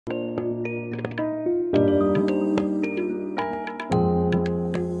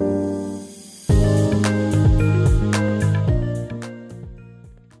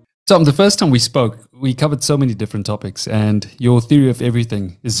Tom, the first time we spoke, we covered so many different topics, and your theory of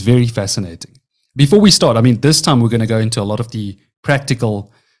everything is very fascinating. Before we start, I mean, this time we're going to go into a lot of the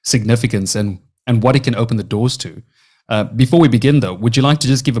practical significance and what it can open the doors to. Before we begin, though, would you like to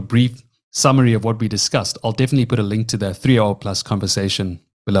just give a brief summary of what we discussed? I'll definitely put a link to the 3 hour plus conversation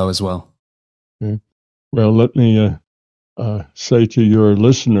below as well. Okay. Well, let me say to your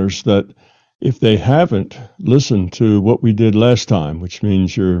listeners that if they haven't listened to what we did last time, which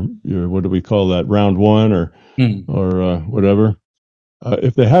means your what do we call that, round one or whatever,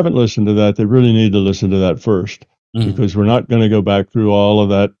 if they haven't listened to that, they really need to listen to that first, because we're not going to go back through all of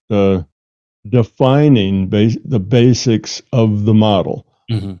that defining the basics of the model,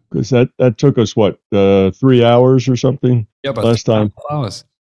 because that took us 3 hours or something last time. Hours.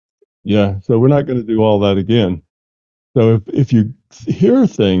 Yeah, so we're not going to do all that again. So if you hear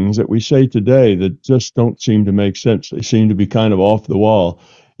things that we say today that just don't seem to make sense, they seem to be kind of off the wall,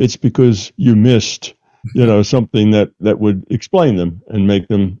 it's because you missed, something that would explain them and make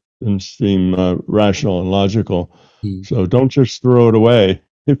them seem rational and logical. So don't just throw it away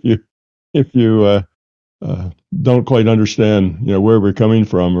if you don't quite understand, where we're coming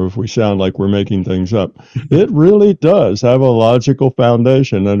from, or if we sound like we're making things up. It really does have a logical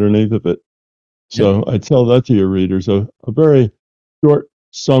foundation underneath of it. So I tell that to your readers. A very short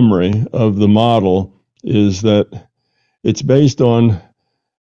summary of the model is that it's based on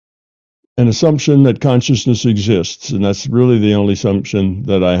an assumption that consciousness exists, and that's really the only assumption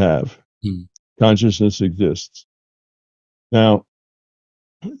that I have. Consciousness exists. Now,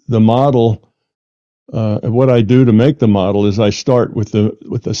 the model, what I do to make the model is I start with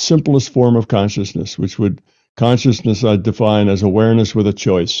the simplest form of consciousness, consciousness I define as awareness with a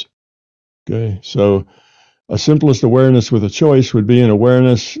choice. Okay, so a simplest awareness with a choice would be an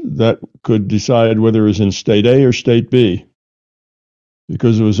awareness that could decide whether it was in state A or state B.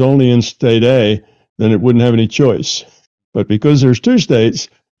 Because if it was only in state A, then it wouldn't have any choice. But because there's two states,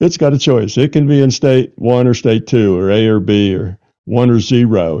 it's got a choice. It can be in state 1 or state 2, or A or B, or 1 or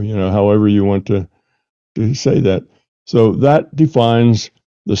 0, however you want to say that. So that defines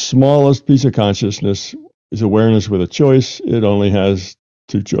the smallest piece of consciousness is awareness with a choice. It only has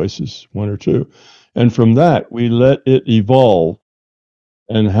 2 choices, 1 or 2. And from that, we let it evolve.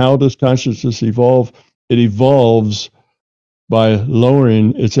 And how does consciousness evolve? It evolves by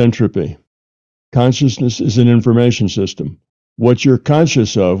lowering its entropy. Consciousness is an information system. What you're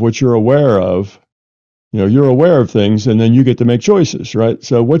conscious of, what you're aware of, you're aware of things, and then you get to make choices, right?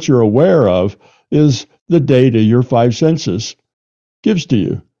 So what you're aware of is the data your 5 senses gives to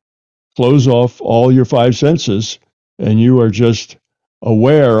you. Close off all your 5 senses, and you are just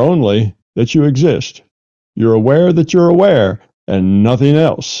aware only that you exist. You're aware that you're aware and nothing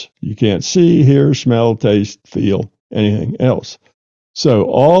else. You can't see, hear, smell, taste, feel anything else. So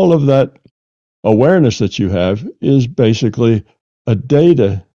all of that awareness that you have is basically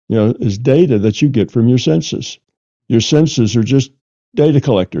data that you get from your senses. Your senses are just data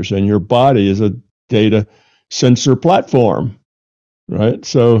collectors, and your body is a data sensor platform, right?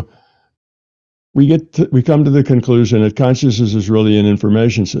 So we come to the conclusion that consciousness is really an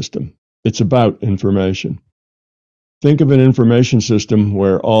information system. It's about information. Think of an information system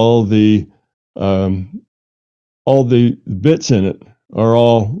where all the bits in it are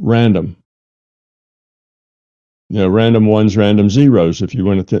all random. Random ones, random zeros, if you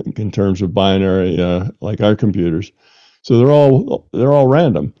want to think in terms of binary, like our computers. So they're all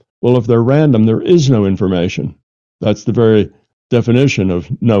random. Well, if they're random, there is no information. That's the very definition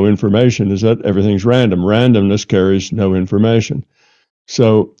of no information, is that everything's random. Randomness carries no information.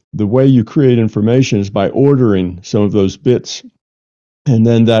 So the way you create information is by ordering some of those bits. And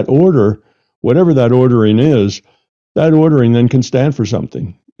then that order, whatever that ordering is, that ordering then can stand for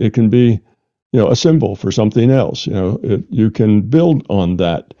something. It can be, a symbol for something else. You can build on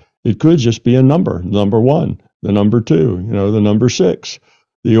that. It could just be a number 1, the number 2, the number 6.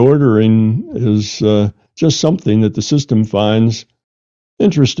 The ordering is just something that the system finds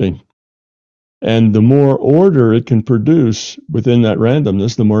interesting. And the more order it can produce within that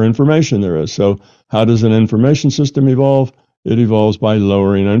randomness, the more information there is. So how does an information system evolve? It evolves by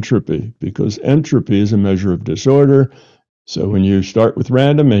lowering entropy, because entropy is a measure of disorder. So when you start with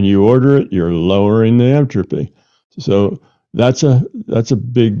random and you order it, you're lowering the entropy. So that's a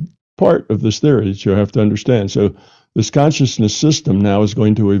big part of this theory that you have to understand. So this consciousness system now is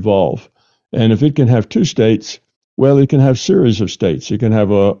going to evolve. And if it can have 2 states, well, it can have series of states. It can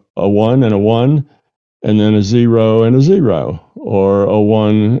have a 1 and a 1, and then a 0 and a 0, or a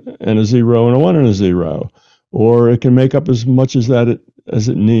 1 and a 0 and a 1 and a 0. Or it can make up as much as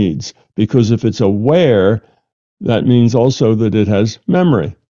it needs. Because if it's aware, that means also that it has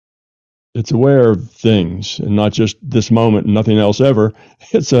memory. it's aware of things, and not just this moment and nothing else ever.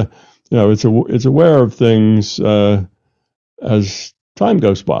 It's a it's aware of things as time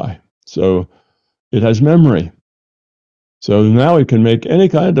goes by. So it has memory. So now it can make any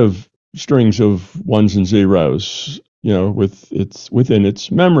kind of strings of ones and zeros, within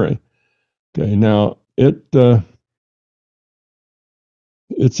its memory. Okay, now it's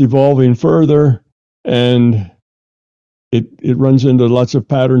evolving further, and it runs into lots of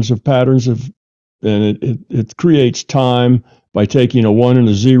patterns and it creates time by taking a 1 and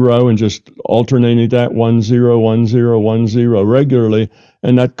a 0 and just alternating that 1 0 1 0 1 0 regularly,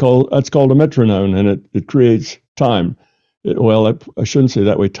 and that's called a metronome, and it creates time. I shouldn't say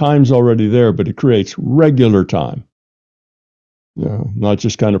that way. Time's already there, but it creates regular time. Not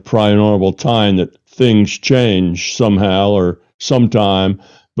just kind of prior time that things change somehow or sometime,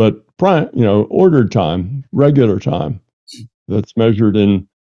 but ordered time, regular time that's measured in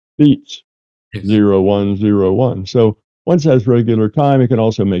beats. Yes. 0 1 0 1. So once it has regular time, it can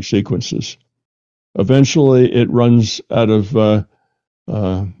also make sequences. Eventually, it runs out of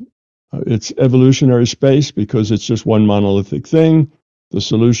its evolutionary space because it's just one monolithic thing. The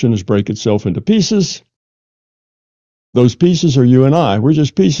solution is break itself into pieces. Those pieces are you and I. We're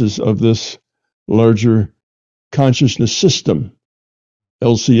just pieces of this larger consciousness system,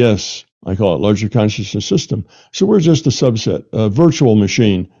 LCS, I call it, larger consciousness system. So we're just a subset, a virtual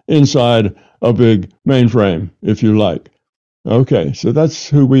machine inside a big mainframe, if you like. Okay, so that's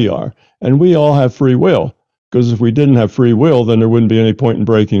who we are. And we all have free will, because if we didn't have free will, then there wouldn't be any point in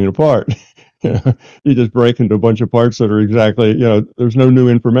breaking it apart. You just break into a bunch of parts that are exactly, there's no new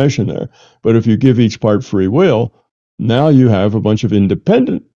information there. But if you give each part free will, now you have a bunch of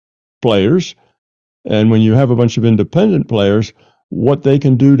independent players. And when you have a bunch of independent players, what they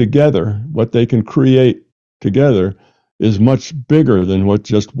can do together, what they can create together, is much bigger than what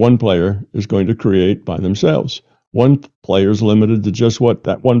just one player is going to create by themselves. One player is limited to just what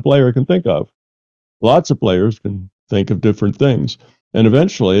that one player can think of. Lots of players can think of different things. And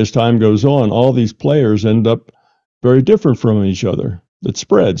eventually, as time goes on, all these players end up very different from each other. It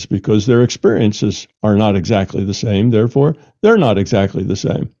spreads because their experiences are not exactly the same. Therefore, they're not exactly the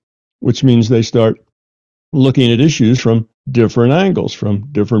same, which means they start looking at issues from different angles, from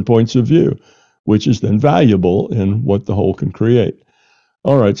different points of view, which is then valuable in what the whole can create.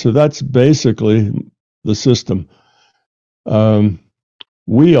 All right, so that's basically the system.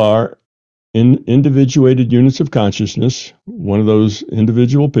 We are in individuated units of consciousness, one of those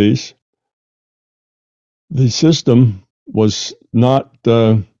individual pieces. The system was not,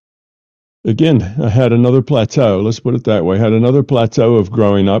 again, had another plateau, let's put it that way, had another plateau of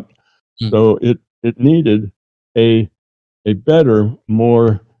growing up. So it needed a better,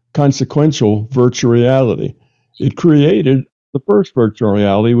 more consequential virtual reality. It created the first virtual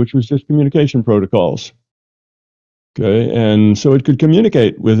reality, which was just communication protocols. Okay, and so it could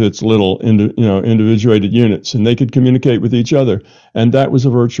communicate with its little, individuated units, and they could communicate with each other. And that was a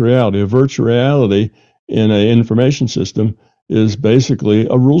virtual reality. A virtual reality in an information system is basically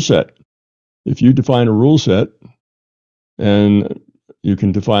a rule set. If you define a rule set, and you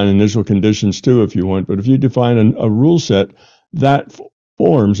can define initial conditions too if you want, but if you define a rule set, that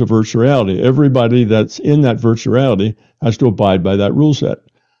forms a virtual reality. Everybody that's in that virtual reality has to abide by that rule set.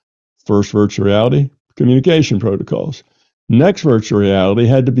 First virtual reality, communication protocols. Next virtual reality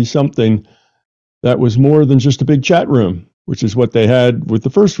had to be something that was more than just a big chat room, which is what they had with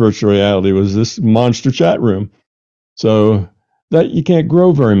the first virtual reality, was this monster chat room. So that you can't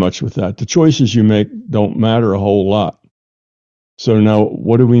grow very much with that. The choices you make don't matter a whole lot. So now,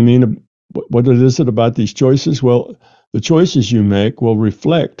 what do we mean? What is it about these choices? Well, the choices you make will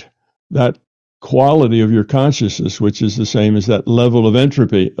reflect that quality of your consciousness, which is the same as that level of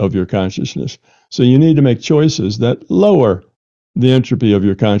entropy of your consciousness. So you need to make choices that lower the entropy of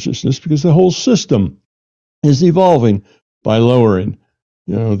your consciousness, because the whole system is evolving by lowering,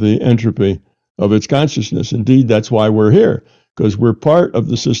 the entropy of its consciousness. Indeed, that's why we're here, because we're part of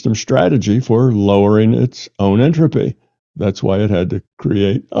the system strategy for lowering its own entropy. That's why it had to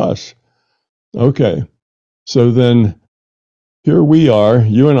create us. Okay, so then here we are,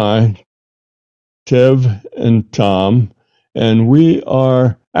 you and I, Tev and Tom, and we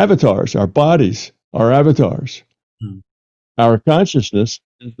are avatars. Our bodies are avatars. Our consciousness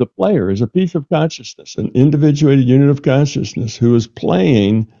is the player, is a piece of consciousness, an individuated unit of consciousness who is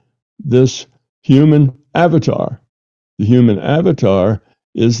playing this human avatar. The human avatar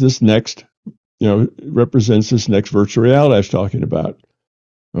is this next, represents this next virtual reality I was talking about.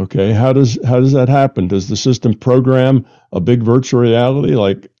 Okay, how does that happen? Does the system program a big virtual reality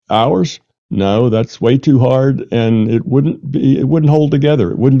like ours? No, that's way too hard, and it wouldn't hold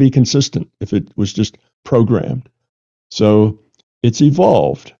together. It wouldn't be consistent if it was just programmed. So it's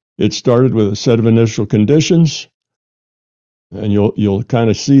evolved. It started with a set of initial conditions, and you'll kind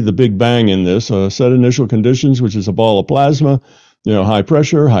of see the big bang in this. A set of initial conditions, which is a ball of plasma, high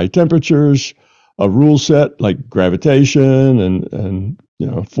pressure, high temperatures, a rule set like gravitation and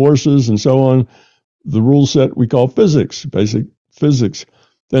forces and so on. The rule set we call physics, basic physics.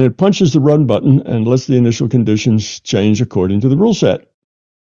 Then it punches the run button and lets the initial conditions change according to the rule set.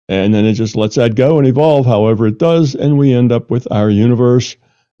 And then it just lets that go and evolve however it does, and we end up with our universe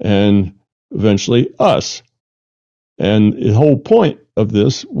and eventually us. And the whole point of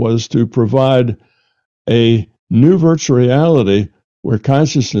this was to provide a new virtual reality where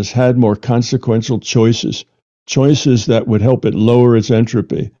consciousness had more consequential choices that would help it lower its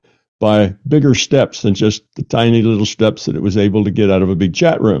entropy by bigger steps than just the tiny little steps that it was able to get out of a big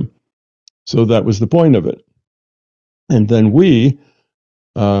chat room. So that was the point of it. And then we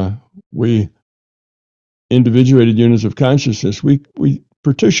individuated units of consciousness, we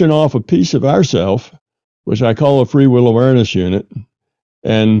partition off a piece of ourself, which I call a free will awareness unit,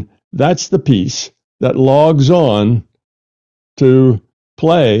 and that's the piece that logs on to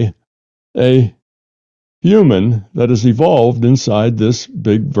play a human that has evolved inside this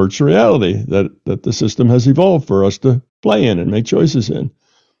big virtual reality that the system has evolved for us to play in and make choices in.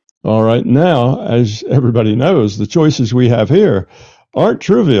 All right, now, as everybody knows, the choices we have here aren't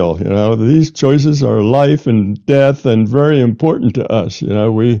trivial. These choices are life and death and very important to us.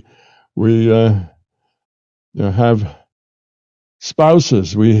 We have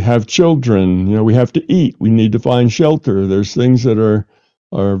spouses, we have children, we have to eat, we need to find shelter. There's things that are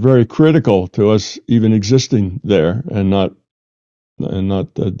very critical to us even existing there and not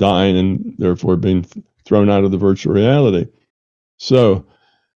dying and therefore being thrown out of the virtual reality. So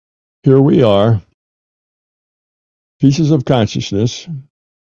here we are, pieces of consciousness.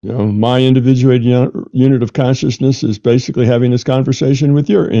 My individuated unit of consciousness is basically having this conversation with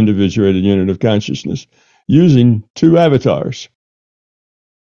your individuated unit of consciousness using two avatars.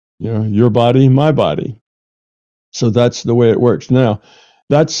 Your body, my body. So that's the way it works. Now,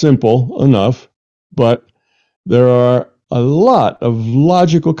 that's simple enough, but there are a lot of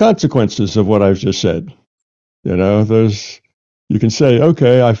logical consequences of what I've just said. You can say,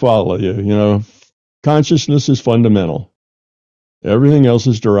 okay, I follow you. Consciousness is fundamental. Everything else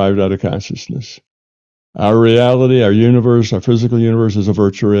is derived out of consciousness. Our reality, our universe, our physical universe is a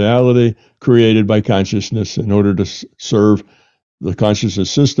virtual reality created by consciousness in order to serve the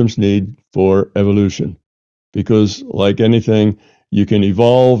consciousness system's need for evolution. Because like anything, you can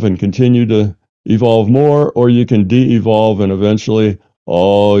evolve and continue to evolve more, or you can de-evolve and eventually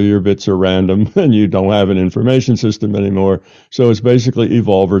all your bits are random and you don't have an information system anymore. So it's basically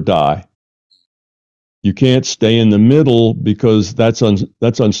evolve or die. You can't stay in the middle because that's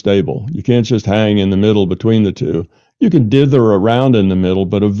unstable. You can't just hang in the middle between the two. You can dither around in the middle,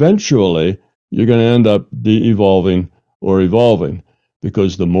 but eventually you're going to end up de-evolving or evolving,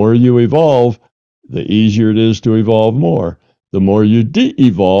 because the more you evolve, the easier it is to evolve more. The more you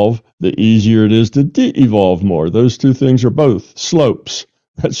de-evolve, the easier it is to de-evolve more. Those two things are both slopes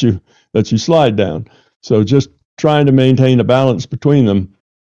that you slide down. So just trying to maintain a balance between them,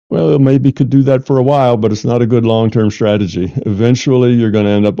 well, maybe could do that for a while, but it's not a good long-term strategy. Eventually, you're going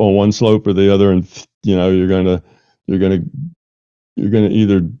to end up on one slope or the other, and you're going to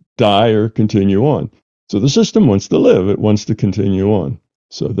either die or continue on. So the system wants to live; it wants to continue on.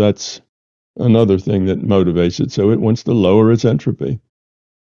 So that's another thing that motivates it. So it wants to lower its entropy.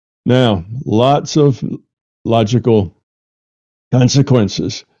 Now, lots of logical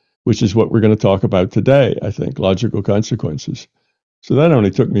consequences, which is what we're going to talk about today. I think logical consequences. So that only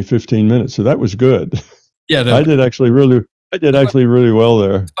took me 15 minutes. So that was good. Yeah, I did actually really well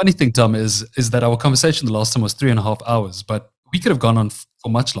there. The funny thing, Tom, is that our conversation the last time was 3.5 hours, but we could have gone on for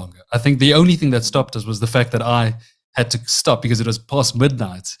much longer. I think the only thing that stopped us was the fact that I had to stop because it was past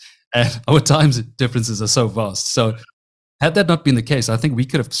midnight and our time differences are so vast. So had that not been the case, I think we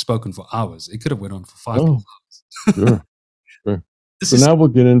could have spoken for hours. It could have went on for 5 hours. Sure. So now we'll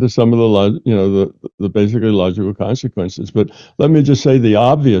get into some of the basically logical consequences. But let me just say the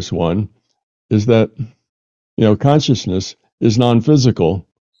obvious one is that, consciousness is non-physical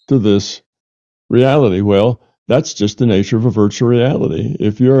to this reality. Well, that's just the nature of a virtual reality.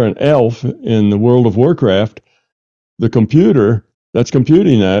 If you're an elf in the World of Warcraft, the computer that's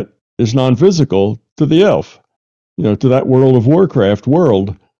computing that is non-physical to the elf. To that World of Warcraft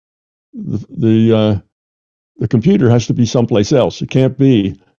world, the computer has to be someplace else. It can't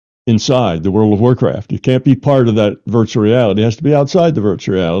be inside the World of Warcraft. You can't be part of that virtual reality. It has to be outside the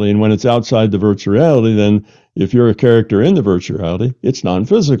virtual reality. And when it's outside the virtual reality, then if you're a character in the virtual reality, it's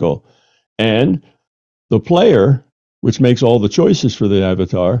non-physical. And the player, which makes all the choices for the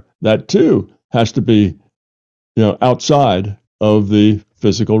avatar, that too has to be, outside of the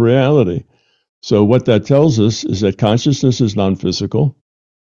physical reality. So what that tells us is that consciousness is non-physical.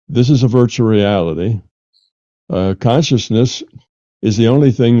 This is a virtual reality. Consciousness is the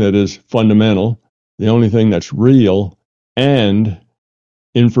only thing that is fundamental, the only thing that's real, and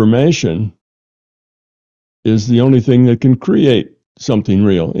information is the only thing that can create something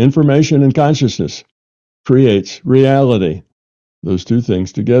real. Information and consciousness creates reality. Those two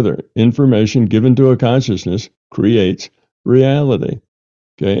things together. Information given to a consciousness creates reality.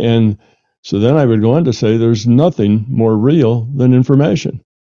 Okay, and so then I would go on to say there's nothing more real than information.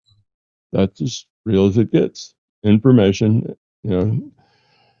 That's as real as it gets. Information,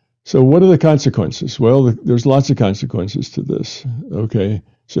 So what are the consequences? Well, there's lots of consequences to this. Okay,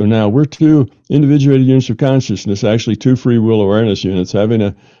 so now we're two individuated units of consciousness, actually two free will awareness units, having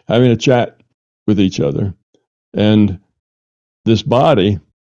a chat with each other, and this body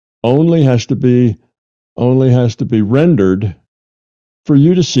only has to be rendered for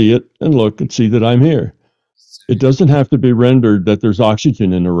you to see it and look and see that I'm here. It doesn't have to be rendered that there's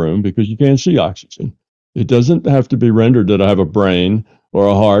oxygen in the room because you can't see oxygen. It doesn't have to be rendered that I have a brain or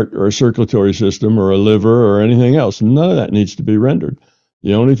a heart or a circulatory system or a liver or anything else. None of that needs to be rendered.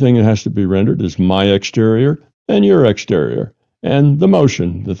 The only thing that has to be rendered is my exterior and your exterior and the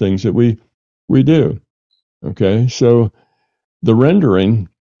motion, the things that we do. Okay, so the rendering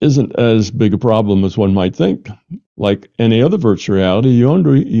isn't as big a problem as one might think. Like any other virtual reality, you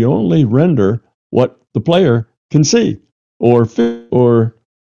only render what the player can see or feel or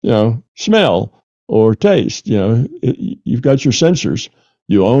smell or taste. You've got your sensors.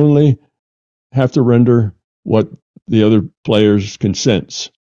 You only have to render what the other players can sense.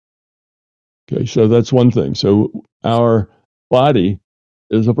 Okay, so that's one thing. So our body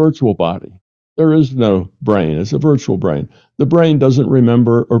is a virtual body. There is no brain. It's a virtual brain. The brain doesn't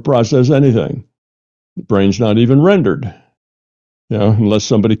remember or process anything. The brain's not even rendered, unless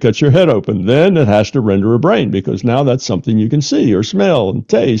somebody cuts your head open. Then it has to render a brain because now that's something you can see or smell and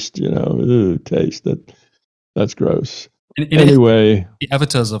taste. Taste. That's gross. Anyway, the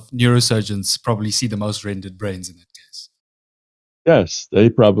avatars of neurosurgeons probably see the most rendered brains in that case. Yes, they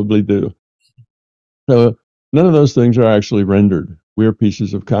probably do. So none of those things are actually rendered. We're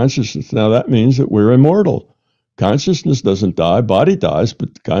pieces of consciousness. Now that means that we're immortal. Consciousness doesn't die, body dies,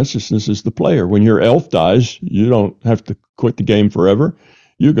 but consciousness is the player. When your elf dies, you don't have to quit the game forever.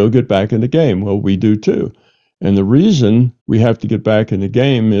 You go get back in the game. Well, we do too. And the reason we have to get back in the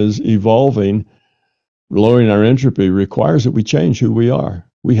game is evolving, lowering our entropy requires that we change who we are.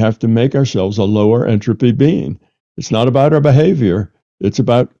 We have to make ourselves a lower entropy being. It's not about our behavior. It's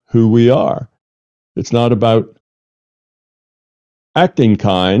about who we are. It's not about acting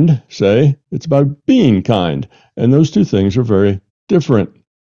kind, say. It's about being kind. And those two things are very different.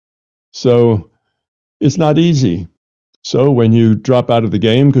 So it's not easy. So when you drop out of the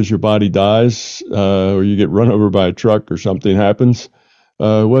game because your body dies or you get run over by a truck or something happens,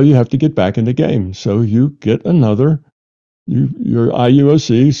 well, you have to get back in the game. So you get another, your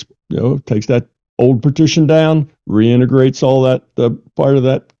IUOC, takes that old partition down, reintegrates all that part of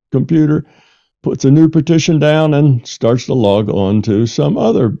that computer, puts a new partition down, and starts to log on to some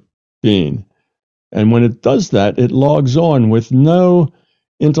other being. And when it does that, it logs on with no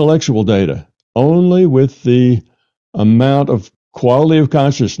intellectual data, only with the amount of quality of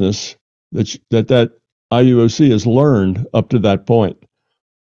consciousness that IUOC has learned up to that point.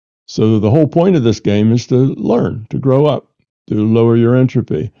 So the whole point of this game is to learn, to grow up, to lower your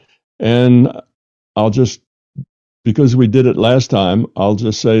entropy. And because we did it last time, I'll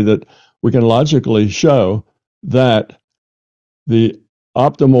just say that we can logically show that the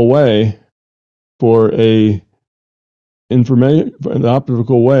optimal way for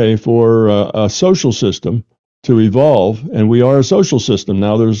a social system to evolve, and we are a social system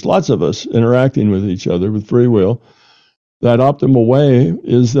now, there's lots of us interacting with each other with free will, that optimal way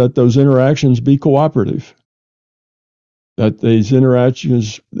is that those interactions be cooperative, that those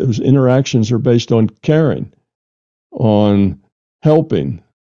interactions are based on caring, on helping,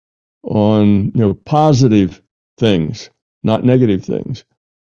 on positive things, not negative things.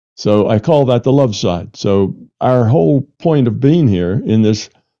 So I call that the love side. So our whole point of being here in this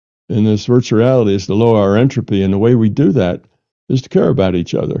virtual reality is to lower our entropy, and the way we do that is to care about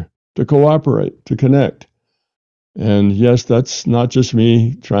each other, to cooperate, to connect. And yes, that's not just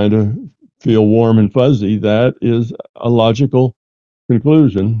me trying to feel warm and fuzzy. That is a logical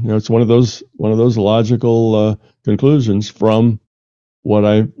conclusion. It's one of those logical conclusions from what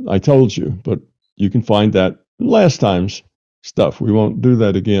I told you. But you can find that in last time's stuff. We won't do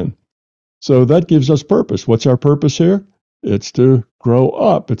that again. So that gives us purpose. What's our purpose here? It's to grow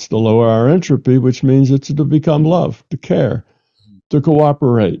up. It's to lower our entropy, which means it's to become love, to care, to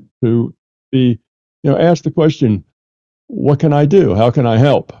cooperate, to be, ask the question, what can I do? How can I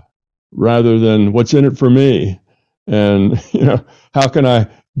help? Rather than what's in it for me? And, how can I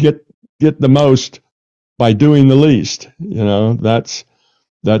get the most by doing the least?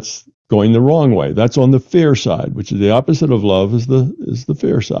 That's going the wrong way. That's on the fear side, which is the opposite of love, is the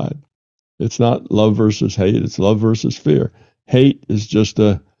fear side. It's not love versus hate. It's love versus fear. Hate is just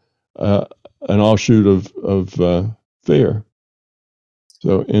an offshoot of fear.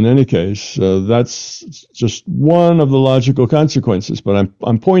 So in any case, that's just one of the logical consequences. But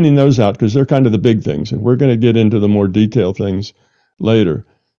I'm pointing those out because they're kind of the big things, and we're going to get into the more detailed things later.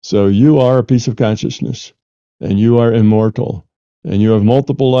 So you are a piece of consciousness, and you are immortal, and you have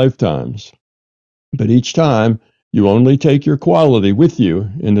multiple lifetimes. But each time, you only take your quality with you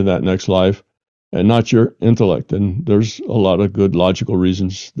into that next life and not your intellect. And there's a lot of good logical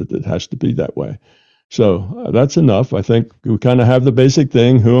reasons that it has to be that way. So that's enough. I think we kind of have the basic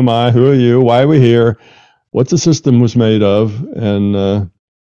thing. Who am I? Who are you? Why are we here? What the system was made of? And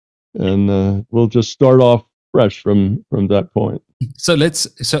we'll just start off fresh from that point. So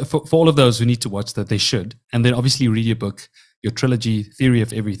for all of those who need to watch that, they should. And then obviously read your book, your trilogy, Theory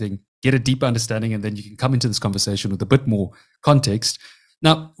of Everything, get a deeper understanding, and then you can come into this conversation with a bit more context.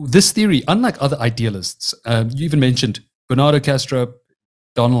 Now, this theory, unlike other idealists, you even mentioned Bernardo Castro,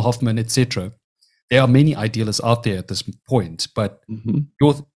 Donald Hoffman, etc. There are many idealists out there at this point, but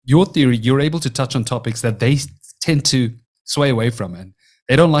your theory, you're able to touch on topics that they tend to sway away from, and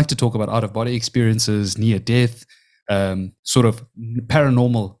they don't like to talk about out-of-body experiences, near death, sort of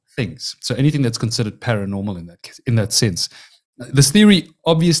paranormal things. So anything that's considered paranormal in that sense. This theory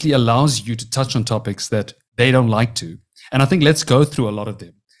obviously allows you to touch on topics that they don't like to. And I think let's go through a lot of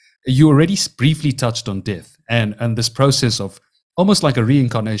them. You already briefly touched on death and this process of almost like a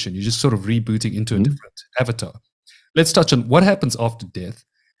reincarnation. You're just sort of rebooting into a different avatar. Let's touch on what happens after death.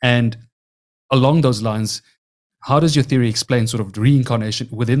 And along those lines, how does your theory explain sort of reincarnation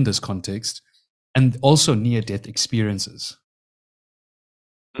within this context and also near-death experiences?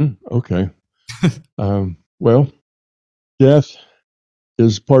 Okay. Well, death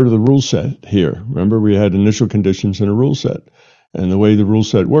is part of the rule set here. Remember, we had initial conditions and a rule set. And the way the rule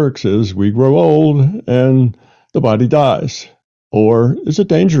set works is we grow old and the body dies. Or it's a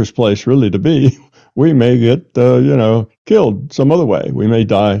dangerous place really to be. We may get, killed some other way. We may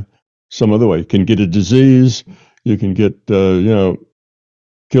die some other way. You can get a disease. You can get,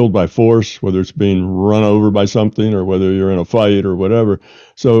 killed by force, whether it's being run over by something or whether you're in a fight or whatever.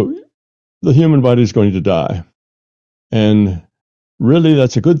 So the human body is going to die. And really,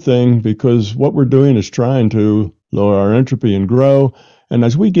 that's a good thing because what we're doing is trying to lower our entropy and grow. And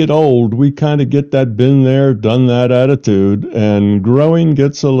as we get old, we kind of get that been there, done that attitude, and growing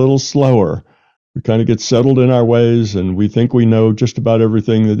gets a little slower. We kind of get settled in our ways, and we think we know just about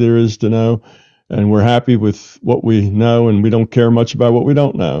everything that there is to know. And we're happy with what we know, and we don't care much about what we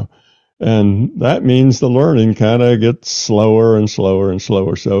don't know. And that means the learning kind of gets slower and slower and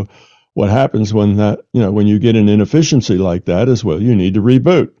slower. So what happens when when you get an inefficiency like that is, well, you need to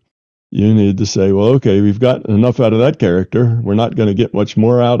reboot. You need to say, well, okay, we've got enough out of that character. We're not going to get much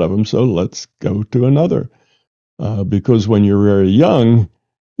more out of him, so let's go to another. Because when you're very young,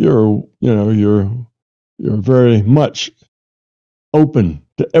 you're very much open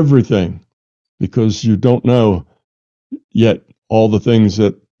to everything because you don't know yet all the things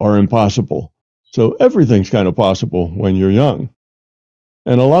that are impossible. So everything's kind of possible when you're young.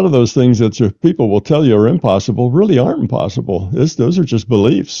 And a lot of those things that people will tell you are impossible really aren't impossible. Those are just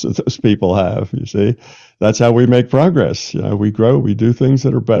beliefs that those people have, you see. That's how we make progress. We grow, we do things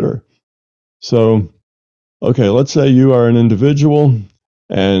that are better. So, okay, let's say you are an individual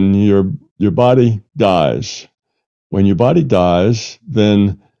and your body dies. When your body dies,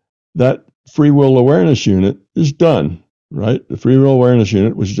 then that free will awareness unit is done, right? The free will awareness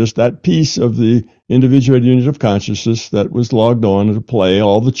unit was just that piece of the individuated unit of consciousness that was logged on to play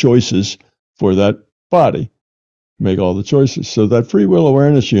all the choices for that body, make all the choices. So that free will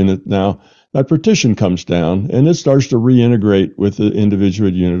awareness unit now, that partition comes down and it starts to reintegrate with the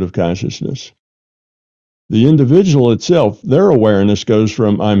individuated unit of consciousness. The individual itself, their awareness goes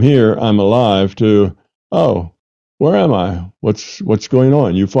from I'm here, I'm alive to, oh, where am I? What's going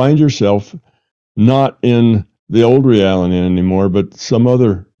on? You find yourself not in the old reality anymore, but some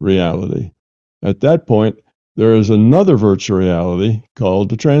other reality. At that point, there is another virtual reality called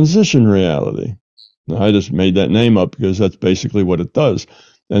the transition reality. Now, I just made that name up because that's basically what it does.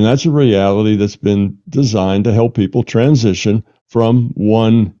 And that's a reality that's been designed to help people transition from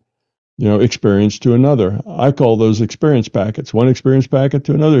one, experience to another. I call those experience packets, one experience packet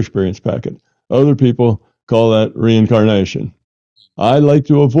to another experience packet. Other people call that reincarnation. I like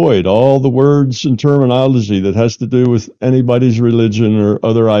to avoid all the words and terminology that has to do with anybody's religion or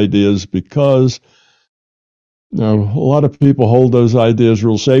other ideas because a lot of people hold those ideas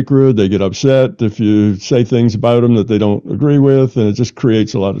real sacred. They get upset if you say things about them that they don't agree with, and it just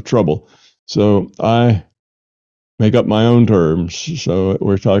creates a lot of trouble. So I make up my own terms. So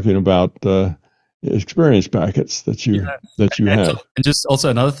we're talking about experience packets that you have. And just also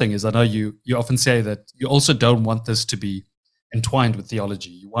another thing is, I know you often say that you also don't want this to be entwined with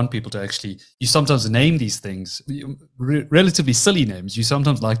theology. You want people to actually, you sometimes name these things, relatively silly names. You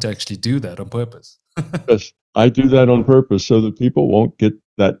sometimes like to actually do that on purpose. Yes, I do that on purpose so that people won't get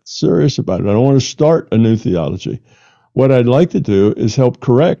that serious about it. I don't want to start a new theology. What I'd like to do is help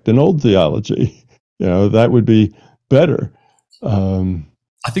correct an old theology. That would be better.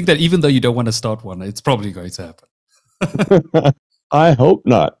 I think that even though you don't want to start one, it's probably going to happen. I hope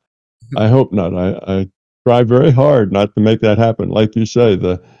not. I hope not. I try very hard not to make that happen. Like you say,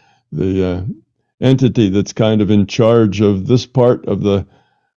 the entity that's kind of in charge of this part of the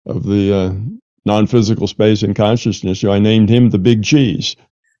non-physical space and consciousness. I named him the Big Cheese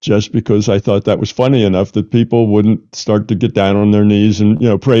just because I thought that was funny enough that people wouldn't start to get down on their knees and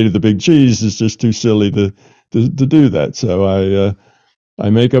pray to the Big Cheese. It's just too silly to do that. So I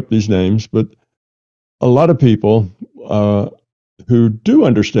make up these names, but a lot of people who do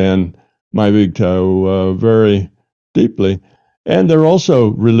understand my big toe very deeply, and they're also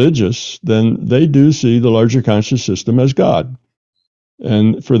religious, then they do see the larger conscious system as God.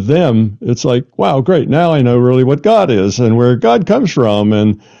 And for them, it's like, wow, great. Now I know really what God is and where God comes from.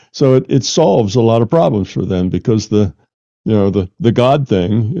 And so it solves a lot of problems for them because the God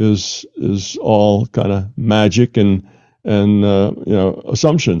thing is all kind of magic and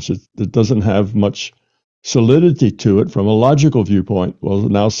assumptions. It doesn't have much solidity to it from a logical viewpoint. Well,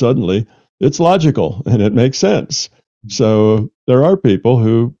 now suddenly it's logical and it makes sense. So there are people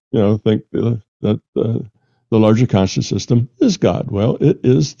who think that the larger conscious system is God. Well, it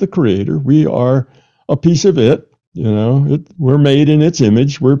is the creator. We are a piece of it. We're made in its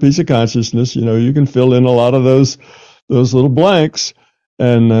image. We're a piece of consciousness. You can fill in a lot of those little blanks,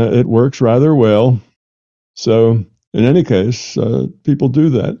 and it works rather well. So in any case, people do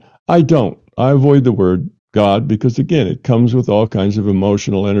that. I don't. I avoid the word God because, again, it comes with all kinds of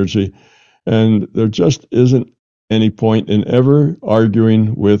emotional energy, and there just isn't any point in ever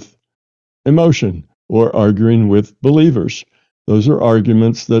arguing with emotion or arguing with believers. Those are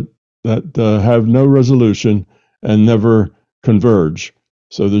arguments that have no resolution and never converge.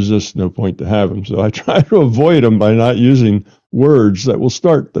 So there's just no point to have them. So I try to avoid them by not using words that will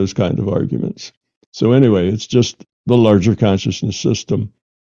start those kind of arguments. So anyway, it's just the larger consciousness system.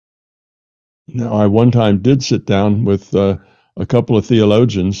 Now, I one time did sit down with a couple of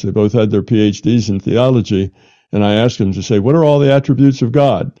theologians. They both had their PhDs in theology. And I asked them to say, what are all the attributes of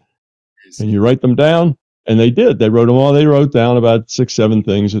God? And you write them down. And they did. They wrote them all. They wrote down about 6, 7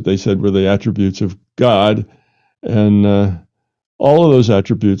 things that they said were the attributes of God. And all of those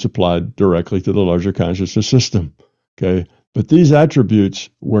attributes applied directly to the larger consciousness system. Okay. But these attributes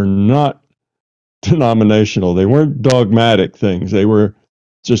were not denominational. They weren't dogmatic things. They were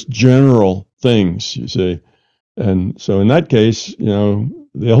just general things, you see. And so in that case, the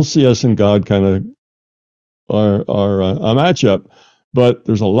LCS and God kind of are a matchup. But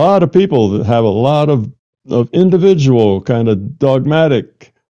there's a lot of people that have a lot of individual kind of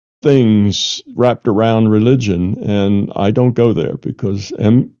dogmatic things wrapped around religion, and I don't go there because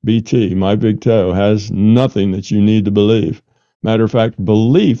MBT, my big toe, has nothing that you need to believe. Matter of fact,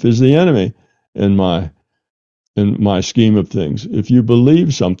 belief is the enemy in my scheme of things. If you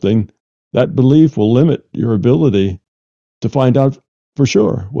believe something, that belief will limit your ability to find out for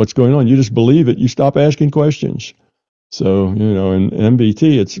sure what's going on. You just believe it. You stop asking questions. So, in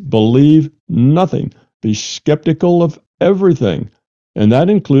MBT, it's believe nothing. Be skeptical of everything. And that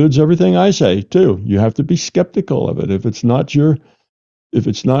includes everything I say, too. You have to be skeptical of it. If it's not your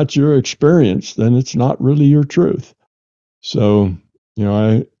experience, then it's not really your truth. So,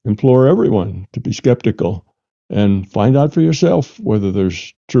 I implore everyone to be skeptical and find out for yourself whether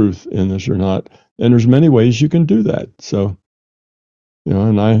there's truth in this or not. And there's many ways you can do that. So,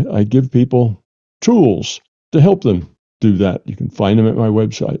 and I give people tools to help them do that. You can find them at my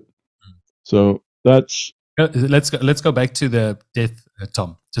website. So that's let's go back to the death,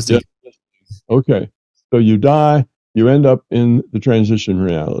 Tom. Okay. So you die, you end up in the transition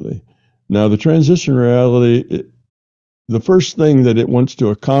reality. Now, the transition reality, the first thing that it wants to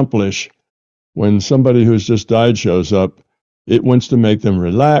accomplish when somebody who's just died shows up, it wants to make them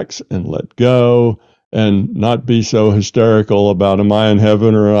relax and let go and not be so hysterical about, am I in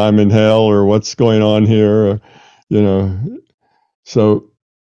heaven or I'm in hell or what's going on here? Or, you know, so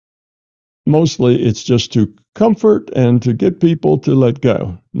mostly it's just to comfort and to get people to let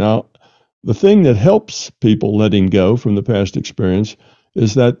go. Now, the thing that helps people letting go from the past experience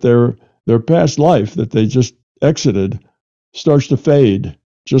is that their past life that they just exited starts to fade,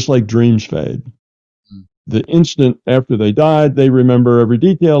 just like dreams fade. The instant after they died, they remember every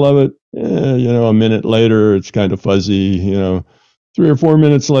detail of it. A minute later, it's kind of fuzzy. 3 or 4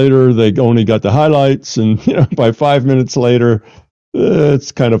 minutes later, they only got the highlights, and by 5 minutes later,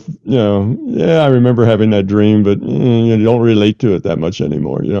 it's kind of I remember having that dream, but you don't relate to it that much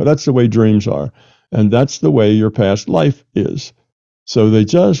anymore. That's the way dreams are, and that's the way your past life is. So they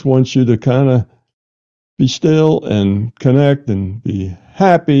just want you to kind of be still and connect and be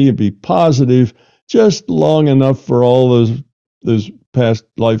happy and be positive, just long enough for all those past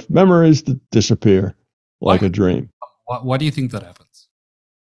life memories to disappear like a dream. Why do you think that happens?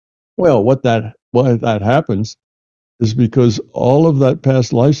 Well, why that happens is because all of that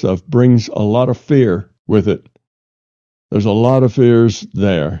past life stuff brings a lot of fear with it. There's a lot of fears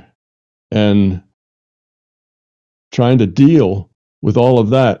there. And trying to deal with all of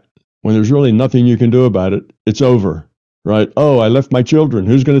that when there's really nothing you can do about it, it's over, right? Oh, I left my children.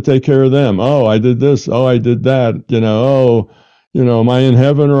 Who's going to take care of them? Oh, I did this. Oh, I did that. Am I in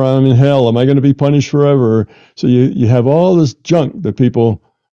heaven or I'm in hell? Am I going to be punished forever? So you have all this junk that people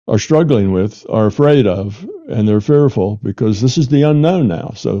are struggling with, are afraid of, and they're fearful because this is the unknown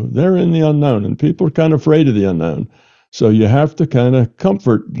now. So they're in the unknown, and people are kind of afraid of the unknown. So you have to kind of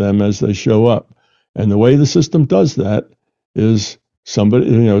comfort them as they show up. And the way the system does that is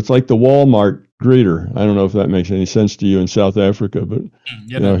somebody, it's like the Walmart greeter. I don't know if that makes any sense to you in South Africa, but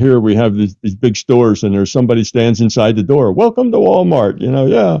here we have these big stores, and there's somebody stands inside the door. Welcome to Walmart.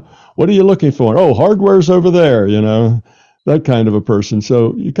 Yeah. What are you looking for? Oh, hardware's over there. That kind of a person.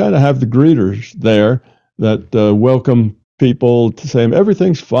 So you kind of have the greeters there that welcome people to say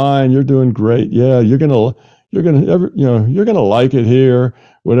everything's fine. You're doing great. Yeah, you're gonna like it here.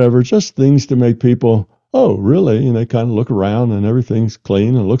 Whatever. Just things to make people, oh, really? And they kind of look around and everything's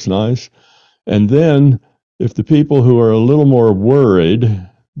clean and looks nice. And then if the people who are a little more worried,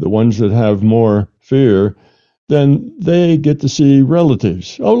 the ones that have more fear, then they get to see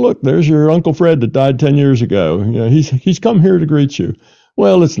relatives. Oh, look, there's your Uncle Fred that died 10 years ago. He's come here to greet you.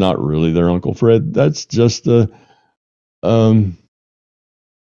 Well, it's not really their Uncle Fred. That's just a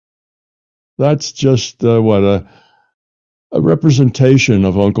representation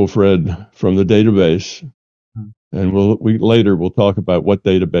of Uncle Fred from the database. And we'll talk about what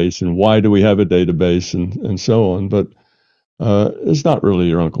database and why do we have a database and so on. But it's not really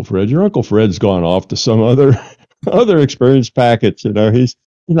your Uncle Fred. Your Uncle Fred's gone off to some other experience packets. He's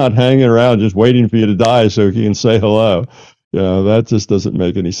not hanging around just waiting for you to die so he can say hello. That just doesn't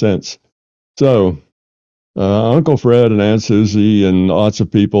make any sense. So Uncle Fred and Aunt Susie and lots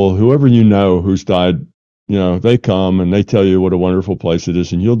of people, whoever who's died, they come and they tell you what a wonderful place it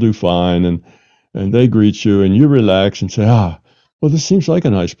is and you'll do fine. And they greet you and you relax and say, well, this seems like a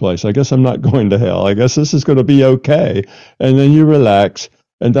nice place. I guess I'm not going to hell. I guess this is going to be okay. And then you relax.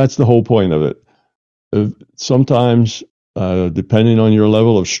 And that's the whole point of it. Sometimes, depending on your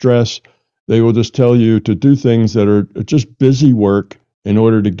level of stress, they will just tell you to do things that are just busy work in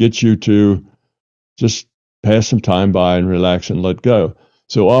order to get you to just pass some time by and relax and let go.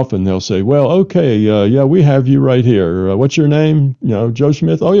 So often they'll say, well, okay, we have you right here. What's your name? Joe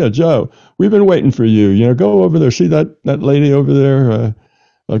Smith. Oh, yeah, Joe. We've been waiting for you. Go over there. See that lady over there?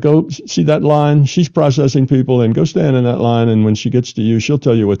 Go see that line. She's processing people, and go stand in that line. And when she gets to you, she'll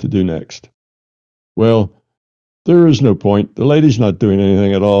tell you what to do next. Well, there is no point. The lady's not doing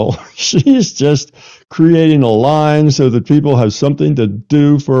anything at all. She's just creating a line so that people have something to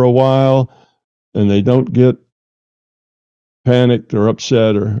do for a while, and they don't get panicked or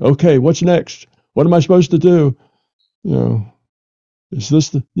upset or, okay, what's next? What am I supposed to do? Is this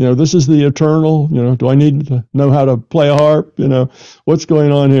this is the eternal, do I need to know how to play a harp? What's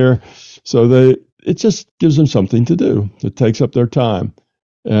going on here? So it just gives them something to do. It takes up their time.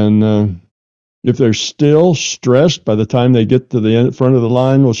 And if they're still stressed by the time they get to the front of the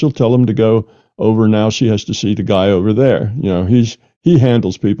line, well, she'll tell them to go over. Now she has to see the guy over there. He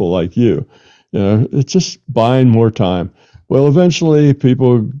handles people like you. It's just buying more time. Well, eventually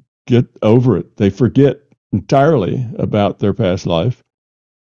people get over it. They forget entirely about their past life.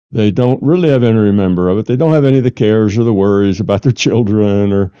 They don't really have any remember of it. They don't have any of the cares or the worries about their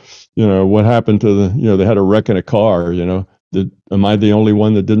children or, what happened to they had a wreck in a car, am I the only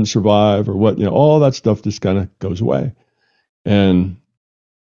one that didn't survive or what, all that stuff just kind of goes away. And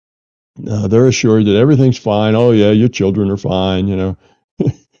they're assured that everything's fine. Oh yeah, your children are fine,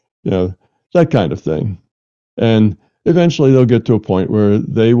 that kind of thing. And eventually they'll get to a point where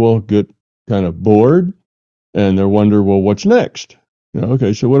they will get kind of bored and they'll wonder, well, what's next?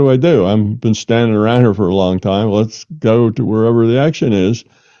 Okay, so what do I do? I've been standing around here for a long time. Let's go to wherever the action is.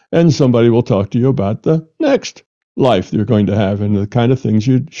 And somebody will talk to you about the next life you're going to have and the kind of things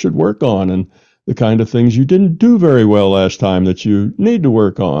you should work on and the kind of things you didn't do very well last time that you need to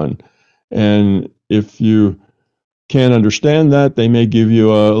work on. And if you can't understand that, they may give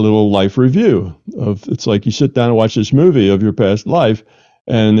you a little life review of, it's like you sit down and watch this movie of your past life,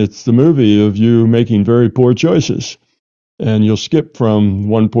 and it's the movie of you making very poor choices. And you'll skip from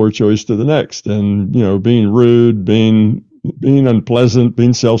one poor choice to the next, and being rude, being unpleasant,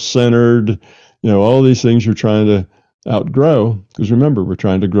 being self-centered, all these things you're trying to outgrow. Because remember, we're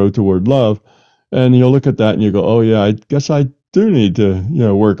trying to grow toward love, and you'll look at that and you go, oh yeah, I guess I do need to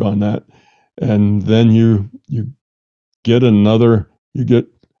work on that. And then you get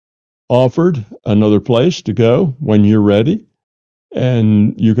offered another place to go when you're ready.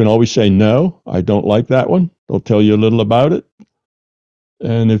 And you can always say, no, I don't like that one. They'll tell you a little about it.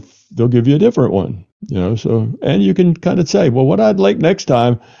 And if they'll give you a different one, and you can kind of say, well, what I'd like next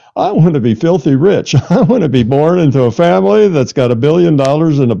time, I want to be filthy rich. I want to be born into a family that's got $1 billion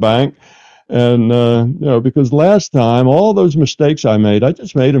in the bank. And, because last time, all those mistakes I made, I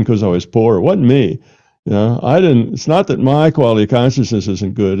just made them because I was poor. It wasn't me. It's not that my quality of consciousness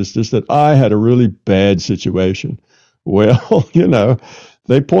isn't good. It's just that I had a really bad situation. Well,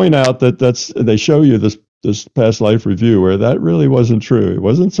 they point out that they show you this past life review where that really wasn't true. It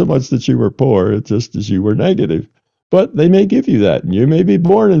wasn't so much that you were poor, it's just as you were negative. But they may give you that. And you may be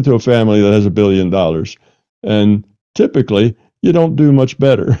born into a family that has $1 billion. And typically, you don't do much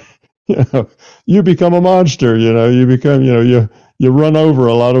better. You become a monster, you become, you run over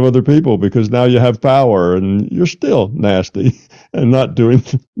a lot of other people because now you have power and you're still nasty and not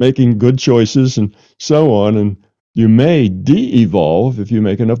making good choices and so on. And you may de-evolve if you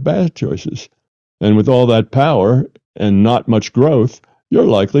make enough bad choices. And with all that power and not much growth, you're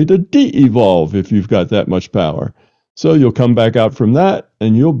likely to de-evolve if you've got that much power. So you'll come back out from that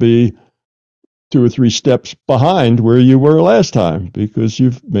and you'll be 2 or 3 steps behind where you were last time because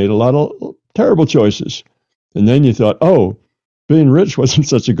you've made a lot of terrible choices. And then you thought, oh, being rich wasn't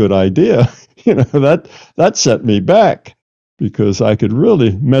such a good idea. That set me back because I could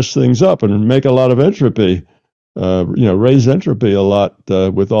really mess things up and make a lot of entropy, raise entropy a lot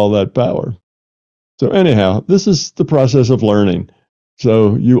with all that power. So anyhow, this is the process of learning.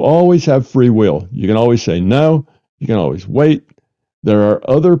 So you always have free will. You can always say no. You can always wait. There are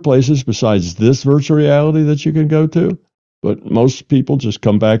other places besides this virtual reality that you can go to, but most people just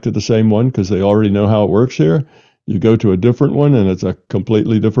come back to the same one because they already know how it works here. You go to a different one and it's a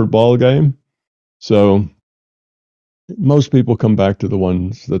completely different ball game. So most people come back to the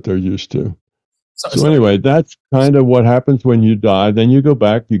ones that they're used to. So anyway, that's kind of what happens when you die. Then you go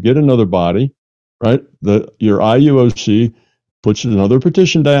back, you get another body, right? Your IUOC puts another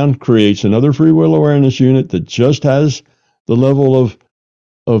petition down, creates another free will awareness unit that just has the level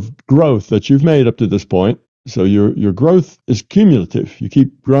of growth that you've made up to this point. So your growth is cumulative. You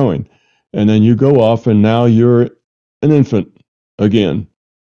keep growing. And then you go off and now you're an infant again.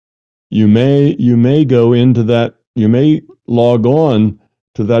 You may go into that, you may log on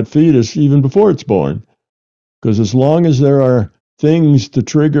to that fetus even before it's born. Because as long as there are things to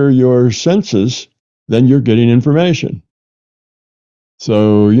trigger your senses, then you're getting information.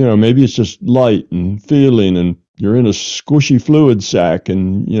 So, maybe it's just light and feeling and you're in a squishy fluid sac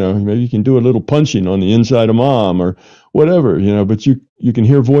and, maybe you can do a little punching on the inside of mom or whatever, but you can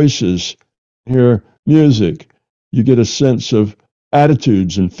hear voices, hear music. You get a sense of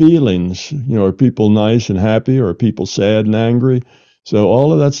attitudes and feelings. Are people nice and happy or are people sad and angry? So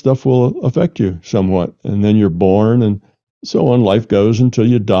all of that stuff will affect you somewhat. And then you're born and so on. Life goes until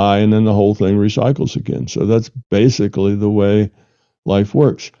you die and then the whole thing recycles again. So that's basically the way life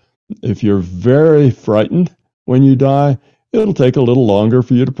works. If you're very frightened when you die, it'll take a little longer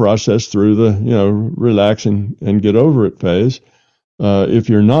for you to process through the, relax and get over it phase. If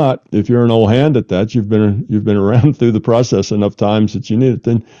you're not, if you're an old hand at that, you've been around through the process enough times that you need it,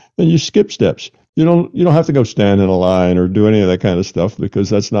 then you skip steps. You don't have to go stand in a line or do any of that kind of stuff because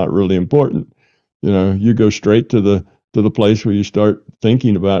that's not really important. You go straight to the place where you start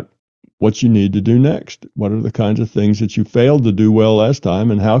thinking about what you need to do next. What are the kinds of things that you failed to do well last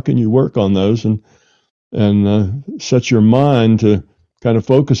time, and how can you work on those and set your mind to kind of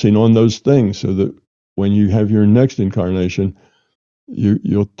focusing on those things, so that when you have your next incarnation,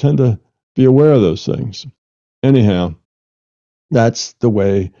 you'll tend to be aware of those things. Anyhow, that's the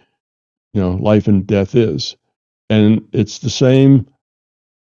way, life and death is. And it's the same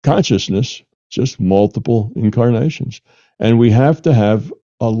consciousness, just multiple incarnations. And we have to have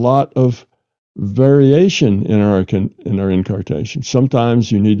a lot of variation in our incarnation.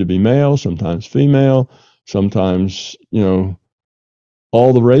 Sometimes you need to be male, sometimes female, sometimes,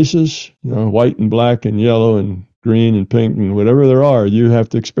 all the races, white and black and yellow and green and pink and whatever there are, you have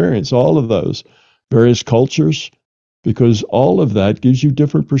to experience all of those various cultures, because all of that gives you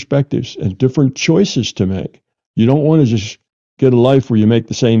different perspectives and different choices to make. You don't want to just get a life where you make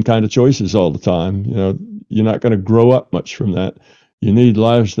the same kind of choices all the time. You're not going to grow up much from that. You need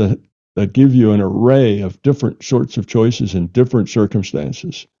lives that give you an array of different sorts of choices in different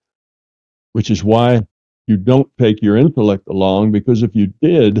circumstances, which is why you don't take your intellect along, because if you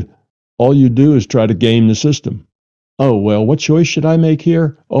did, all you do is try to game the system. Oh, well, what choice should I make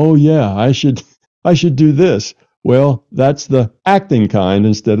here? Oh, yeah, I should do this. Well, that's the acting kind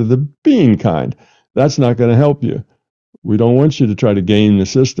instead of the being kind. That's not going to help you. We don't want you to try to game the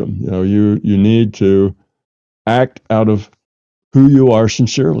system. You need to act out of who you are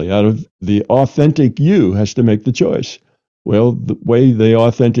sincerely, out of the authentic you has to make the choice. Well, the way the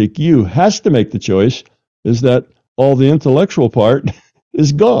authentic you has to make the choice is that all the intellectual part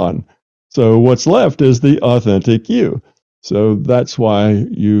is gone. So what's left is the authentic you. So that's why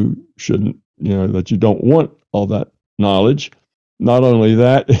you shouldn't, that you don't want all that knowledge. Not only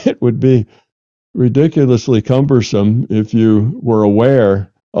that, it would be ridiculously cumbersome if you were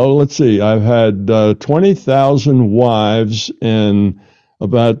aware, oh, let's see, I've had 20,000 wives and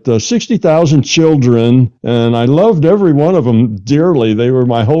about 60,000 children, and I loved every one of them dearly. They were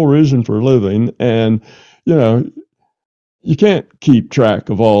my whole reason for living. And, you can't keep track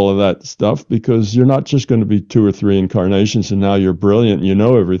of all of that stuff, because you're not just going to be 2 or 3 incarnations and now you're brilliant and you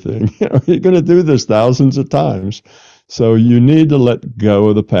know everything. You're going to do this thousands of times. So you need to let go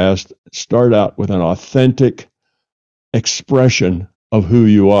of the past, start out with an authentic expression of who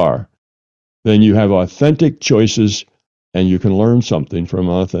you are. Then you have authentic choices, and you can learn something from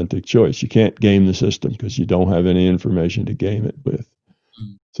an authentic choice. You can't game the system because you don't have any information to game it with.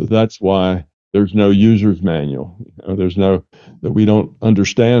 So that's why there's no user's manual. There's no, that we don't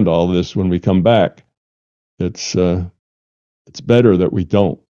understand all this when we come back. It's better that we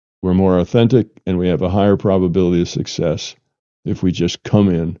don't. We're more authentic, and we have a higher probability of success if we just come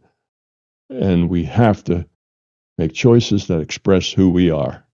in, and we have to make choices that express who we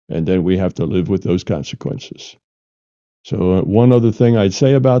are, and then we have to live with those consequences. So one other thing I'd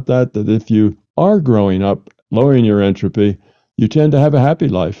say about that if you are growing up, lowering your entropy, you tend to have a happy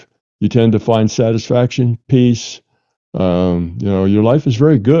life. You tend to find satisfaction, peace. Your life is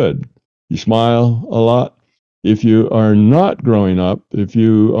very good. You smile a lot. If you are not growing up, if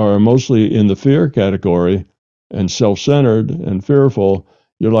you are mostly in the fear category and self-centered and fearful,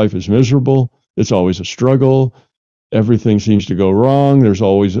 your life is miserable. It's always a struggle. Everything seems to go wrong. There's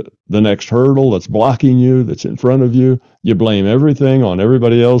always the next hurdle that's blocking you, that's in front of you. You blame everything on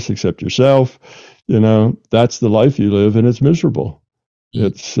everybody else except yourself. That's the life you live, and it's miserable.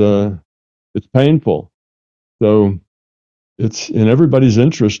 It's painful. So it's in everybody's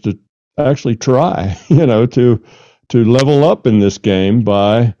interest to actually try, to level up in this game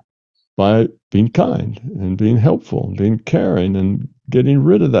by being kind and being helpful and being caring and getting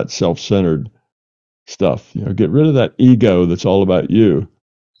rid of that self-centered stuff. Get rid of that ego that's all about you.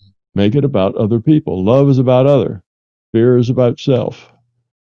 Make it about other people. Love is about other. Fear is about self.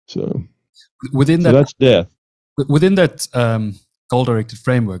 So that's death. Within that goal-directed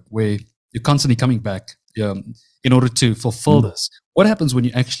framework, where you're constantly coming back in order to fulfill this, what happens when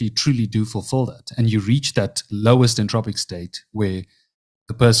you actually truly do fulfill that and you reach that lowest entropic state where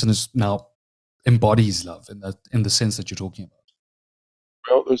the person is now embodies love in the sense that you're talking about?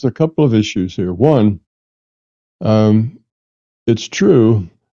 Well, there's a couple of issues here. One, it's true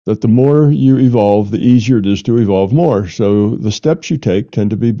that the more you evolve, the easier it is to evolve more. So the steps you take tend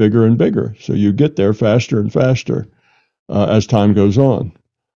to be bigger and bigger. So you get there faster and faster as time goes on.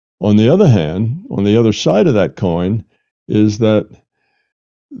 On the other hand, on the other side of that coin is that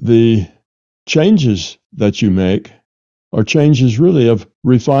the changes that you make are changes really of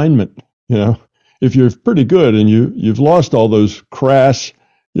refinement. If you're pretty good and you've lost all those crass,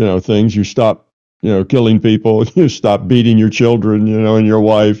 things, you stop, killing people, you stop beating your children, and your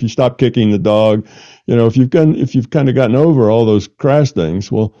wife, you stop kicking the dog, if you've kind of gotten over all those crass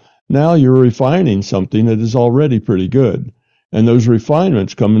things, well, now you're refining something that is already pretty good. And those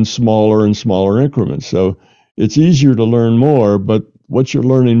refinements come in smaller and smaller increments. So it's easier to learn more, but what you're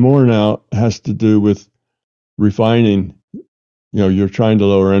learning more now has to do with refining. You're trying to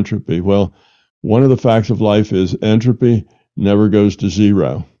lower entropy. Well, one of the facts of life is entropy never goes to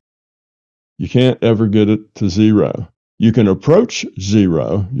zero. You can't ever get it to zero. You can approach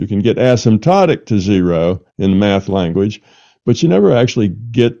zero. You can get asymptotic to zero in the math language, but you never actually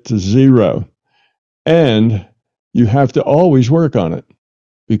get to zero. And you have to always work on it,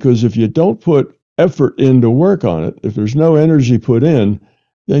 because if you don't put effort in to work on it, if there's no energy put in,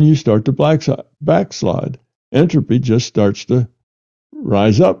 then you start to backslide. Entropy just starts to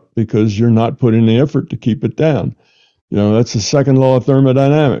rise up because you're not putting the effort to keep it down. That's the second law of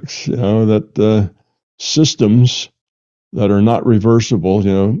thermodynamics, that systems that are not reversible,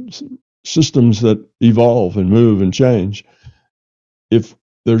 systems that evolve and move and change, if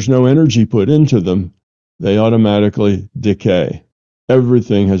there's no energy put into them, they automatically decay.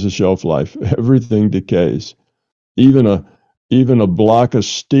 Everything has a shelf life. Everything decays. Even a block of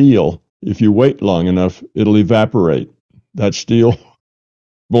steel, if you wait long enough, it'll evaporate. That steel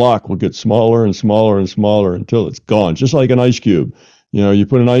block will get smaller and smaller and smaller until it's gone, just like an ice cube. You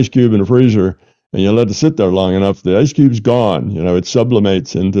put an ice cube in a freezer and you let it sit there long enough, the ice cube's gone. It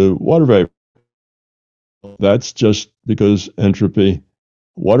sublimates into water vapor. That's just because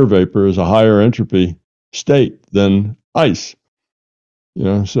water vapor is a higher entropy state than ice.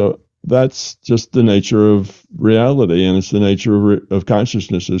 So that's just the nature of reality, and it's the nature of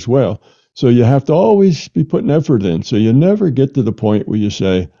consciousness as well. So you have to always be putting effort in. So you never get to the point where you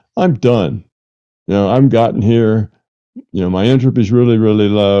say, I'm done. I've gotten here. My entropy is really, really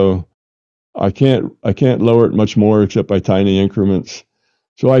low. I can't lower it much more except by tiny increments.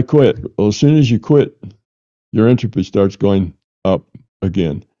 So I quit. Well, as soon as you quit, your entropy starts going up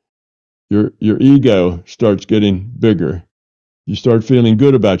again. Your ego starts getting bigger. You start feeling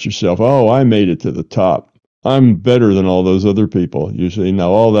good about yourself. Oh, I made it to the top. I'm better than all those other people. You see, now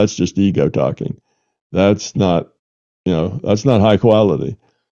all that's just ego talking. That's not high quality.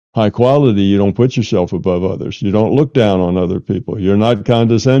 High quality, you don't put yourself above others. You don't look down on other people. You're not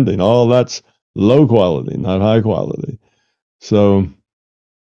condescending. All that's low quality, not high quality. So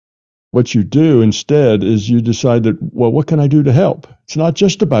what you do instead is you decide that, well, what can I do to help? It's not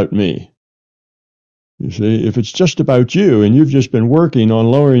just about me. You see, if it's just about you and you've just been working on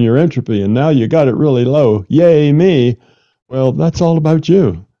lowering your entropy and now you got it really low, yay me, well, that's all about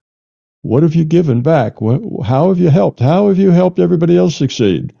you. What have you given back? How have you helped? How have you helped everybody else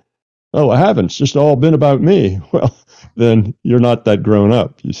succeed? Oh, I haven't. It's just all been about me. Well, then you're not that grown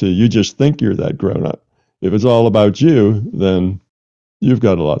up. You see, you just think you're that grown up. If it's all about you, then you've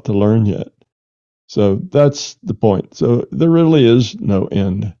got a lot to learn yet. So that's the point. So there really is no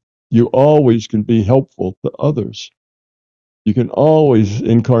end. You always can be helpful to others. You can always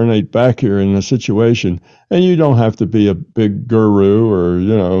incarnate back here in a situation, and you don't have to be a big guru or,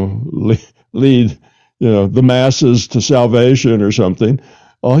 lead, the masses to salvation or something.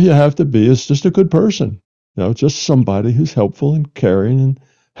 All you have to be is just a good person, just somebody who's helpful and caring and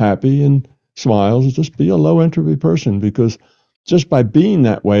happy and smiles. Just be a low entropy person, because just by being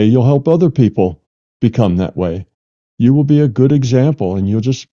that way, you'll help other people become that way. You will be a good example, and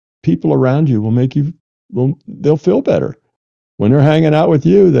people around you they'll feel better. When they're hanging out with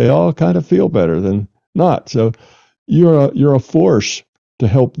you, they all kind of feel better than not. So you're a force to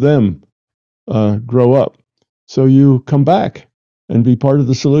help them grow up. So you come back and be part of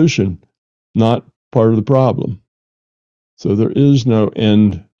the solution, not part of the problem. So there is no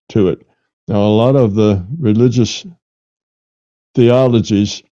end to it. Now, a lot of the religious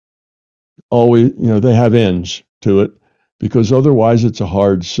theologies always, they have ends to it, because otherwise it's a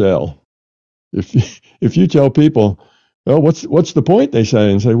hard sell. If you tell people, well, what's the point, they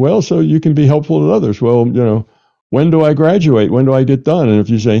say, and say, well, so you can be helpful to others. Well, when do I graduate? When do I get done? And if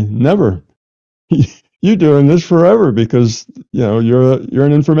you say, never, you're doing this forever, because, you're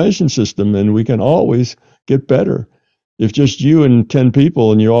an information system, and we can always get better. If just you and 10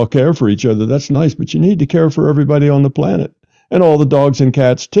 people and you all care for each other, that's nice, but you need to care for everybody on the planet, and all the dogs and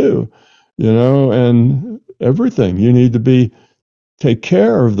cats too, and everything. You need to take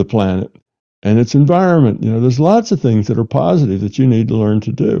care of the planet and its environment. There's lots of things that are positive that you need to learn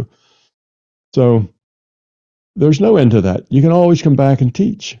to do. So there's no end to that. You can always come back and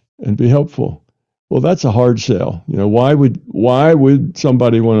teach and be helpful. Well, that's a hard sell. Why would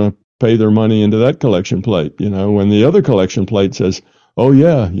somebody want to pay their money into that collection plate? When the other collection plate says, oh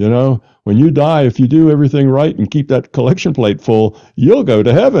yeah, when you die, if you do everything right and keep that collection plate full, you'll go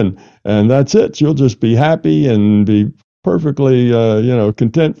to heaven, and that's it. You'll just be happy and be perfectly,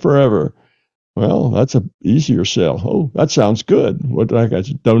 content forever. Well, that's a easier sell. Oh, that sounds good. What do I got?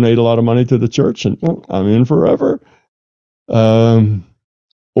 To donate a lot of money to the church and I'm in forever. Um,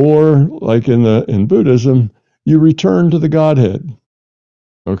 or like in Buddhism, you return to the Godhead.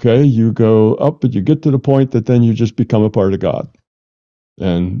 Okay, you go up, but you get to the point that then you just become a part of God,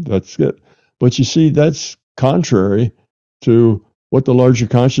 and that's it. But you see, that's contrary to what the larger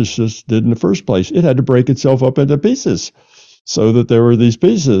consciousness did in the first place. It had to break itself up into pieces, so that there were these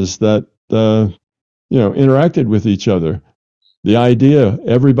pieces that interacted with each other. The idea,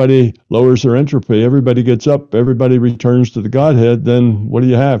 everybody lowers their entropy, everybody gets up, everybody returns to the Godhead, then what do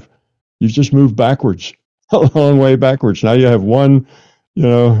you have? You've just moved backwards, a long way backwards. Now you have one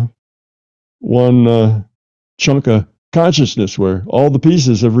chunk of consciousness where all the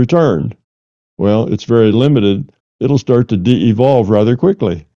pieces have returned. Well, it's very limited. It'll start to de-evolve rather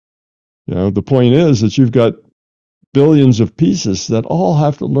quickly. The point is that you've got billions of pieces that all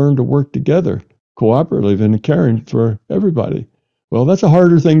have to learn to work together, cooperative and caring for everybody. Well, that's a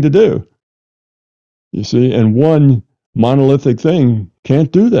harder thing to do, you see, and one monolithic thing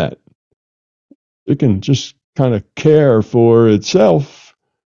can't do that. It can just kind of care for itself,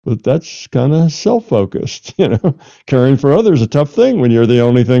 but that's kind of self-focused, Caring for others is a tough thing when you're the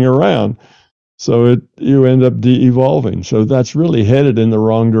only thing around. So you end up de-evolving. So that's really headed in the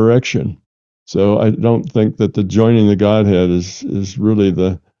wrong direction. So I don't think that the joining the Godhead is really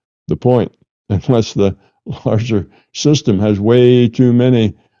the point, unless the larger system has way too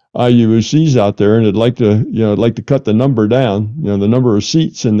many IUCs out there, and it'd like to cut the number down. The number of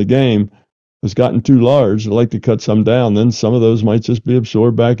seats in the game has gotten too large. I'd like to cut some down. Then some of those might just be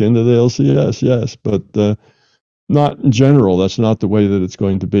absorbed back into the LCS, yes, but not in general. That's not the way that it's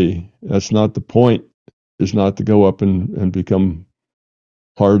going to be. That's not the point. Is not to go up and become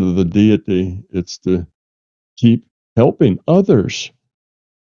part of the deity. It's to keep helping others.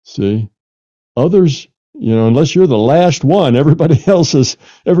 See, others. Unless you're the last one, everybody else has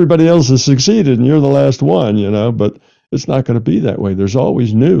succeeded, and you're the last one. But it's not going to be that way. There's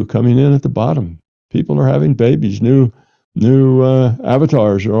always new coming in at the bottom. People are having babies. New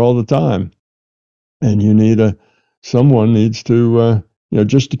avatars are all the time, and someone needs to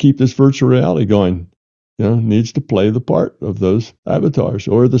just to keep this virtual reality going. Needs to play the part of those avatars,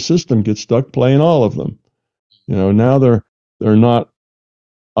 or the system gets stuck playing all of them. Now they're not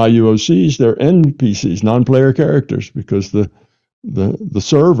IUOCs, they're NPCs, non-player characters, because the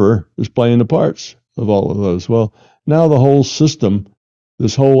server is playing the parts of all of those. Well, now the whole system,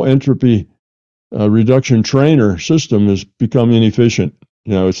 this whole entropy reduction trainer system, has become inefficient.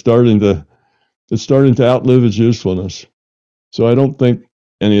 It's starting to outlive its usefulness. So I don't think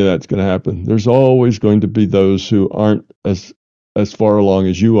any of that's going to happen. There's always going to be those who aren't as far along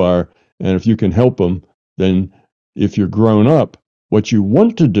as you are, and if you can help them, then if you're grown up, what you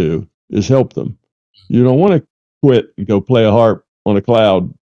want to do is help them. You don't want to quit and go play a harp on a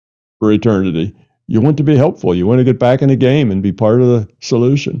cloud for eternity. You want to be helpful. You want to get back in the game and be part of the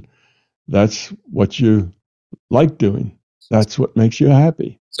solution. That's what you like doing. That's what makes you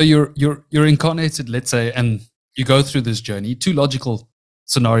happy. So you're incarnated, let's say, and you go through this journey. Two logical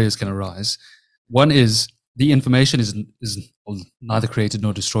scenarios can arise. One is the information is neither created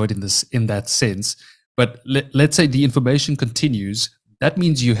nor destroyed in that sense. But let's say the information continues. That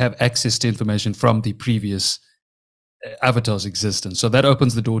means you have access to information from the previous avatar's existence. So that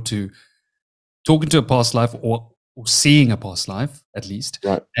opens the door to talking to a past life or seeing a past life, at least.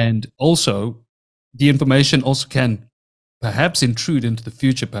 Right. And also, the information also can perhaps intrude into the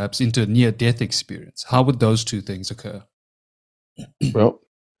future, perhaps into a near-death experience. How would those two things occur? Well,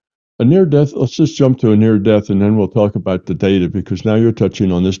 a near-death, let's just jump to a near-death, and then we'll talk about the data, because now you're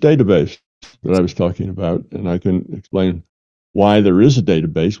touching on this database that I was talking about, and I can explain why there is a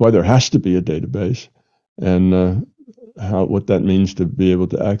database, why there has to be a database, and what that means to be able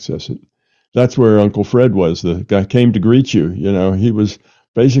to access it. That's where Uncle Fred was. The guy came to greet you. He was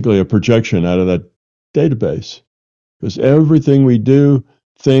basically a projection out of that database, because everything we do,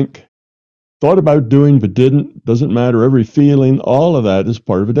 think, thought about doing but didn't, doesn't matter, every feeling, all of that is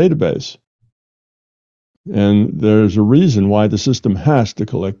part of a database. And there's a reason why the system has to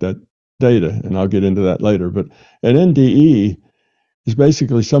collect that data, and I'll get into that later. But an NDE is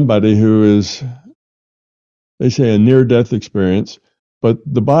basically somebody who is, they say, a near-death experience, but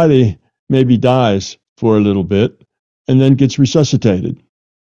the body maybe dies for a little bit and then gets resuscitated.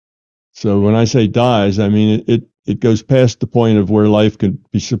 So when I say dies, I mean it goes past the point of where life could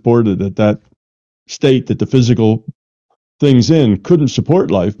be supported at that state that the physical things in couldn't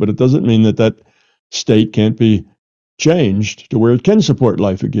support life, but it doesn't mean that state can't be changed to where it can support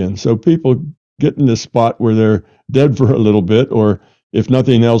life again. So people get in this spot where they're dead for a little bit, or if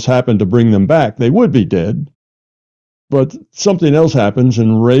nothing else happened to bring them back, they would be dead. But something else happens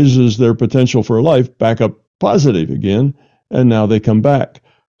and raises their potential for life back up positive again, and now they come back.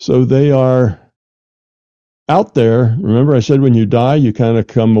 So they are out there. Remember I said when you die, you kind of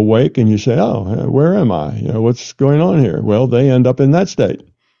come awake and you say, oh, where am I? What's going on here? Well, they end up in that state,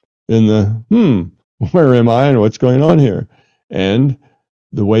 in the, where am I and what's going on here? And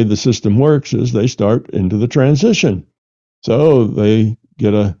the way the system works is they start into the transition. So they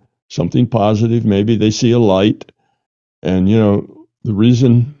get something positive. Maybe they see a light. And, the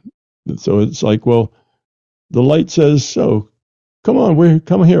reason, so it's like, well, the light says, so come on,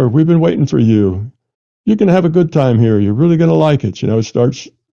 come here. We've been waiting for you. You're going to have a good time here. You're really going to like it. It starts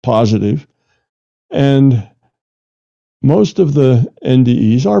positive. And most of the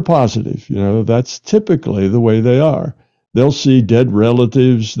NDEs are positive. That's typically the way they are. They'll see dead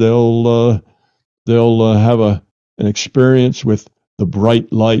relatives. They'll have an experience with the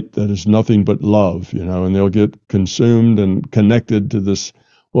bright light that is nothing but love, and they'll get consumed and connected to this.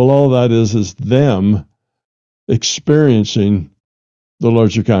 Well, all that is them experiencing the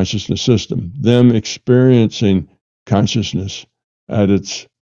larger consciousness system, them experiencing consciousness at its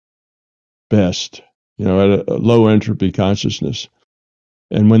best, at a low entropy consciousness.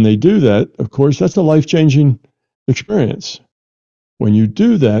 And when they do that, of course, that's a life-changing experience. When you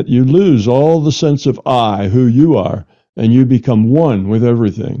do that, you lose all the sense of I, who you are, and you become one with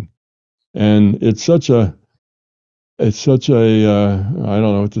everything. And it's such a I don't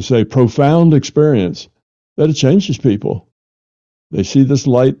know what to say, profound experience that it changes people. They see this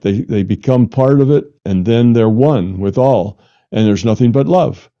light, they become part of it, and then they're one with all. And there's nothing but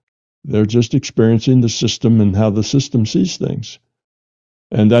love. They're just experiencing the system and how the system sees things.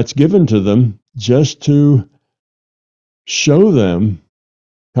 And that's given to them just to show them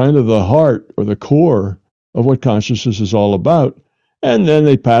kind of the heart or the core of what consciousness is all about. And then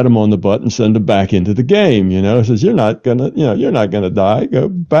they pat them on the butt and send them back into the game. It says, you're not gonna die. Go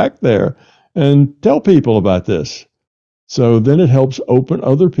back there and tell people about this. So then it helps open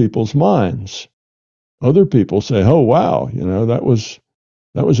other people's minds. Other people say, oh, wow, that was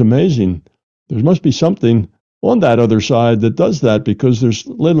amazing. There must be something on that other side that does that, because there's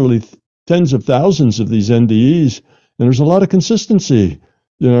literally tens of thousands of these NDEs, and there's a lot of consistency,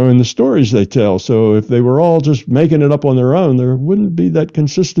 in the stories they tell. So if they were all just making it up on their own, there wouldn't be that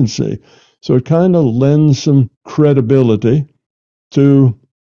consistency. So it kind of lends some credibility to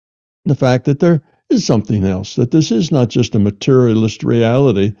the fact that there is something else, that this is not just a materialist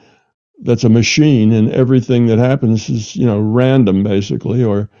reality that's a machine and everything that happens is, random basically,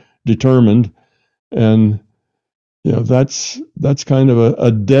 or determined. And, that's kind of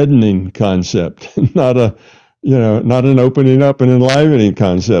a deadening concept, not an opening up and enlivening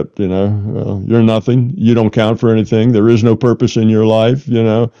concept, well, you're nothing. You don't count for anything. There is no purpose in your life,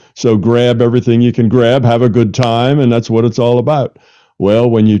 so grab everything you can grab, have a good time, and that's what it's all about. Well,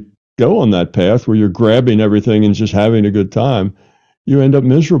 when you go on that path where you're grabbing everything and just having a good time, you end up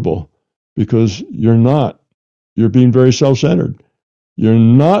miserable, because you're being very self-centered. You're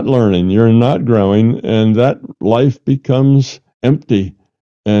not learning, you're not growing, and that life becomes empty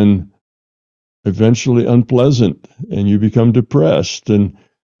and eventually unpleasant, and you become depressed, and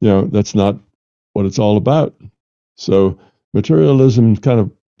that's not what it's all about. So materialism kind of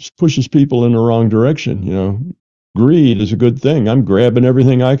pushes people in the wrong direction. Greed is a good thing. I'm grabbing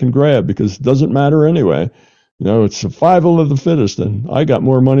everything I can grab because it doesn't matter anyway. It's survival of the fittest, and I got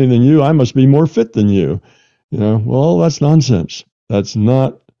more money than you, I must be more fit than you. Well, that's nonsense. That's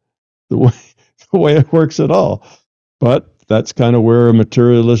not the way it works at all. But that's kind of where a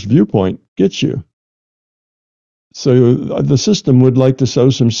materialist viewpoint gets you. So the system would like to sow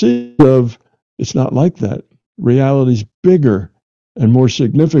some seeds of, it's not like that. Reality's bigger and more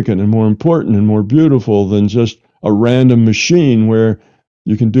significant and more important and more beautiful than just a random machine where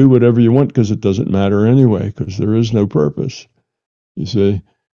you can do whatever you want because it doesn't matter anyway, because there is no purpose, you see.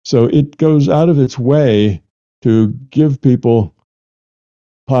 So it goes out of its way to give people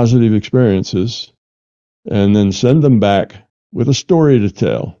positive experiences and then send them back with a story to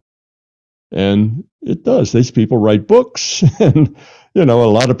tell. And it does. These people write books, and, a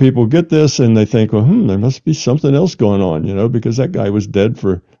lot of people get this and they think, well, there must be something else going on, because that guy was dead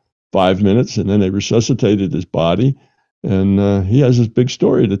for 5 minutes and then they resuscitated his body, and he has this big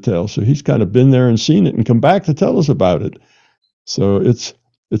story to tell. So he's kind of been there and seen it and come back to tell us about it. So it's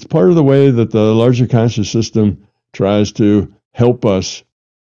part of the way that the larger conscious system tries to help us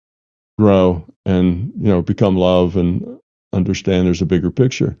grow and, become love and understand there's a bigger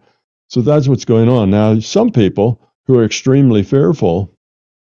picture. So that's what's going on. Now, some people who are extremely fearful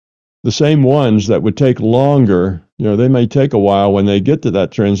the same ones that would take longer, they may take a while when they get to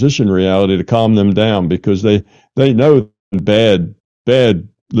that transition reality to calm them down, because they know bad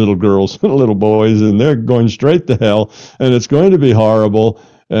little girls and little boys, and they're going straight to hell, and it's going to be horrible,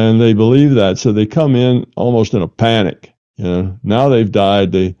 and they believe that, so they come in almost in a panic. Now they've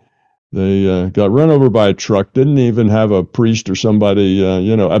died. They got run over by a truck, didn't even have a priest or somebody,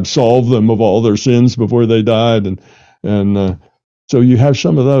 absolve them of all their sins before they died. And so you have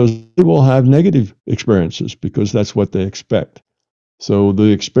some of those. They will have negative experiences because that's what they expect. So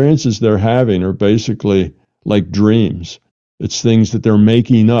the experiences they're having are basically like dreams. It's things that they're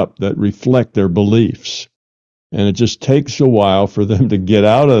making up that reflect their beliefs. And it just takes a while for them to get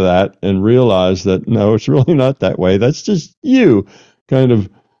out of that and realize that, no, it's really not that way. That's just you kind of,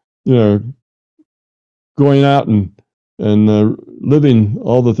 going out and living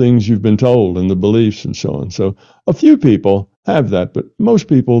all the things you've been told and the beliefs and so on. So a few people have that, but most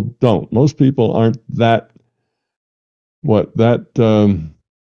people don't. Most people aren't that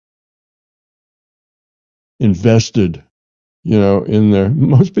invested, in there.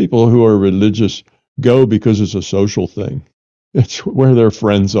 Most people who are religious go because it's a social thing. It's where their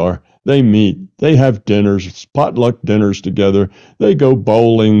friends are. They meet. They have dinners, potluck dinners together. They go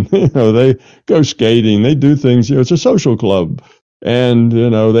bowling. They go skating. They do things. It's a social club, and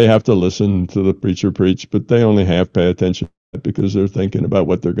they have to listen to the preacher preach, but they only half pay attention because they're thinking about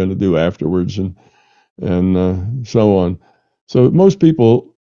what they're going to do afterwards, and so on. So most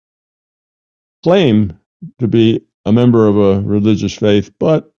people claim to be a member of a religious faith,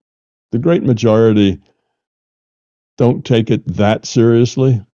 but the great majority don't take it that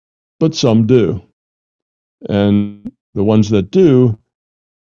seriously, but some do. And the ones that do,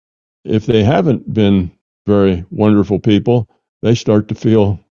 if they haven't been very wonderful people, they start to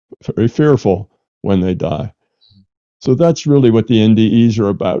feel very fearful when they die. So that's really what the NDEs are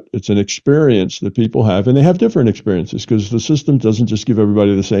about. It's an experience that people have, and they have different experiences because the system doesn't just give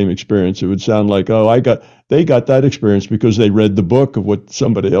everybody the same experience. It would sound like, they got that experience because they read the book of what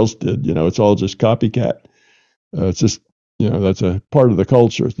somebody else did. It's all just copycat. It's just, that's a part of the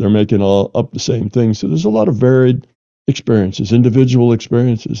culture. They're making all up the same thing. So there's a lot of varied experiences, individual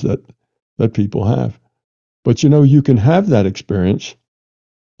experiences that people have. But, you can have that experience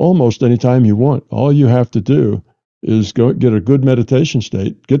almost anytime you want. All you have to do is go get a good meditation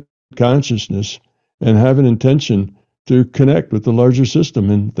state, get consciousness, and have an intention to connect with the larger system.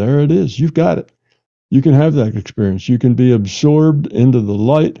 And there it is. You've got it. You can have that experience. You can be absorbed into the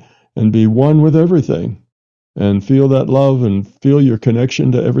light and be one with everything and feel that love and feel your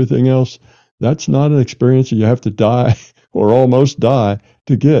connection to everything else. That's not an experience that you have to die or almost die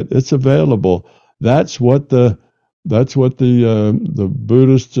to get. It's available. That's what the Buddhists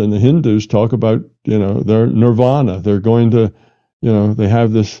and the Hindus talk about. Their nirvana. They're going to, they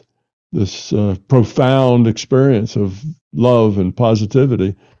have this profound experience of love and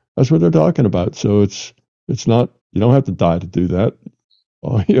positivity. That's what they're talking about. So it's not, you don't have to die to do that.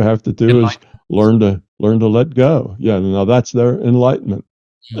 All you have to do is learn to let go. Yeah, now that's their enlightenment.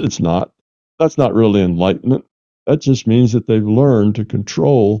 But it's not. That's not really enlightenment. That just means that they've learned to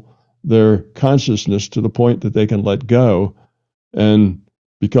control their consciousness to the point that they can let go and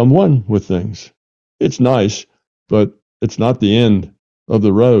become one with things. It's nice, but it's not the end of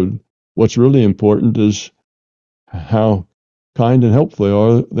the road. What's really important is how kind and helpful they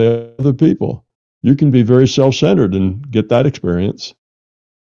are to other people. You can be very self-centered and get that experience.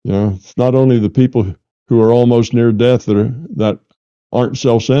 It's not only the people who are almost near death that aren't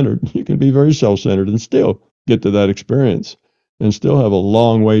self-centered. You can be very self-centered and still get to that experience and still have a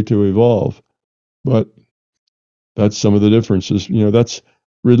long way to evolve. But that's some of the differences. That's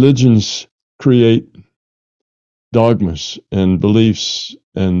religions create dogmas and beliefs,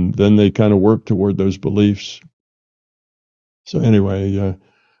 and then they kind of work toward those beliefs. So anyway,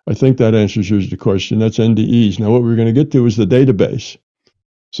 I think that answers your question. That's NDEs. Now what we're going to get to is the database.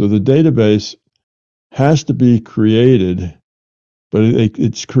 So the database has to be created, but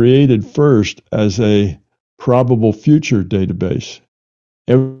it's created first as a probable future database.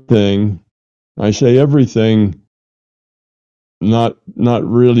 Everything, I say everything, not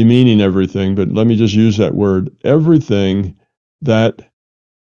really meaning everything, but let me just use that word. Everything that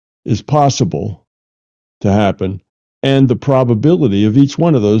is possible to happen and the probability of each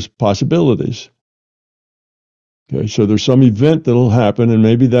one of those possibilities. Okay, so there's some event that'll happen, and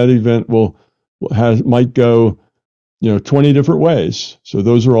maybe that event might go, 20 different ways. So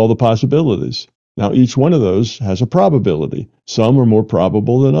those are all the possibilities. Now, each one of those has a probability. Some are more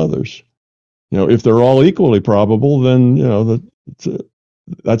probable than others. If they're all equally probable, then,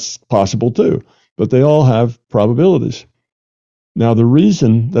 that's possible too. But they all have probabilities. Now, the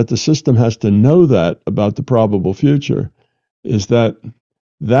reason that the system has to know that about the probable future is that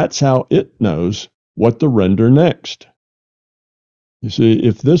that's how it knows what to render next. You see,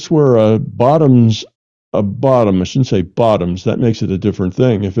 if this were a bottom, I shouldn't say bottoms, that makes it a different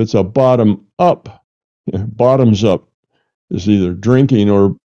thing. If it's a bottom up, bottoms up is either drinking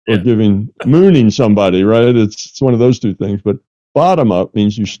or giving, mooning somebody, right? It's one of those two things. But bottom up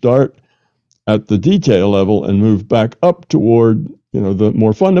means you start at the detail level and move back up toward, the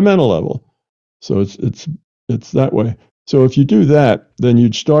more fundamental level. So it's that way. So if you do that, then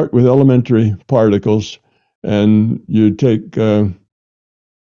you'd start with elementary particles, and you'd take them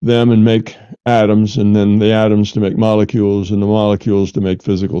and make atoms, and then the atoms to make molecules, and the molecules to make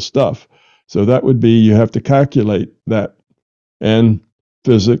physical stuff. So that would be, you have to calculate that. And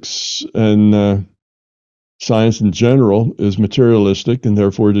physics and science in general is materialistic and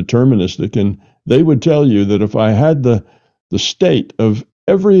therefore deterministic. And they would tell you that if I had the state of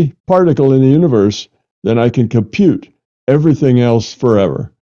every particle in the universe, then I can compute everything else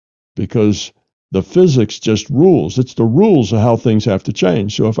forever, because the physics just rules. It's the rules of how things have to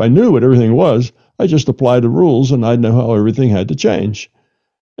change. So if I knew what everything was, I just applied the rules and I'd know how everything had to change.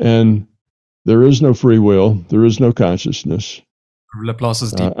 And there is no free will. There is no consciousness.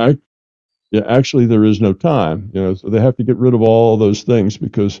 Laplace's deep. Actually, there is no time. So they have to get rid of all those things,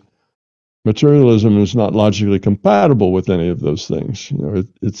 because materialism is not logically compatible with any of those things.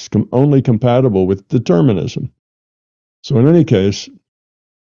 It's only compatible with determinism. So in any case,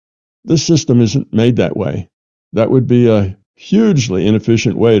 this system isn't made that way. That would be a hugely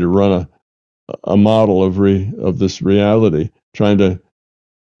inefficient way to run a model of this reality. Trying to,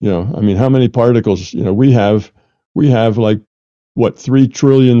 how many particles? We have like, 3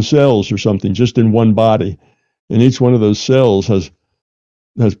 trillion cells or something just in one body, and each one of those cells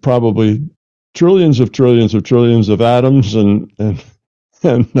has probably trillions of atoms and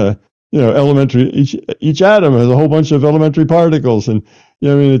elementary. Each atom has a whole bunch of elementary particles, and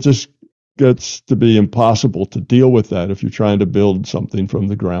it just gets to be impossible to deal with that if you're trying to build something from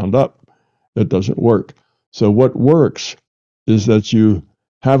the ground up. That doesn't work. So what works is that you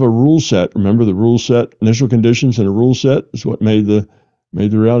have a rule set. Remember the rule set, initial conditions and a rule set is what made the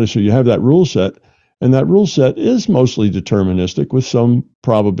reality. So you have that rule set, and that rule set is mostly deterministic with some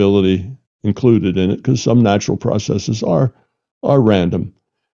probability included in it, because some natural processes are random.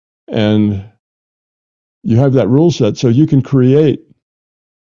 And you have that rule set, so you can create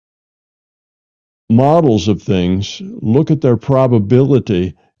models of things, look at their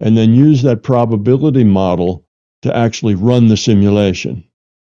probability, and then use that probability model to actually run the simulation.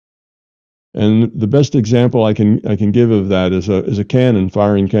 And the best example I can give of that is a cannon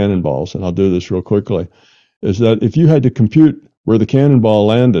firing cannonballs, and I'll do this real quickly, is that if you had to compute where the cannonball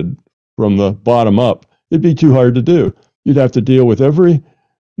landed from the bottom up, it'd be too hard to do. You'd have to deal with every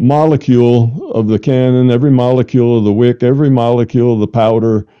molecule of the cannon, every molecule of the wick, every molecule of the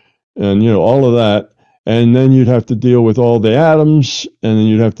powder, and all of that. And then you'd have to deal with all the atoms, and then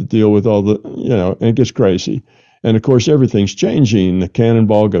you'd have to deal with all the, and it gets crazy. And of course, everything's changing. The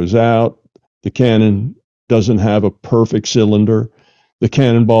cannonball goes out. The cannon doesn't have a perfect cylinder. The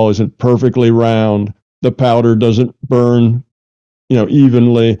cannonball isn't perfectly round. The powder doesn't burn,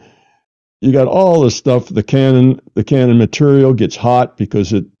 evenly. You got all this stuff. The cannon material gets hot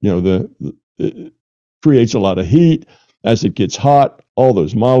because it creates a lot of heat. As it gets hot, all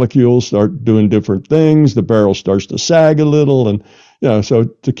those molecules start doing different things. The barrel starts to sag a little, and so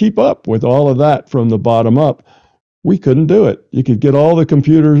to keep up with all of that from the bottom up, we couldn't do it. You could get all the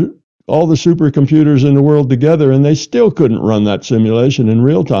supercomputers in the world together, and they still couldn't run that simulation in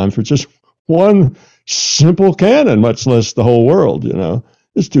real time for just one simple cannon, much less the whole world.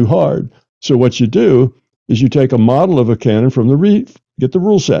 It's too hard. So what you do is you take a model of a cannon from get the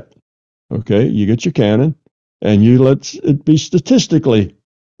rule set. Okay, you get your cannon, and you let it be statistically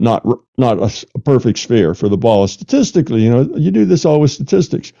not a perfect sphere for the ball. Statistically, you do this all with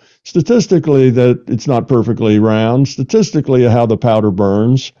statistics. Statistically, that it's not perfectly round. Statistically, how the powder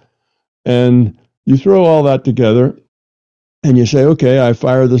burns. And you throw all that together, and you say, okay, I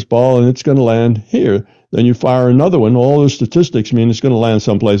fire this ball, and it's going to land here. Then you fire another one. All those statistics mean it's going to land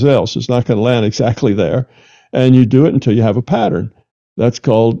someplace else. It's not going to land exactly there. And you do it until you have a pattern. That's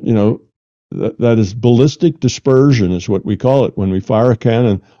called, that is ballistic dispersion is what we call it. When we fire a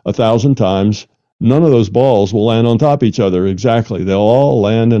cannon 1,000 times, none of those balls will land on top of each other exactly. They'll all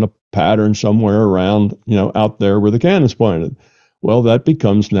land in a pattern somewhere around, out there where the cannon's pointed. Well, that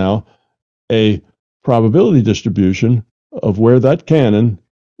becomes now a probability distribution of where that cannon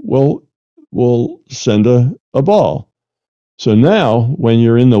will send a ball. So now, when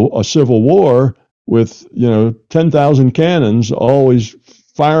you're in a civil war, with 10,000 cannons always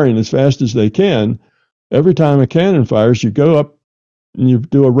firing as fast as they can. Every time a cannon fires, you go up and you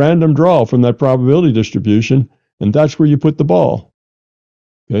do a random draw from that probability distribution, and that's where you put the ball.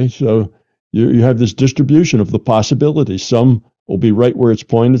 Okay, so you have this distribution of the possibilities. Some will be right where it's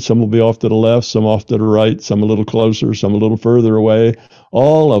pointed, some will be off to the left, some off to the right, some a little closer, some a little further away.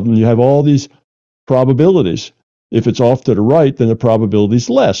 All of them, you have all these probabilities. If it's off to the right, then the probability is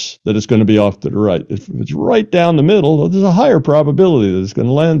less that it's going to be off to the right. If it's right down the middle, there's a higher probability that it's going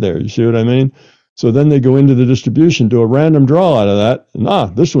to land there. You see what I mean? So then they go into the distribution, do a random draw out of that.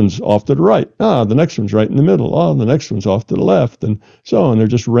 And this one's off to the right. The next one's right in the middle. The next one's off to the left. And so on. They're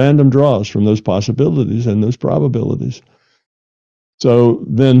just random draws from those possibilities and those probabilities. So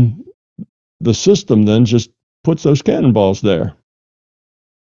then the system then just puts those cannonballs there.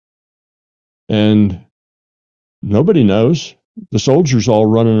 And nobody knows. The soldiers all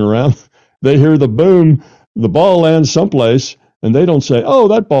running around. They hear the boom, the ball lands someplace, and they don't say, "Oh,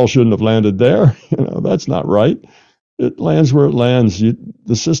 that ball shouldn't have landed there." That's not right. It lands where it lands.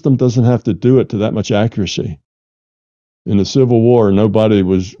 The system doesn't have to do it to that much accuracy. In the Civil War, nobody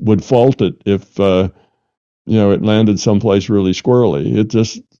would fault it if it landed someplace really squirrely. It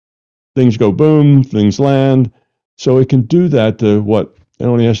just, things go boom, things land. So it can do that to what? It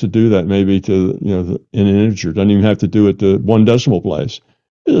only has to do that maybe to, in an integer. It doesn't even have to do it to one decimal place.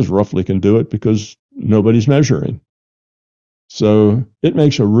 It just roughly can do it because nobody's measuring. So it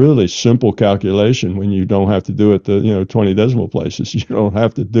makes a really simple calculation when you don't have to do it to, 20 decimal places. You don't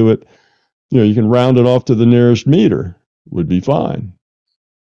have to do it, you can round it off to the nearest meter, would be fine.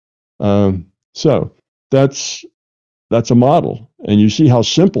 So that's a model. And you see how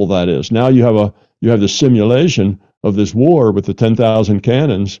simple that is. Now you have the simulation of this war with the 10,000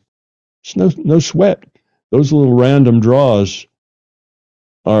 cannons. It's no sweat. Those little random draws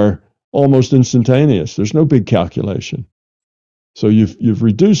are almost instantaneous. There's no big calculation. So you've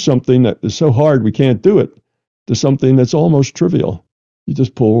reduced something that is so hard we can't do it to something that's almost trivial. You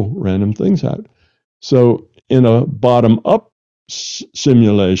just pull random things out. So in a bottom-up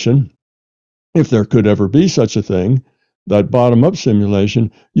simulation, if there could ever be such a thing, that bottom-up simulation,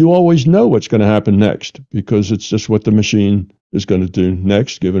 you always know what's going to happen next because it's just what the machine is going to do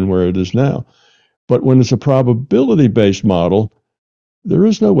next, given where it is now. But when it's a probability-based model, there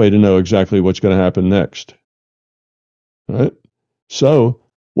is no way to know exactly what's going to happen next. Right? So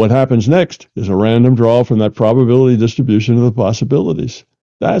what happens next is a random draw from that probability distribution of the possibilities.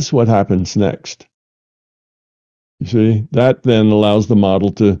 That's what happens next. You see, that then allows the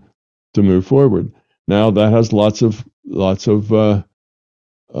model to move forward. Now that has lots of its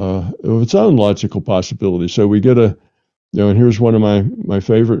own logical possibilities. So we get and here's one of my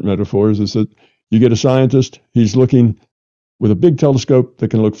favorite metaphors is that you get a scientist, he's looking with a big telescope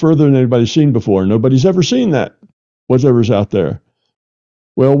that can look further than anybody's seen before. Nobody's ever seen that, whatever's out there.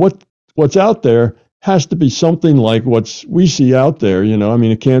 Well, what's out there has to be something like what we see out there.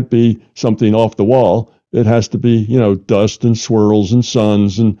 It can't be something off the wall. It has to be, dust and swirls and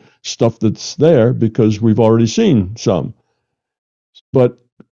suns and stuff that's there because we've already seen some. But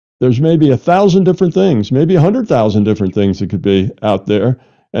there's maybe 1,000 different things, maybe 100,000 different things that could be out there,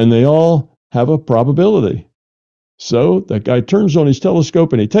 and they all have a probability. So that guy turns on his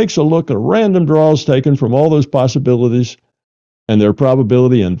telescope and he takes a look at random draws taken from all those possibilities and their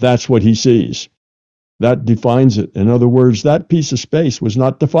probability, and that's what he sees. That defines it. In other words, that piece of space was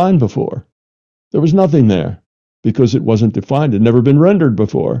not defined before. There was nothing there because it wasn't defined. It had never been rendered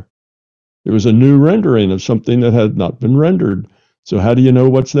before. It was a new rendering of something that had not been rendered. So how do you know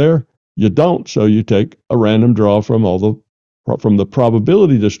what's there? You don't. So you take a random draw from the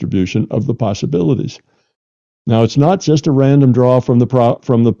probability distribution of the possibilities. Now it's not just a random draw from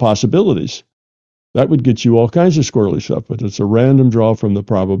the possibilities. That would get you all kinds of squirrely stuff, but it's a random draw from the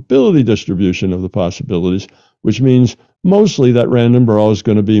probability distribution of the possibilities, which means mostly that random draw is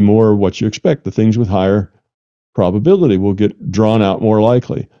going to be more what you expect. The things with higher probability will get drawn out more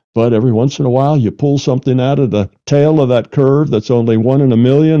likely. But every once in a while, you pull something out of the tail of that curve that's only 1 in a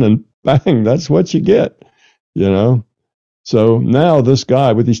million, and bang, that's what you get, So now this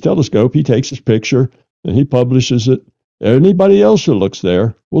guy with his telescope, he takes his picture and he publishes it. Anybody else who looks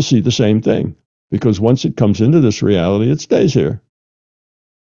there will see the same thing because once it comes into this reality, it stays here.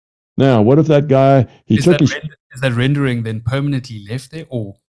 Now, what if that guy, is that rendering then permanently left there,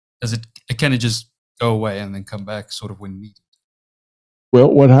 or can it just go away and then come back sort of when needed? Well,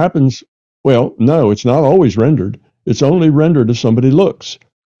 what happens? Well, no, it's not always rendered. It's only rendered if somebody looks.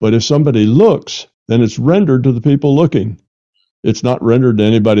 But if somebody looks, then it's rendered to the people looking. It's not rendered to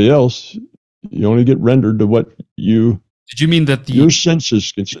anybody else. You only get rendered to what you Did you mean that Your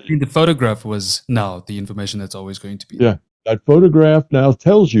senses can see. the photograph was now the information that's always going to be there? Yeah, that photograph now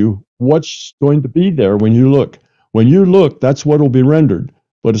tells you what's going to be there when you look. When you look, that's what will be rendered,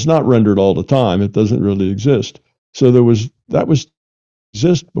 but it's not rendered all the time. It doesn't really exist. So that was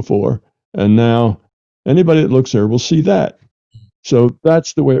exist before, and now anybody that looks there will see that. So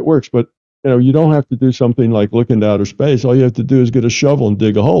that's the way it works. But you don't have to do something like look into outer space. All you have to do is get a shovel and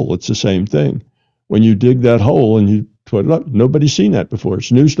dig a hole. It's the same thing. When you dig that hole and you put it up, nobody's seen that before.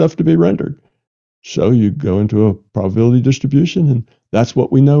 It's new stuff to be rendered. So you go into a probability distribution, and that's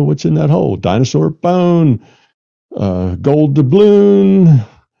what we know what's in that hole. Dinosaur bone, gold doubloon,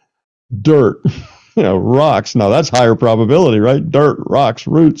 dirt, rocks. Now that's higher probability, right? Dirt, rocks,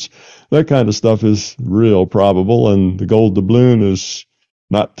 roots, that kind of stuff is real probable. And the gold doubloon is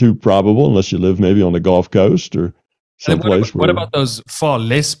not too probable unless you live maybe on the Gulf Coast or someplace what about those far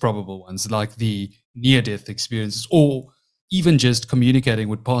less probable ones, like the near-death experiences, or even just communicating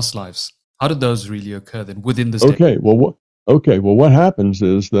with past lives? How did those really occur then within this? Okay, well, what happens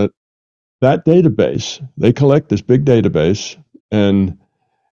is that database, they collect this big database, and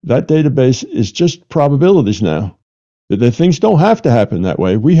that database is just probabilities now. The things don't have to happen that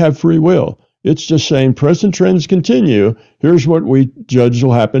way. We have free will. It's just saying present trends continue. Here's what we judge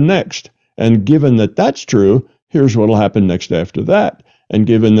will happen next. And given that that's true, here's what will happen next after that. And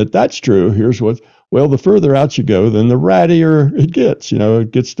given that that's true, here's what, well, the further out you go, then the rattier it gets.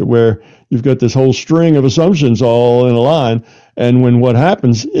 It gets to where you've got this whole string of assumptions all in a line. And when what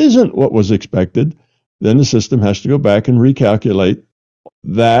happens isn't what was expected, then the system has to go back and recalculate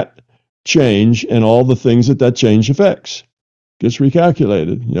that change and all the things that change affects. Gets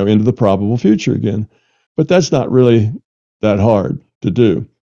recalculated, into the probable future again. But that's not really that hard to do.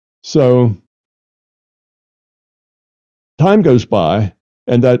 So time goes by,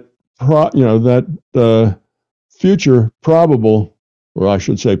 and that future probable, or I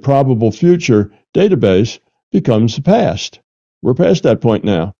should say probable future database becomes the past. We're past that point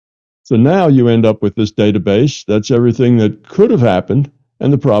now. So now you end up with this database that's everything that could have happened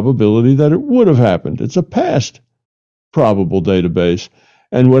and the probability that it would have happened. It's a past probable database.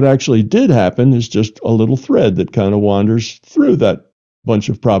 And what actually did happen is just a little thread that kind of wanders through that bunch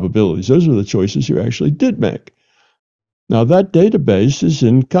of probabilities. Those are the choices you actually did make. Now, that database is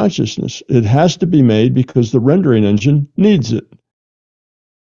in consciousness. It has to be made because the rendering engine needs it.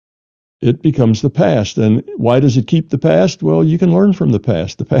 It becomes the past. And why does it keep the past? Well, you can learn from the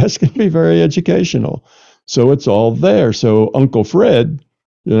past. The past can be very educational. So it's all there. So Uncle Fred,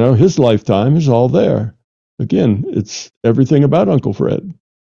 his lifetime is all there. Again, it's everything about Uncle Fred.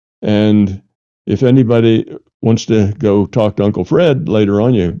 And if anybody wants to go talk to Uncle Fred later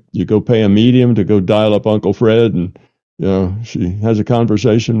on, you go pay a medium to go dial up Uncle Fred, and she has a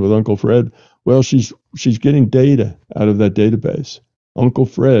conversation with Uncle Fred. Well, she's getting data out of that database. Uncle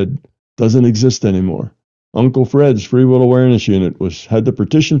Fred doesn't exist anymore. Uncle Fred's free will awareness unit had the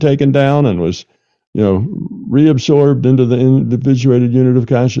partition taken down and was, reabsorbed into the individuated unit of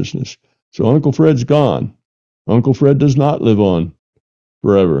consciousness. So Uncle Fred's gone. Uncle Fred does not live on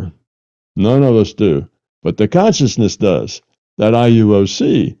forever. None of us do. But the consciousness does. That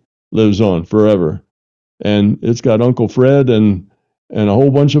IUOC lives on forever. And it's got Uncle Fred and a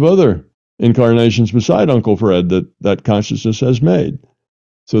whole bunch of other incarnations beside Uncle Fred that consciousness has made.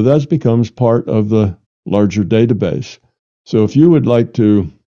 So that becomes part of the larger database. So if you would like to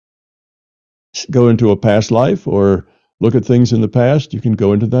go into a past life or look at things in the past, you can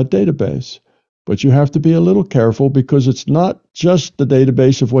go into that database. But you have to be a little careful because it's not just the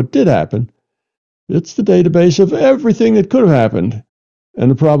database of what did happen. It's the database of everything that could have happened and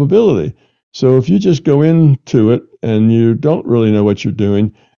the probability. So if you just go into it and you don't really know what you're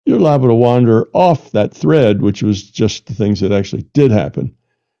doing, you're liable to wander off that thread, which was just the things that actually did happen.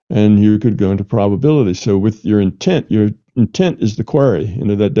 And you could go into probability. So with your intent is the query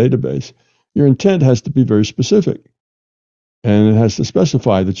into that database. Your intent has to be very specific. And it has to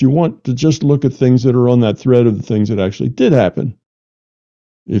specify that you want to just look at things that are on that thread of the things that actually did happen.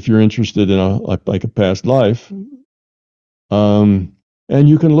 If you're interested in a past life, and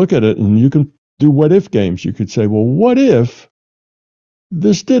you can look at it and you can do what if games. You could say, well, what if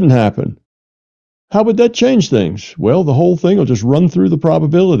this didn't happen? How would that change things? Well, the whole thing will just run through the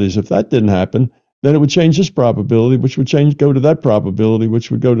probabilities. If that didn't happen, then it would change this probability, which would go to that probability, which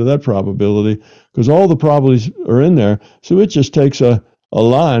would go to that probability, because all the probabilities are in there. So it just takes a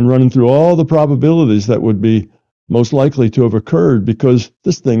line running through all the probabilities that would be most likely to have occurred because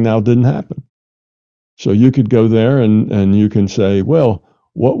this thing now didn't happen. So you could go there and you can say, well,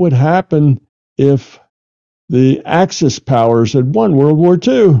 what would happen if the Axis powers had won World War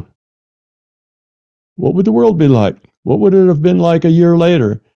II? What would the world be like? What would it have been like a year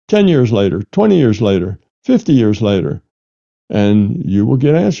later, 10 years later, 20 years later, 50 years later? And you will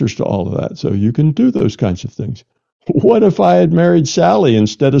get answers to all of that. So you can do those kinds of things. What if I had married Sally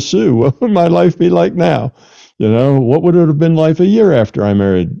instead of Sue? What would my life be like now? What would it have been like a year after I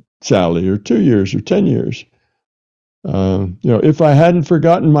married Sally, or 2 years, or 10 years? If I hadn't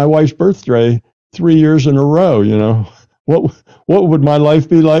forgotten my wife's birthday 3 years in a row, what would my life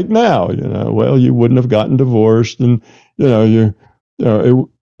be like now? Well, you wouldn't have gotten divorced, and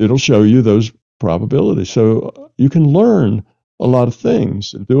it'll show you those probabilities. So you can learn a lot of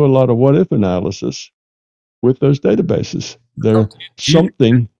things and do a lot of what if analysis with those databases. They're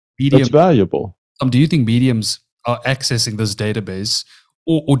something that's valuable. Do you think mediums are accessing this database,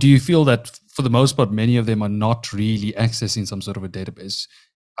 or do you feel that for the most part, many of them are not really accessing some sort of a database?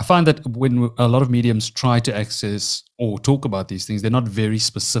 I find that when a lot of mediums try to access or talk about these things, they're not very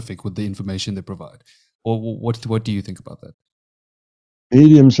specific with the information they provide. Or what do you think about that?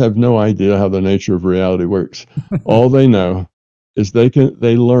 Mediums have no idea how the nature of reality works. All they know is they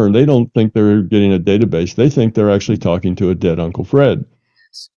learn. They don't think they're getting a database. They think they're actually talking to a dead Uncle Fred.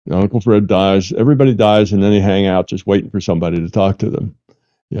 Uncle Fred dies, everybody dies, and then they hang out just waiting for somebody to talk to them.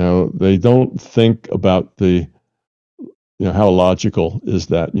 They don't think about how logical is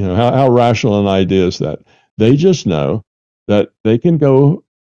that? How rational an idea is that? They just know that they can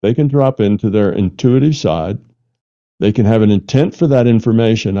drop into their intuitive side. They can have an intent for that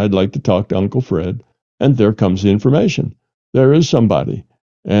information. I'd like to talk to Uncle Fred, and there comes the information. There is somebody,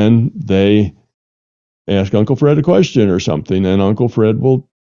 and they ask Uncle Fred a question or something, and Uncle Fred will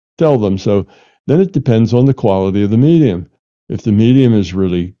tell them. So then it depends on the quality of the medium. If the medium is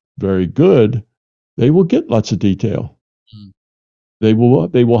really very good, they will get lots of detail. They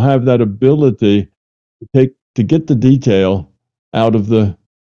will have that ability to get the detail out of the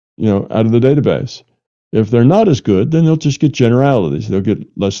database. If they're not as good, then they'll just get generalities. They'll get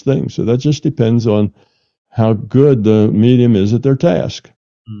less things. So that just depends on how good the medium is at their task.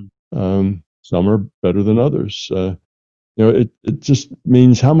 Some are better than others. It just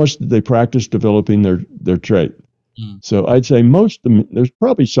means how much did they practice developing their trait. So I'd say there's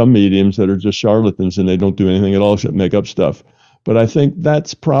probably some mediums that are just charlatans and they don't do anything at all except make up stuff. But I think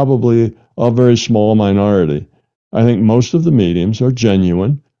that's probably a very small minority. I think most of the mediums are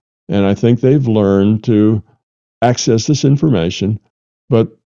genuine, and I think they've learned to access this information. But,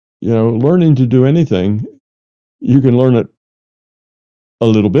 learning to do anything, you can learn it a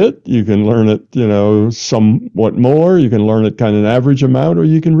little bit. You can learn it, somewhat more. You can learn it kind of an average amount, or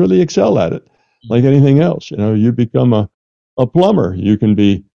you can really excel at it like anything else. You become a plumber. You can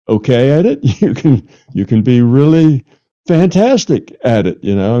be okay at it. You can be really fantastic at it.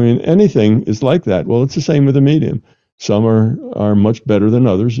 Anything is like that. Well, it's the same with a medium. Some are much better than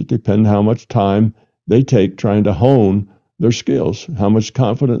others. It depends how much time they take trying to hone their skills, how much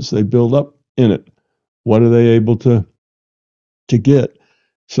confidence they build up in it. What are they able to get?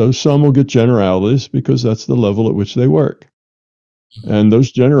 So some will get generalities because that's the level at which they work. And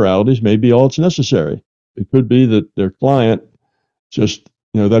those generalities may be all it's necessary. It could be that their client just,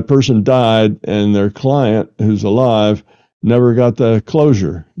 that person died and their client who's alive never got the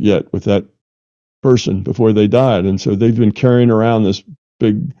closure yet with that person before they died. And so they've been carrying around this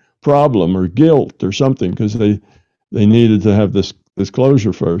big problem or guilt or something because they needed to have this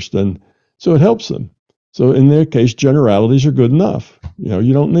closure first. And so it helps them. So in their case, generalities are good enough.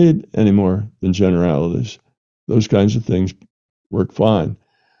 You don't need any more than generalities. Those kinds of things work fine.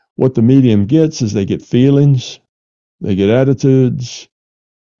 What the medium gets is they get feelings, they get attitudes,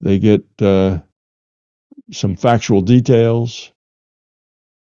 they get some factual details.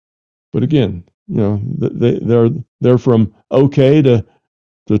 But again, they're from okay to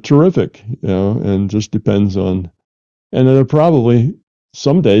terrific, and just depends on. And they're probably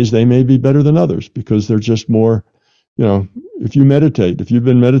some days they may be better than others because they're just more. If you meditate, if you've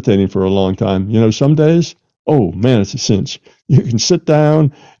been meditating for a long time, some days, oh man, it's a cinch. You can sit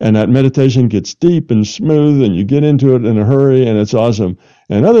down and that meditation gets deep and smooth and you get into it in a hurry and it's awesome.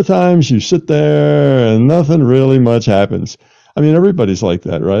 And other times you sit there and nothing really much happens. Everybody's like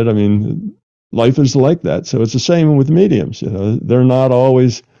that, right? Life is like that. So it's the same with mediums. They're not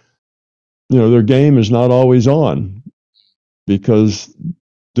always, their game is not always on because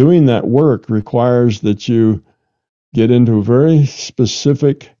doing that work requires that you get into a very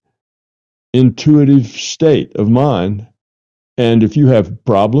specific intuitive state of mind. And if you have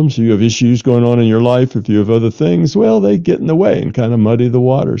problems, you have issues going on in your life, if you have other things, well, they get in the way and kind of muddy the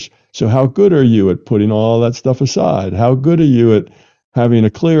waters. So how good are you at putting all that stuff aside? How good are you at having a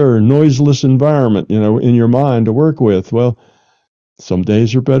clear, noiseless environment, in your mind to work with? Well, some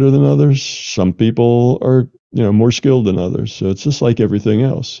days are better than others. Some people are more skilled than others. So it's just like everything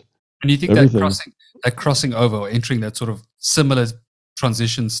else. And you think Everything. that crossing over or entering that sort of similar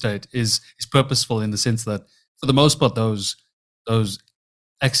transition state is purposeful in the sense that for the most part those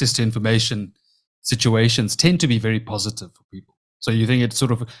access to information situations tend to be very positive for people. So you think it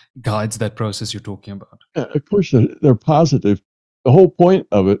sort of guides that process you're talking about? Yeah, of course, they're positive. The whole point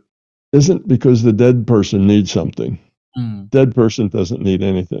of it isn't because the dead person needs something. Dead person doesn't need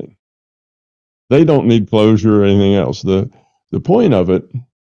anything. They don't need closure or anything else. The point of it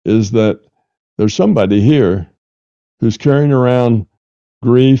is that there's somebody here who's carrying around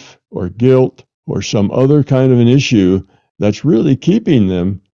grief or guilt or some other kind of an issue that's really keeping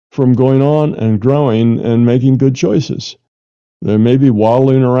them from going on and growing and making good choices. They may be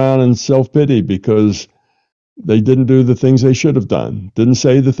waddling around in self-pity because they didn't do the things they should have done, didn't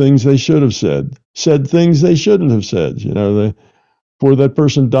say the things they should have said things they shouldn't have said. Before that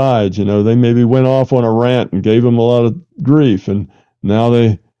person died, they maybe went off on a rant and gave them a lot of grief, and now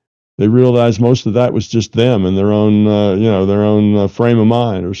they realize most of that was just them and their own frame of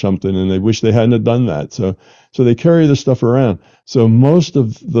mind or something, and they wish they hadn't have done that. So they carry this stuff around. So most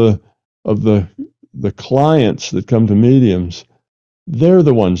of the clients that come to mediums, they're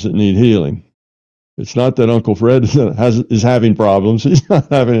the ones that need healing. It's not that Uncle Fred is having problems. He's not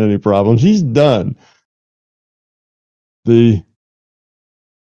having any problems. He's done. The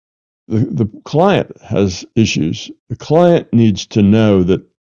client has issues. The client needs to know that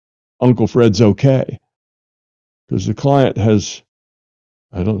Uncle Fred's okay, because the client has,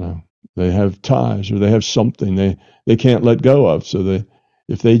 I don't know, they have ties or they have something they can't let go of. So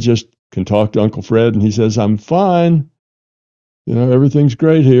if they just can talk to Uncle Fred and he says, I'm fine, everything's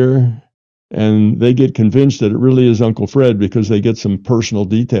great here, and they get convinced that it really is Uncle Fred because they get some personal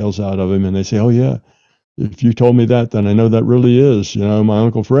details out of him, and they say, oh yeah, if you told me that, then I know that really is, my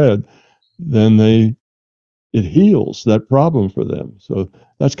Uncle Fred. Then it heals that problem for them. So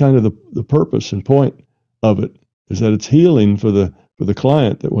that's kind of the purpose and point of it, is that it's healing for the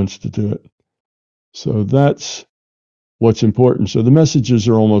client that wants to do it. So that's what's important. So the messages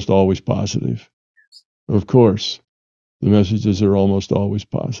are almost always positive. Of course, the messages are almost always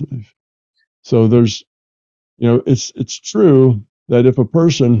positive. So there's, it's true that if a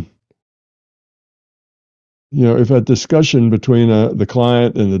person, if a discussion between the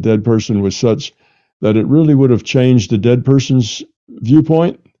client and the dead person was such that it really would have changed the dead person's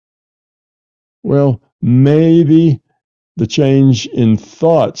viewpoint, well, maybe the change in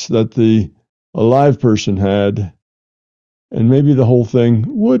thoughts that the alive person had, and maybe the whole thing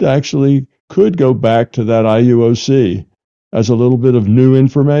could go back to that IUOC as a little bit of new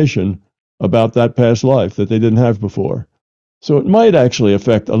information about that past life that they didn't have before. So it might actually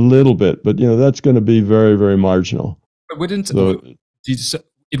affect a little bit, but that's going to be very, very marginal. But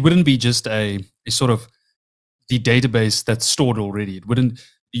it wouldn't be just a sort of the database that's stored already. It wouldn't.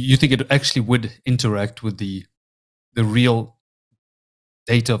 You think it actually would interact with the real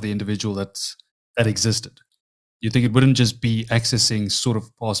data of the individual that existed? You think it wouldn't just be accessing sort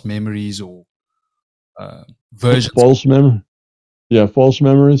of past memories or versions? False memory? Yeah, false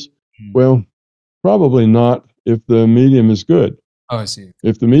memories. Well, probably not if the medium is good. Oh, I see.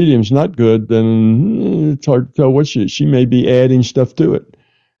 If the medium's not good, then it's hard to tell what she may be adding stuff to it.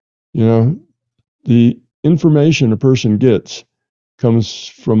 The information a person gets comes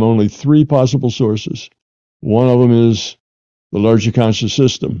from only 3 possible sources. One of them is the larger conscious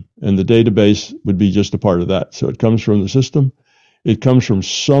system, and the database would be just a part of that. So it comes from the system. It comes from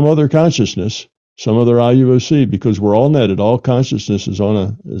some other consciousness, some other IUOC, because we're all netted. All consciousness is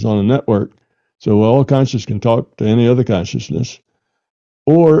on a network. So all conscious can talk to any other consciousness.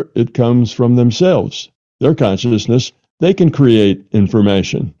 Or it comes from themselves, their consciousness. They can create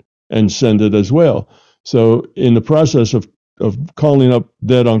information and send it as well. So in the process of calling up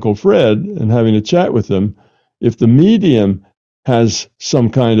dead Uncle Fred and having a chat with him, if the medium has some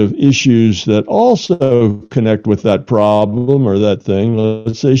kind of issues that also connect with that problem or that thing,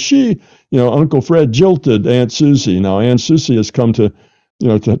 let's say Uncle Fred jilted Aunt Susie. Now Aunt Susie has come to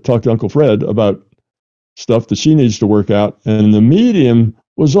talk to Uncle Fred about stuff that she needs to work out, and the medium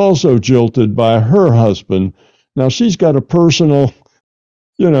was also jilted by her husband. Now she's got a personal,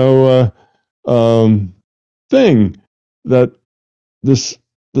 thing that this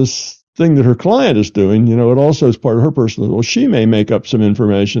thing that her client is doing, it also is part of her personal. Well, she may make up some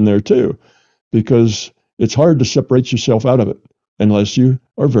information there too, because it's hard to separate yourself out of it unless you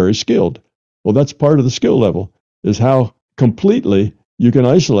are very skilled. Well, that's part of the skill level, is how completely you can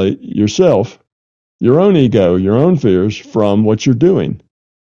isolate yourself, your own ego, your own fears from what you're doing.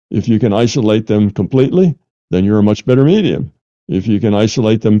 If you can isolate them completely, then you're a much better medium. If you can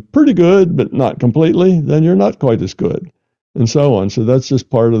isolate them pretty good, but not completely, then you're not quite as good, and so on. So that's just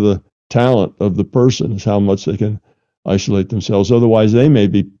part of the talent of the person, is how much they can isolate themselves. Otherwise, they may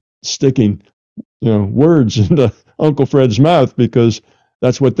be sticking, words into Uncle Fred's mouth because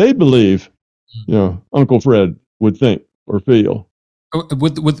that's what they believe, Uncle Fred would think or feel.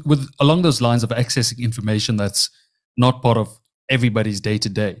 With along those lines of accessing information that's not part of everybody's day to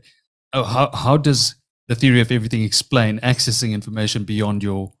day, how does the theory of everything explain accessing information beyond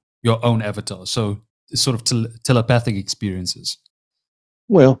your own avatar? So sort of telepathic experiences.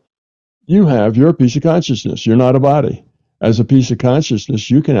 Well, you're a piece of consciousness. You're not a body. As a piece of consciousness,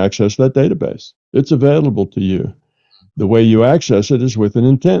 you can access that database. It's available to you. The way you access it is with an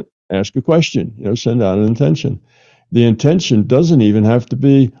intent. Ask a question, send out an intention. The intention doesn't even have to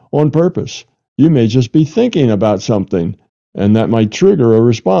be on purpose. You may just be thinking about something, and that might trigger a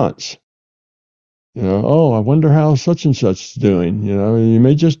response. I wonder how such and such is doing. You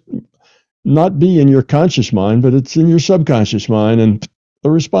may just not be in your conscious mind, but it's in your subconscious mind, and a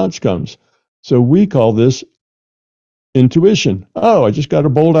response comes. So we call this intuition. Oh, I just got a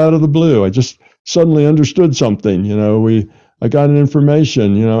bolt out of the blue. I just suddenly understood something. I got an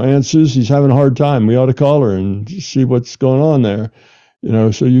information. Aunt Susie's having a hard time. We ought to call her and see what's going on there.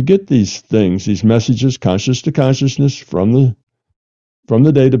 So you get these things, these messages, conscious to consciousness from the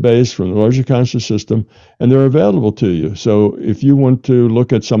database, from the larger conscious system, and they're available to you. So if you want to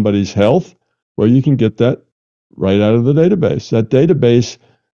look at somebody's health, well, you can get that right out of the database. That database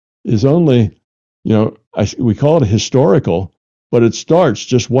is only, we call it a historical, but it starts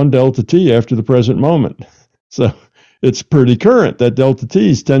just one delta T after the present moment. So it's pretty current. That delta T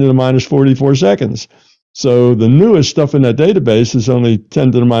is 10 to the minus 44 seconds. So the newest stuff in that database is only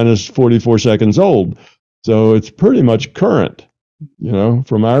 10 to the minus 44 seconds old. So it's pretty much current.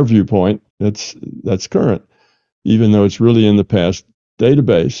 From our viewpoint, that's current, even though it's really in the past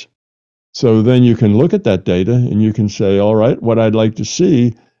database. So then you can look at that data and you can say, all right, what I'd like to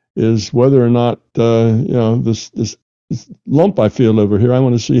see is whether or not, this lump I feel over here, I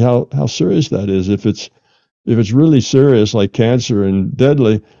want to see how serious that is. If it's really serious, like cancer and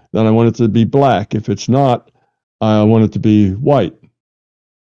deadly, then I want it to be black. If it's not, I want it to be white.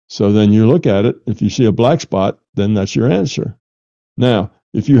 So then you look at it. If you see a black spot, then that's your answer. Now,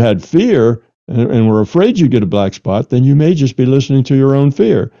 if you had fear and were afraid you get a black spot, then you may just be listening to your own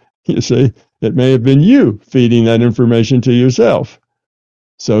fear. You see, it may have been you feeding that information to yourself.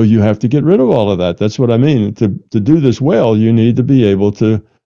 So you have to get rid of all of that. That's what I mean. To do this well, you need to be able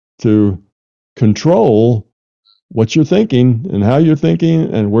to control what you're thinking and how you're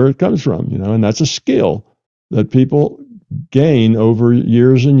thinking and where it comes from, and that's a skill that people gain over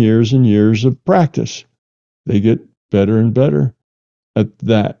years and years and years of practice. They get better and better at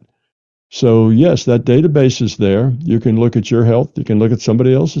that. So yes, that database is there. You can look at your health. You can look at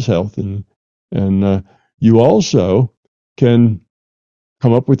somebody else's health, and you also can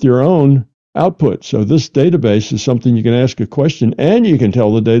come up with your own output. So this database is something you can ask a question, and you can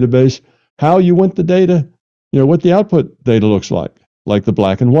tell the database how you want the data, what the output data looks like the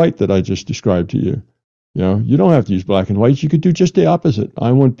black and white that I just described to you. You don't have to use black and white. You could do just the opposite.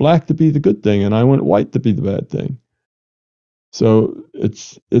 I want black to be the good thing, and I want white to be the bad thing. So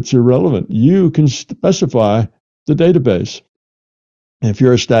it's irrelevant. You can specify the database. If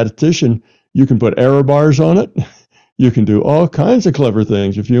you're a statistician, you can put error bars on it. You can do all kinds of clever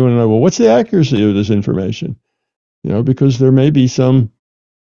things if you want to know, well, what's the accuracy of this information? Because there may be some,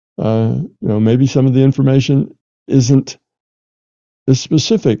 maybe some of the information isn't as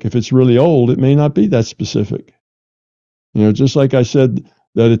specific. If it's really old, it may not be that specific. Just like I said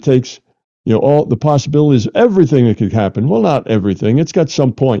that it takes, all the possibilities of everything that could happen. Well, not everything. It's got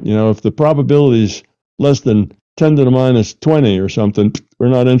some point. If the probability is less than 10 to the minus 20 or something, we're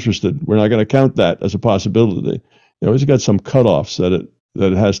not interested. We're not going to count that as a possibility. It's got some cutoffs that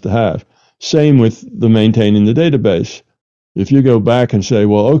it has to have. Same with the maintaining the database. If you go back and say,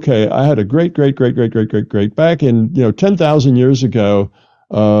 well, okay, I had a great back in 10,000 years ago,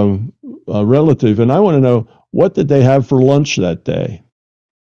 a relative, and I want to know, what did they have for lunch that day?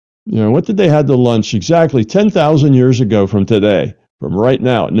 What did they have to lunch exactly 10,000 years ago from today, from right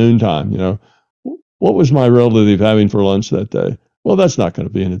now at noontime? What was my relative having for lunch that day? Well, that's not going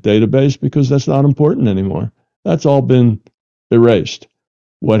to be in a database because that's not important anymore. That's all been erased.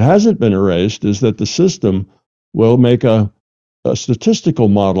 What hasn't been erased is that the system will make a statistical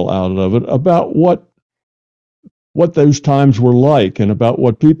model out of it about what those times were like and about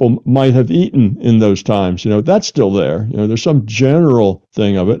what people might have eaten in those times. That's still there. There's some general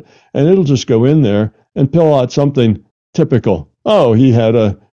thing of it, and it'll just go in there and pull out something typical. Oh, he had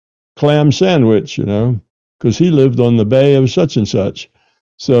a clam sandwich, because he lived on the bay of such and such.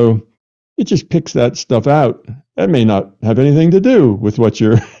 So it just picks that stuff out. That may not have anything to do with what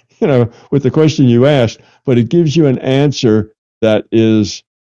you're, with the question you asked, but it gives you an answer that is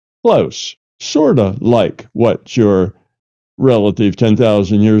close, sort of like what your relative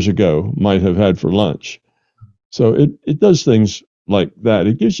 10,000 years ago might have had for lunch. So it does things like that.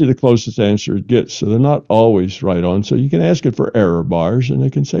 It gives you the closest answer it gets. So they're not always right on. So you can ask it for error bars, and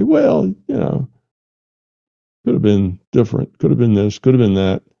it can say, well, could have been different, could have been this, could have been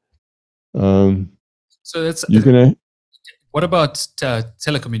that. So that's you can. What about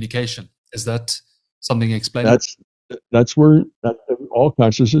telecommunication? Is that something explained? That's where all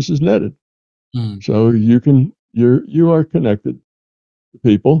consciousness is netted. So you are connected to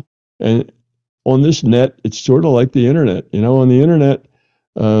people, and on this net, it's sort of like the internet. On the internet,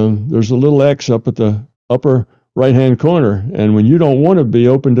 there's a little X up at the upper right-hand corner, and when you don't want to be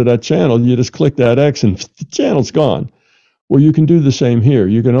open to that channel, you just click that X, and the channel's gone. Well, you can do the same here.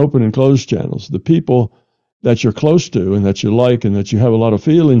 You can open and close channels. The people that you're close to and that you like and that you have a lot of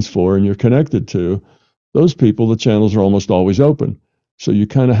feelings for and you're connected to, those people, the channels are almost always open. So you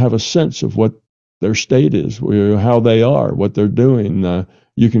kind of have a sense of what their state is, how they are, what they're doing.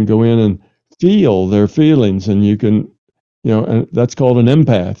 You can go in and feel their feelings, and you can, and that's called an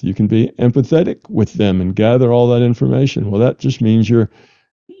empath. You can be empathetic with them and gather all that information. Well, that just means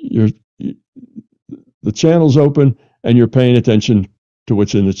the channel's open and you're paying attention to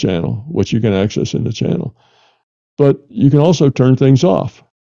what's in the channel, what you can access in the channel. But you can also turn things off.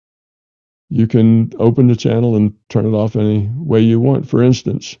 You can open the channel and turn it off any way you want. For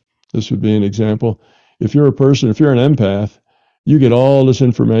instance, this would be an example. If you're an empath, you get all this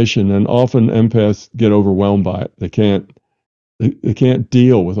information, and often empaths get overwhelmed by it. They can't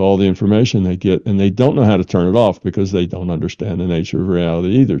deal with all the information they get, and they don't know how to turn it off because they don't understand the nature of reality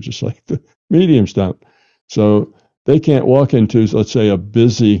either, just like the mediums don't. So they can't walk into, let's say, a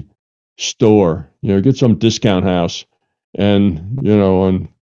busy store, get some discount house, and, on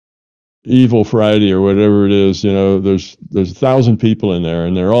Evil Friday or whatever it is, there's 1,000 people in there,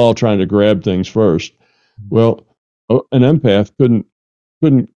 and they're all trying to grab things first. Well, an empath couldn't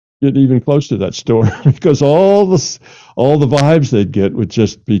get even close to that store because all the vibes they'd get would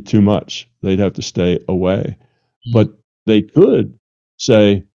just be too much. They'd have to stay away. But they could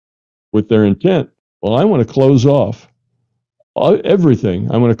say, with their intent, well, I want to close off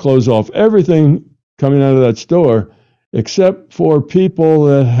everything. I want to close off everything coming out of that store except for people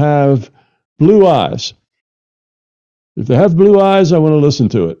that have blue eyes. If they have blue eyes, I want to listen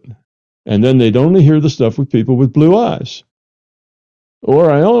to it. And then they'd only hear the stuff with people with blue eyes.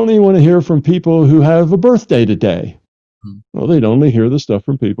 Or I only want to hear from people who have a birthday today. Well, they'd only hear the stuff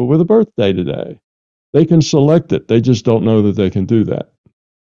from people with a birthday today. They can select it. They just don't know that they can do that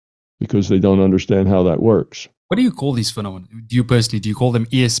because they don't understand how that works. What do you call these phenomena? Do you call them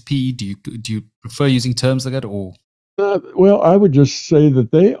ESP? Do you prefer using terms like that, or? Well, I would just say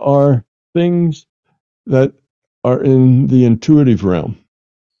that they are things that are in the intuitive realm.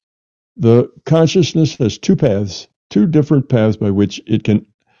 The consciousness has two different paths by which it can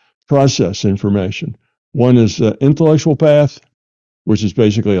process information. One is an intellectual path, which is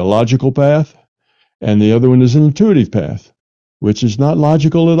basically a logical path, and the other one is an intuitive path, which is not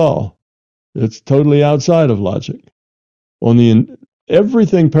logical at all. It's totally outside of logic.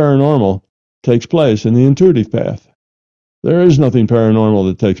 Everything paranormal takes place in the intuitive path. There is nothing paranormal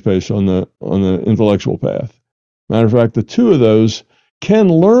that takes place on the intellectual path. Matter of fact, the two of those can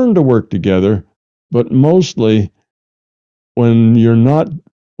learn to work together, but mostly when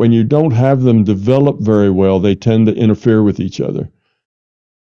you don't have them develop very well, they tend to interfere with each other.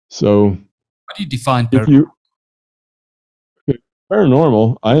 So, how do you define paranormal?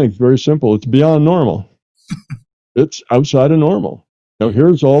 Paranormal, I think, is very simple. It's beyond normal. It's outside of normal.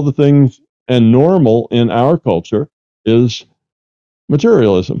 Here's all the things, and normal in our culture is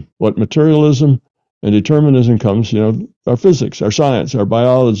materialism. What materialism and determinism comes, our physics, our science, our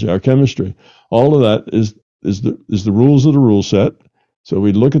biology, our chemistry, all of that is the rules of the rule set. So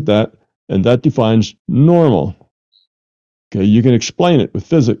we look at that, and that defines normal. Okay, you can explain it with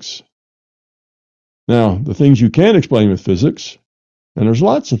physics. Now, the things you can't explain with physics, and there's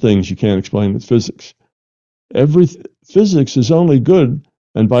lots of things you can't explain with physics. Physics is only good,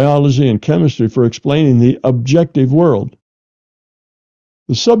 and biology and chemistry, for explaining the objective world.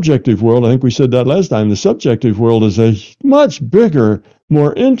 The subjective world, I think we said that last time, the subjective world is a much bigger,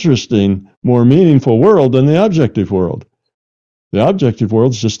 more interesting, more meaningful world than the objective world. The objective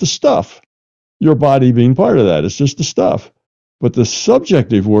world is just the stuff. Your body being part of that, it's just the stuff. But the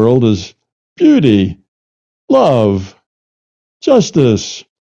subjective world is beauty, love, justice,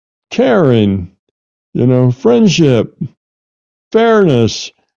 caring, friendship,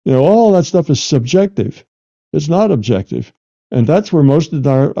 fairness, all that stuff is subjective. It's not objective. And that's where most of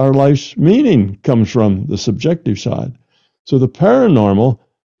our life's meaning comes from, the subjective side. So the paranormal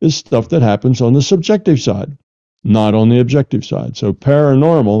is stuff that happens on the subjective side, not on the objective side. So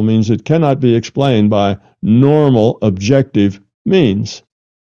paranormal means it cannot be explained by normal objective means.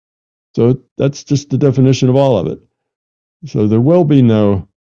 So that's just the definition of all of it. So there will be no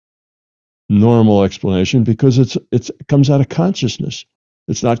normal explanation because it comes out of consciousness.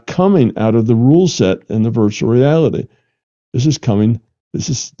 It's not coming out of the rule set and the virtual reality. This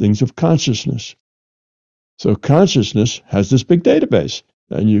is things of consciousness. So consciousness has this big database,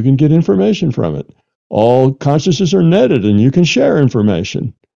 and you can get information from it. All consciousnesses are netted, and you can share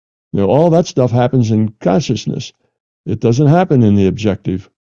information. All that stuff happens in consciousness. It doesn't happen in the objective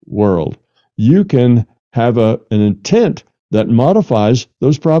world. You can have an intent that modifies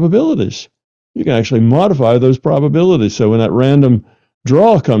those probabilities. You can actually modify those probabilities. So when that random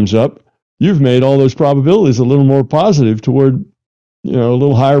draw comes up, you've made all those probabilities a little more positive toward, a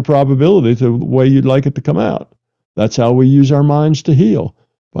little higher probability to the way you'd like it to come out. That's how we use our minds to heal,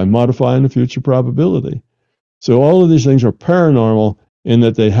 by modifying the future probability. So all of these things are paranormal in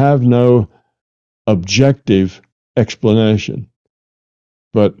that they have no objective explanation.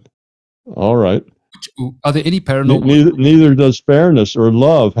 But, all right. Are there any paranormal? Neither does fairness or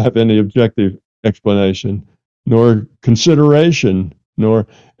love have any objective explanation, nor consideration, nor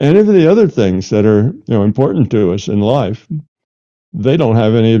any of the other things that are important to us in life. They don't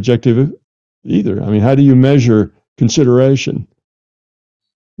have any objective either. I mean, how do you measure consideration?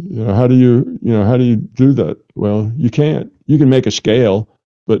 How do you do that? Well, you can't. You can make a scale,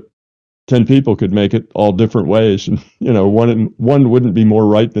 but 10 people could make it all different ways, and one wouldn't be more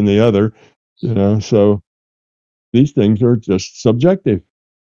right than the other. So these things are just subjective.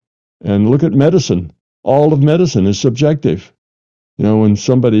 And look at medicine. All of medicine is subjective. When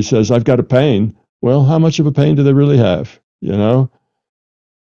somebody says, I've got a pain, well, how much of a pain do they really have?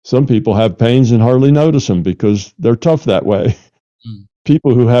 Some people have pains and hardly notice them because they're tough that way.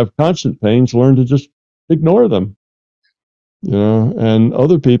 People who have constant pains learn to just ignore them. And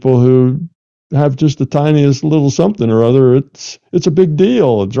other people who have just the tiniest little something or other, it's a big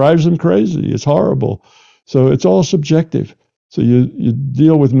deal. It drives them crazy. It's horrible. So it's all subjective. So you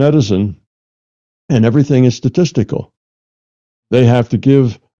deal with medicine, and everything is statistical. They have to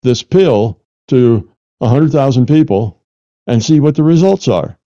give this pill to 100,000 people and see what the results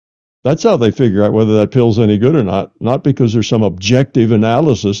are. That's how they figure out whether that pill's any good or not because there's some objective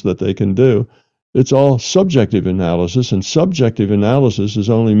analysis that they can do. It's all subjective analysis, and subjective analysis is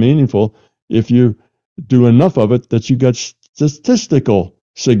only meaningful if you do enough of it that you get statistical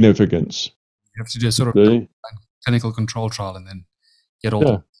significance. You have to do a sort of clinical control trial and then get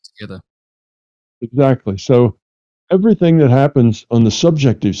all together. Exactly. So everything that happens on the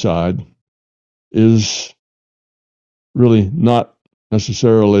subjective side is really not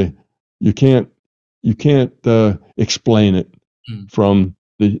necessarily, you can't explain it from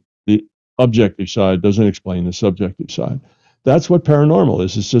the objective side. Doesn't explain the subjective side. That's what paranormal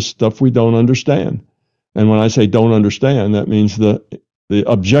is. It's just stuff we don't understand. And when I say don't understand, that means the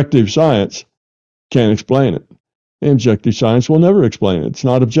objective science can't explain it. The objective science will never explain it. It's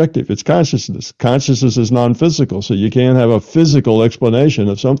not objective. It's consciousness. Consciousness is non-physical, so you can't have a physical explanation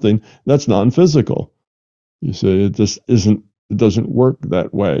of something that's non-physical. You see, it just isn't. It doesn't work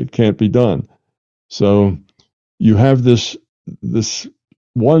that way. It can't be done. So you have this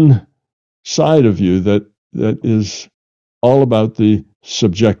one side of you that is all about the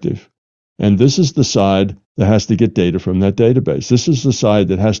subjective. And this is the side that has to get data from that database. This is the side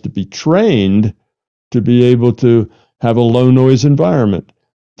that has to be trained to be able to have a low noise environment,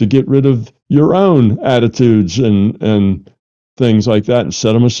 to get rid of your own attitudes and things like that and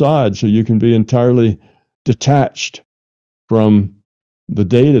set them aside so you can be entirely detached from the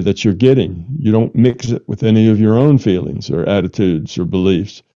data that you're getting. You don't mix it with any of your own feelings or attitudes or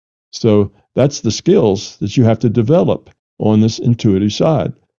beliefs. So that's the skills that you have to develop on this intuitive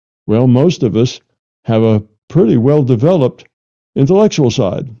side. Well, most of us have a pretty well developed intellectual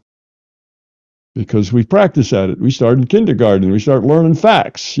side because we practice at it. We start in kindergarten. We start learning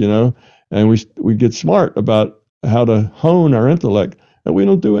facts, and we get smart about how to hone our intellect, and we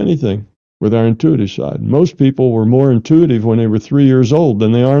don't do anything with our intuitive side. Most people were more intuitive when they were 3 years old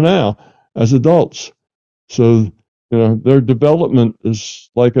than they are now as adults. So, their development is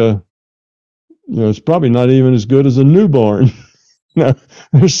like it's probably not even as good as a newborn.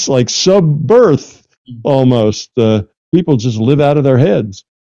 It's like sub-birth almost. People just live out of their heads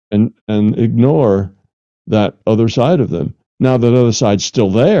and ignore that other side of them. Now that other side's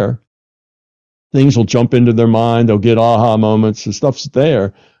still there, things will jump into their mind. They'll get aha moments. The stuff's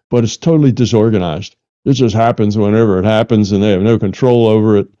there, but it's totally disorganized. It just happens whenever it happens, and they have no control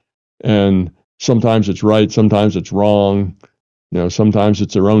over it. And sometimes it's right, sometimes it's wrong. Sometimes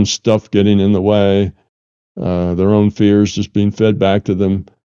it's their own stuff getting in the way, their own fears just being fed back to them.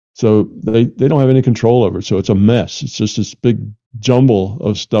 So they don't have any control over it. So it's a mess. It's just this big jumble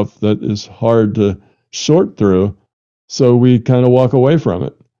of stuff that is hard to sort through. So we kind of walk away from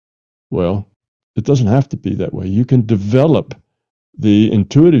it. Well, it doesn't have to be that way. You can develop the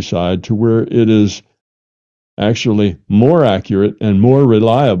intuitive side to where it is actually more accurate and more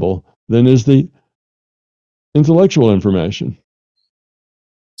reliable than is the intellectual information.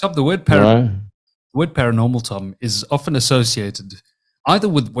 Tom, the word paranormal, Tom, is often associated either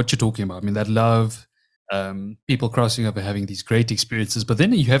with what you're talking about. I mean, that love, people crossing over, having these great experiences. But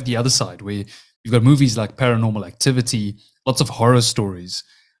then you have the other side where you've got movies like Paranormal Activity, lots of horror stories.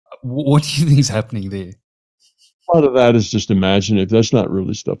 What do you think is happening there? Part of that is just imaginative. That's not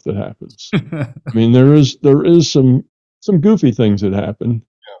really stuff that happens. I mean, there is some goofy things that happen.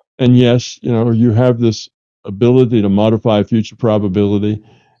 Yeah. And yes, you have this ability to modify future probability.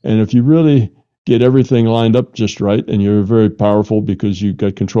 And if you really get everything lined up just right, and you're very powerful because you've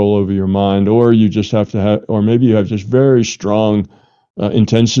got control over your mind, or you just have to have, or maybe you have just very strong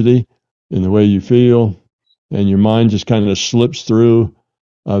intensity in the way you feel, and your mind just kind of slips through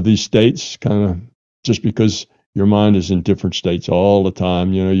these states, kind of just because your mind is in different states all the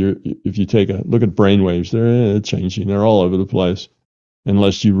time. If you take a look at brain waves, they're changing. They're all over the place,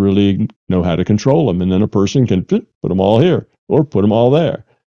 unless you really know how to control them. And then a person can put them all here or put them all there.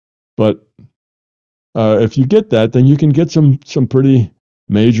 But if you get that, then you can get some pretty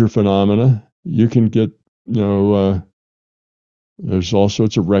major phenomena. You can get, there's all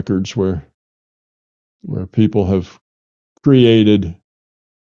sorts of records where people have created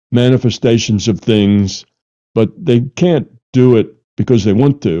manifestations of things, but they can't do it because they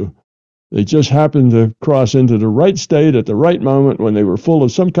want to. They just happen to cross into the right state at the right moment when they were full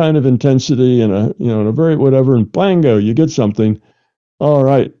of some kind of intensity and a very whatever, and bango, you get something. All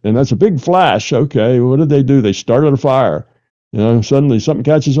right, and that's a big flash. Okay, what did they do? They started a fire. Suddenly something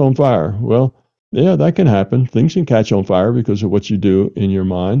catches on fire. Well, yeah, that can happen. Things can catch on fire because of what you do in your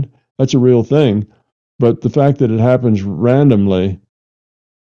mind. That's a real thing. But the fact that it happens randomly,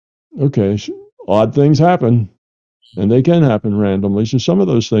 okay, odd things happen, and they can happen randomly. So some of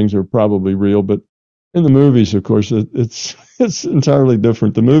those things are probably real, but in the movies, of course, it's entirely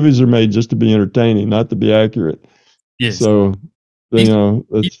different. The movies are made just to be entertaining, not to be accurate. Yes. So, these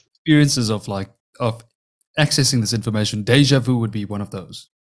experiences of accessing this information, deja vu would be one of those.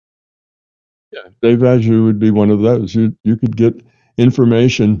 Yeah, deja vu would be one of those. You could get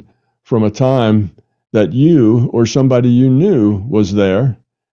information from a time that you or somebody you knew was there.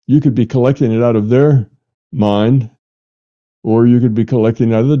 You could be collecting it out of their mind, or you could be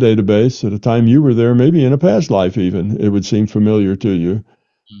collecting it out of the database at a time you were there, maybe in a past life even. It would seem familiar to you.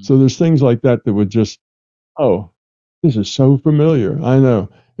 Mm-hmm. So there's things like that would just, this is so familiar. I know.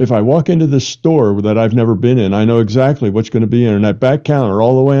 If I walk into this store that I've never been in, I know exactly what's going to be in. And that back counter,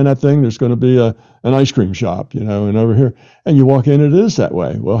 all the way in that thing, there's going to be an ice cream shop, and over here. And you walk in, it is that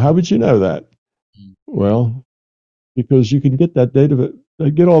way. Well, how would you know that? Well, because you can get that data,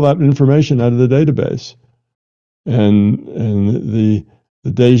 get all that information out of the database. And the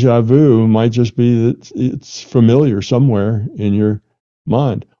deja vu might just be that it's familiar somewhere in your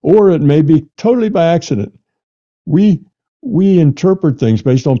mind. Or it may be totally by accident. We interpret things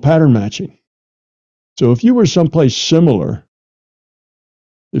based on pattern matching. So if you were someplace similar,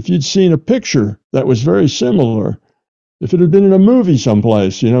 if you'd seen a picture that was very similar, if it had been in a movie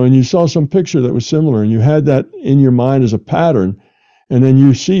someplace, and you saw some picture that was similar and you had that in your mind as a pattern, and then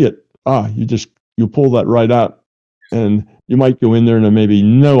you see it, you pull that right out, and you might go in there and there may be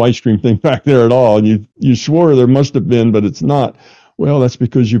no ice cream thing back there at all, and you swore there must have been, but it's not. Well, that's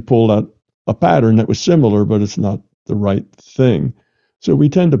because you pulled out a pattern that was similar, but it's not the right thing. So we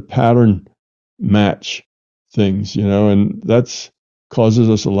tend to pattern match things, and that's causes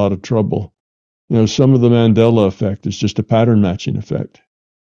us a lot of trouble. Some of the Mandela effect is just a pattern matching effect.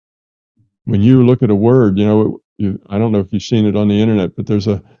 When you look at a word, I don't know if you've seen it on the internet, but there's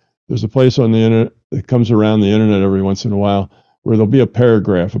a place on the internet that comes around the internet every once in a while where there'll be a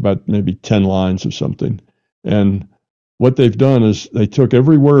paragraph about maybe 10 lines of something. And what they've done is they took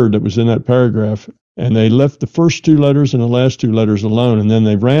every word that was in that paragraph and they left the first two letters and the last two letters alone. And then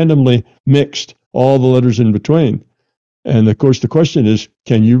they randomly mixed all the letters in between. And of course, the question is,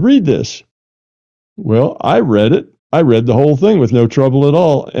 can you read this? Well, I read it. I read the whole thing with no trouble at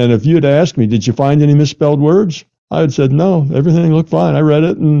all. And if you'd asked me, did you find any misspelled words? I had said, no, everything looked fine. I read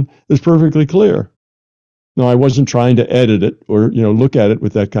it and it's perfectly clear. No, I wasn't trying to edit it or, look at it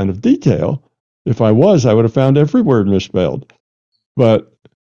with that kind of detail. If I was, I would have found every word misspelled. But,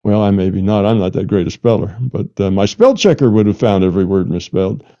 well, I maybe not. I'm not that great a speller. But my spell checker would have found every word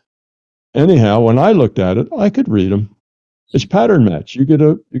misspelled. Anyhow, when I looked at it, I could read them. It's pattern match. You get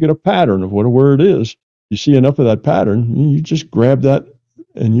a pattern of what a word is. You see enough of that pattern, you just grab that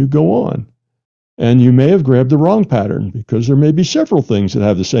and you go on. And you may have grabbed the wrong pattern because there may be several things that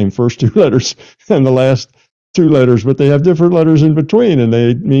have the same first two letters and the last two letters, but they have different letters in between and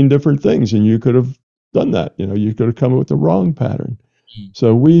they mean different things. And you could have done that. You could have come up with the wrong pattern.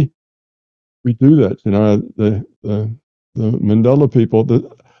 So we do that. The Mandela people.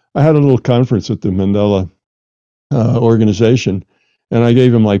 I had a little conference at the Mandela organization, and I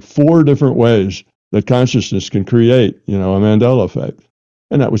gave them like 4 different ways that consciousness can create, a Mandela effect,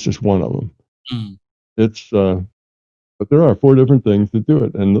 and that was just one of them. But there are 4 different things that do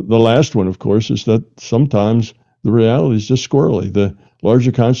it, and the last one, of course, is that sometimes the reality is just squirrely. The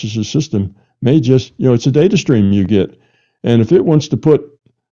larger consciousness system may just, it's a data stream you get, and if it wants to put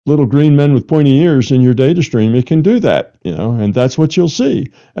little green men with pointy ears in your data stream, it can do that, and that's what you'll see,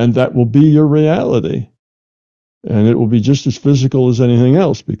 and that will be your reality. And it will be just as physical as anything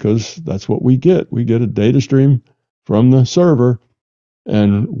else because that's what we get. We get a data stream from the server,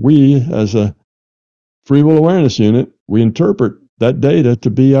 and we, as a free will awareness unit, we interpret that data to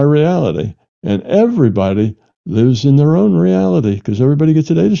be our reality. And everybody lives in their own reality because everybody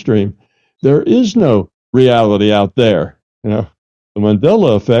gets a data stream. There is no reality out there. The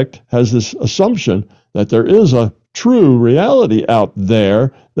Mandela effect has this assumption that there is a true reality out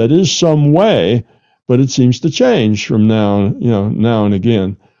there that is some way, but it seems to change from now and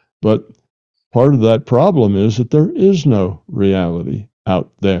again. But part of that problem is that there is no reality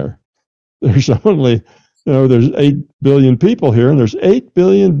out there. There's only, there's 8 billion people here, and there's 8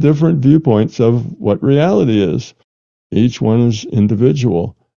 billion different viewpoints of what reality is. Each one is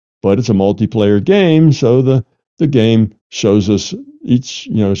individual, but it's a multiplayer game, so the game shows us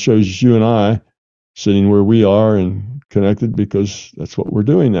shows you and I sitting where we are and connected because that's what we're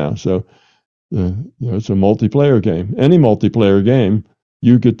doing now. So it's a multiplayer game. Any multiplayer game,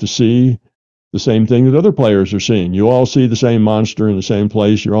 you get to see the same thing that other players are seeing. You all see the same monster in the same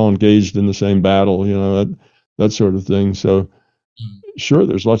place. You're all engaged in the same battle, that sort of thing. So sure,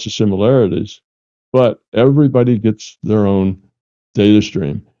 there's lots of similarities, but everybody gets their own data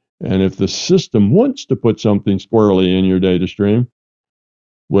stream. And if the system wants to put something squirrely in your data stream,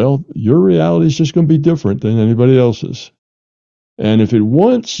 well, your reality is just going to be different than anybody else's. And if it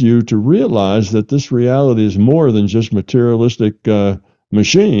wants you to realize that this reality is more than just materialistic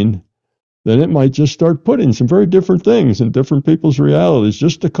machine, then it might just start putting some very different things in different people's realities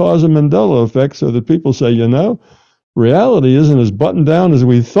just to cause a Mandela effect so that people say, reality isn't as buttoned down as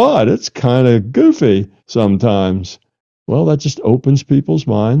we thought. It's kind of goofy sometimes. Well, that just opens people's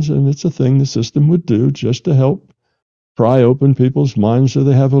minds, and it's a thing the system would do just to help pry open people's minds so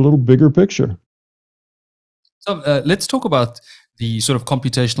they have a little bigger picture. So let's talk about the sort of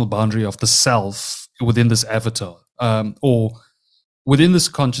computational boundary of the self within this avatar, or within this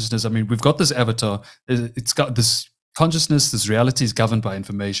consciousness. I mean, we've got this avatar. It's got this consciousness, this reality is governed by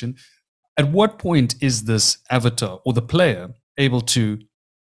information. At what point is this avatar or the player able to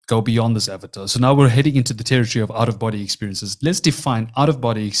go beyond this avatar? So now we're heading into the territory of out-of-body experiences. Let's define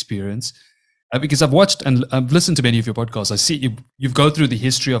out-of-body experience. Because I've watched and I've listened to many of your podcasts. I see you've go through the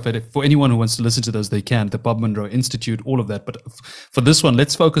history of it. For anyone who wants to listen to those, they can. The Bob Monroe Institute, all of that. But for this one,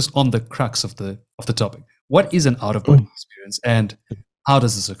 let's focus on the crux of the topic. What is an out-of-body experience, and how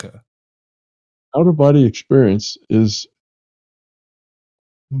does this occur? Out-of-body experience is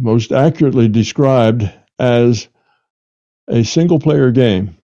most accurately described as a single-player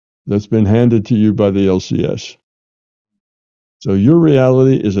game that's been handed to you by the LCS. So your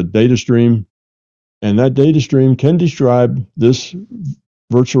reality is a data stream, and that data stream can describe this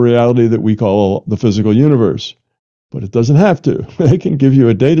virtual reality that we call the physical universe. But it doesn't have to. It can give you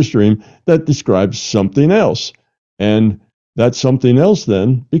a data stream that describes something else. And that something else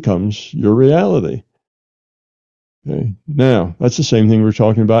then becomes your reality. Okay. Now, that's the same thing we're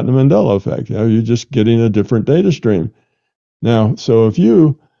talking about in the Mandela effect. You're just getting a different data stream. Now, so if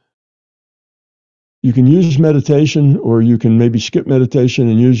you can use meditation, or you can maybe skip meditation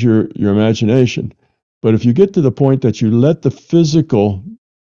and use your imagination. But if you get to the point that you let the physical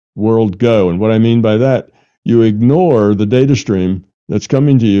world go, and what I mean by that, you ignore the data stream that's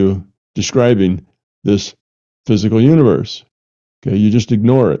coming to you describing this physical universe. Okay, you just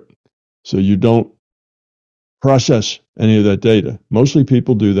ignore it. So you don't process any of that data. Mostly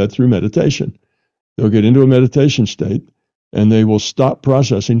people do that through meditation. They'll get into a meditation state and they will stop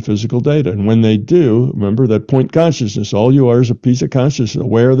processing physical data. And when they do, remember that point consciousness, all you are is a piece of consciousness,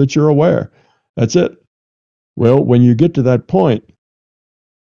 aware that you're aware. That's it. Well, when you get to that point,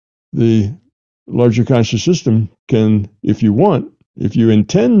 the larger conscious system can, if you want, if you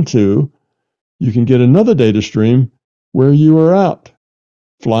intend to, you can get another data stream where you are out,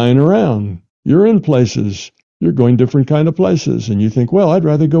 flying around. You're in places. You're going different kind of places. And you think, well, I'd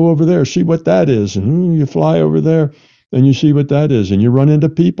rather go over there, see what that is. And you fly over there and you see what that is. And you run into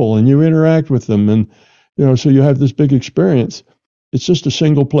people and you interact with them. And, so you have this big experience. It's just a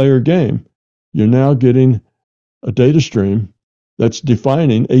single player game. You're now getting a data stream that's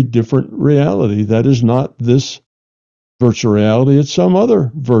defining a different reality that is not this virtual reality. It's some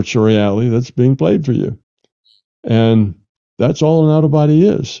other virtual reality that's being played for you. And that's all an out-of-body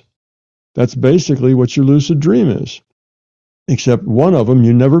is. That's basically what your lucid dream is. Except one of them,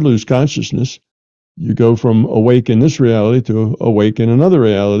 you never lose consciousness. You go from awake in this reality to awake in another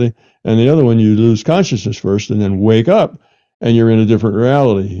reality. And the other one, you lose consciousness first and then wake up and you're in a different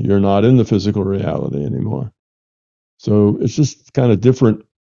reality. You're not in the physical reality anymore. So it's just kind of different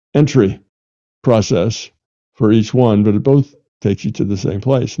entry process for each one, but it both takes you to the same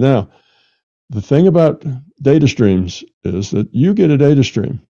place. Now, the thing about data streams is that you get a data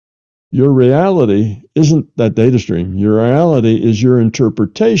stream. Your reality isn't that data stream. Your reality is your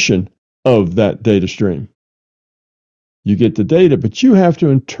interpretation of that data stream. You get the data, but you have to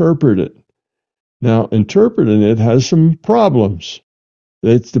interpret it. Now, interpreting it has some problems.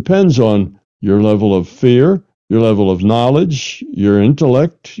 It depends on your level of fear, your level of knowledge, your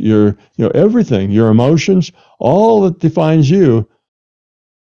intellect, your everything, your emotions, all that defines you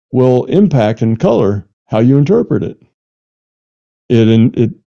will impact and color how you interpret it.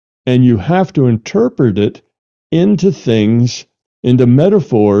 And you have to interpret it into things, into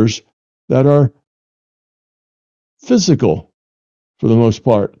metaphors that are physical for the most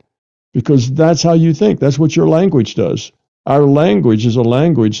part, because that's how you think. That's what your language does. Our language is a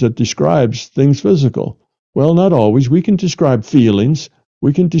language that describes things physical. Well, not always. We can describe feelings.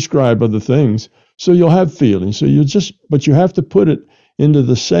 We can describe other things. So you'll have feelings. But you have to put it into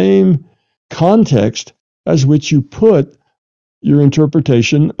the same context as which you put your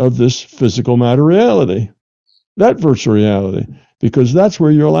interpretation of this physical matter reality, that virtual reality, because that's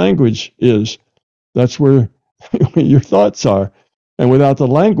where your language is. That's where your thoughts are. And without the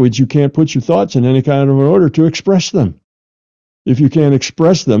language, you can't put your thoughts in any kind of an order to express them. If you can't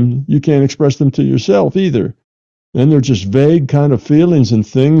express them, you can't express them to yourself either. Then they're just vague kind of feelings and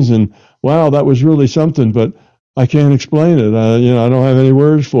things. And wow, that was really something, but I can't explain it. I don't have any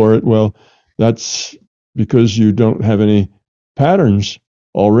words for it. Well, that's because you don't have any patterns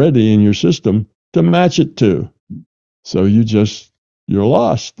already in your system to match it to. So you're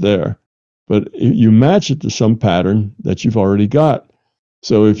lost there. But you match it to some pattern that you've already got.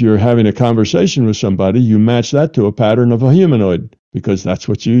 So if you're having a conversation with somebody, you match that to a pattern of a humanoid, because that's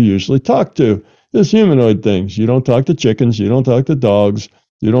what you usually talk to, is humanoid things. You don't talk to chickens, you don't talk to dogs,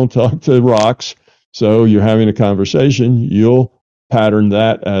 you don't talk to rocks. So you're having a conversation, you'll pattern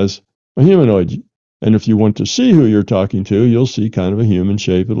that as a humanoid. And if you want to see who you're talking to, you'll see kind of a human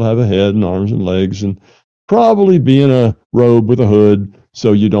shape. It'll have a head and arms and legs and probably be in a robe with a hood,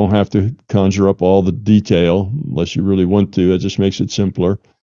 so you don't have to conjure up all the detail unless you really want to. It just makes it simpler.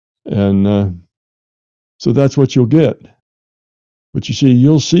 And so that's what you'll get. But you see,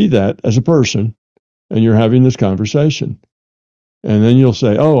 you'll see that as a person, and you're having this conversation. And then you'll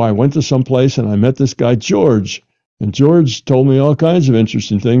say, oh, I went to some place and I met this guy, George. And George told me all kinds of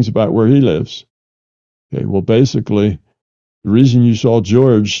interesting things about where he lives. Okay, well, basically, the reason you saw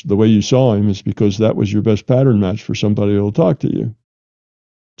George the way you saw him is because that was your best pattern match for somebody who will talk to you.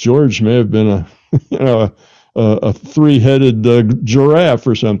 George may have been a three-headed giraffe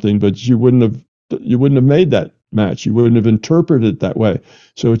or something, but you wouldn't have made that match. You wouldn't have interpreted it that way.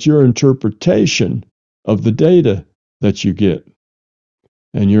 So it's your interpretation of the data that you get.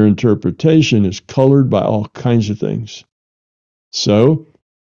 And your interpretation is colored by all kinds of things. So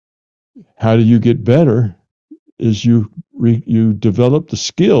how do you get better? Is you develop the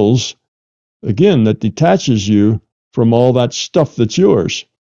skills, again, that detaches you from all that stuff that's yours,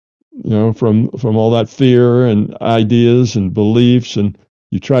 from all that fear and ideas and beliefs, and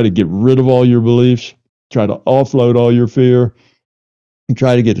you try to get rid of all your beliefs, try to offload all your fear, and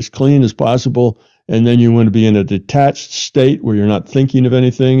try to get as clean as possible, and then you want to be in a detached state where you're not thinking of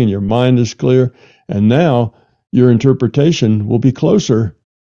anything and your mind is clear, and now your interpretation will be closer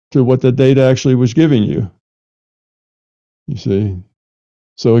to what the data actually was giving you. You see?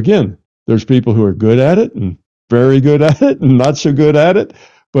 So again, there's people who are good at it and very good at it and not so good at it.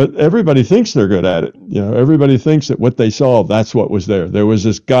 But everybody thinks they're good at it. Everybody thinks that what they saw, that's what was there. There was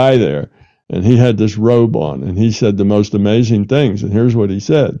this guy there, and he had this robe on, and he said the most amazing things. And here's what he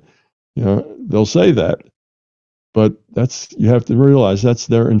said. They'll say that, but you have to realize that's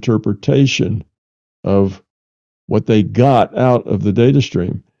their interpretation of what they got out of the data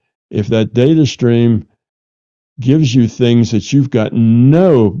stream. If that data stream gives you things that you've got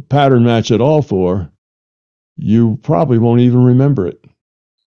no pattern match at all for, you probably won't even remember it,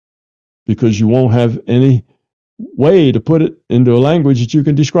 because you won't have any way to put it into a language that you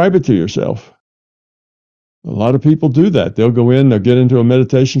can describe it to yourself. A lot of people do that. They'll go in, they'll get into a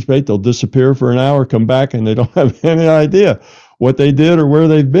meditation state, they'll disappear for an hour, come back, and they don't have any idea what they did or where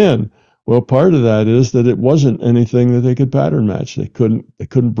they've been. Well, part of that is that it wasn't anything that they could pattern match. They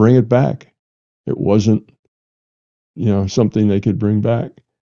couldn't bring it back. It wasn't, something they could bring back.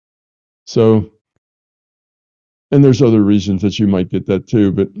 So, and there's other reasons that you might get that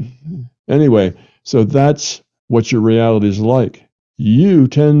too. But anyway, so that's what your reality is like. You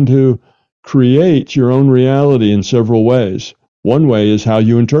tend to create your own reality in several ways. One way is how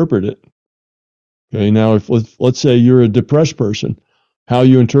you interpret it. Okay, now if let's say you're a depressed person, how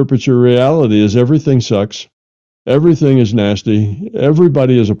you interpret your reality is everything sucks, everything is nasty,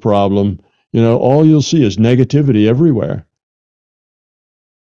 everybody is a problem. All you'll see is negativity everywhere.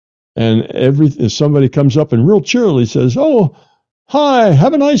 And if somebody comes up and real cheerily says, "Oh, hi,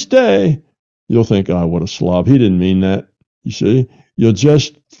 have a nice day," you'll think, "Oh, what a slob. He didn't mean that." You see, you'll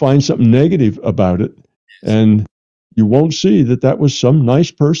just find something negative about it, and you won't see that was some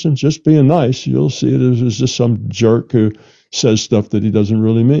nice person just being nice. You'll see it as just some jerk who says stuff that he doesn't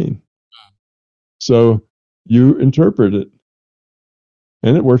really mean. So you interpret it.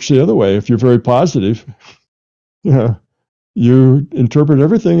 And it works the other way. If you're very positive, you interpret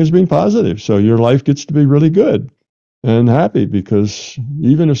everything as being positive. So your life gets to be really good and happy, because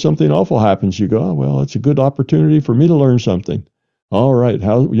even if something awful happens, you go, "Oh, well, it's a good opportunity for me to learn something. All right,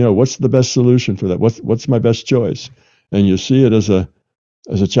 what's the best solution for that? What's my best choice?" And you see it as a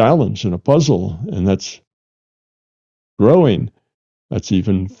challenge and a puzzle, and that's growing. That's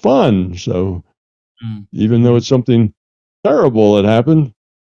even fun. So even though it's something terrible that happened,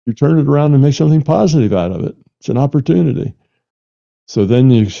 you turn it around and make something positive out of it. It's an opportunity. So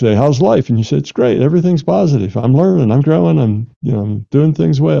then you say, "How's life?" And you say, "It's great. Everything's positive. I'm learning. I'm growing. I'm doing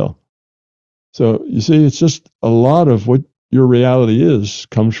things well." So you see, it's just a lot of what your reality is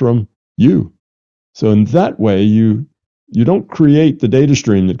comes from you. So in that way, you don't create the data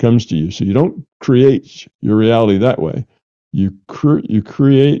stream that comes to you. So you don't create your reality that way. You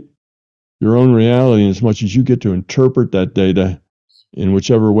create your own reality in as much as you get to interpret that data in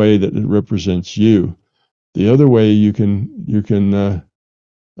whichever way that it represents you. The other way you can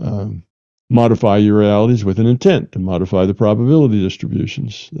modify your realities with an intent to modify the probability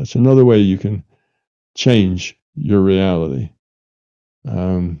distributions. That's another way you can change your reality.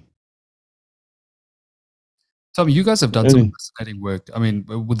 Tom, you guys have done some fascinating work. I mean,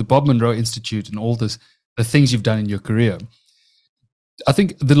 with the Bob Monroe Institute and all this, the things you've done in your career. I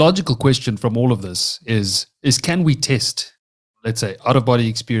think the logical question from all of this is can we test, let's say, out-of-body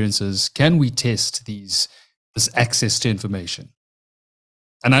experiences? Can we test this access to information?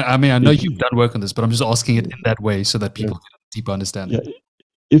 And I mean, I know you've done work on this, but I'm just asking it in that way so that people get a deeper understanding. Yeah.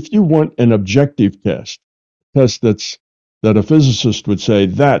 If you want an objective test that a physicist would say,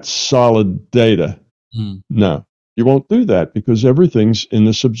 "That's solid data," no, you won't do that, because everything's in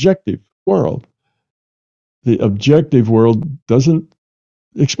the subjective world. The objective world doesn't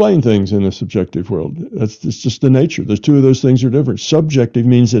explain things in the subjective world. It's just the nature. There's two of those things are different. Subjective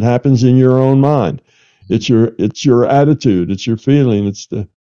means it happens in your own mind. It's your attitude. It's your feeling.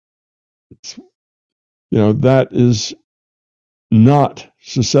 That is not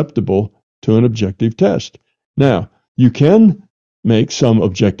susceptible to an objective test. Now, you can make some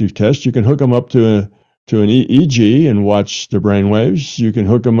objective tests. You can hook them up to an EEG and watch the brain waves. You can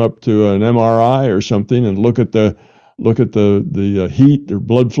hook them up to an MRI or something and look at the heat, their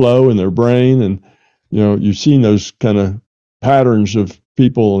blood flow in their brain, and you've seen those kind of patterns of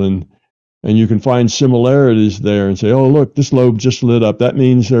people, and you can find similarities there and say, "Oh, look, this lobe just lit up. That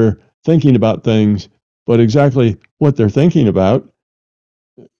means they're thinking about things," but exactly what they're thinking about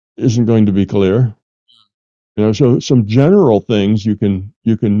isn't going to be clear. So some general things you can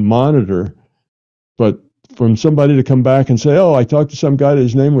monitor, but from somebody to come back and say, "Oh, I talked to some guy,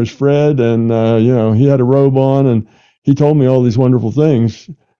 his name was Fred, and he had a robe on, and he told me all these wonderful things,"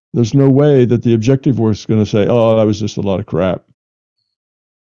 there's no way that the objective was going to say, "Oh, that was just a lot of crap."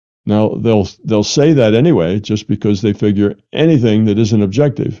 Now they'll say that anyway, just because they figure anything that isn't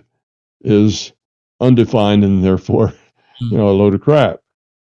objective is undefined and therefore a load of crap.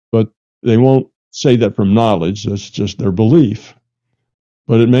 They won't say that from knowledge. That's just their belief.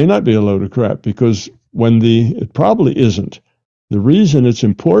 But it may not be a load of crap, because it probably isn't. The reason it's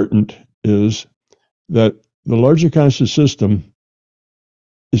important is that the larger conscious system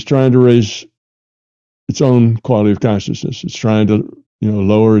is trying to raise its own quality of consciousness. It's trying to,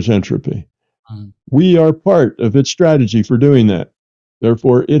 lower its entropy. We are part of its strategy for doing that.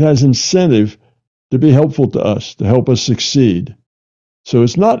 Therefore, it has incentive to be helpful to us, to help us succeed. So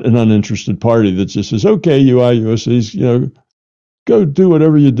it's not an uninterested party that just says, okay, UIUSCs, go do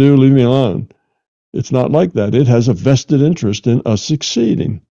whatever you do, leave me alone. It's not like that. It has a vested interest in us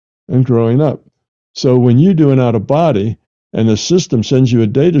succeeding and growing up. So when you do an out of body and the system sends you a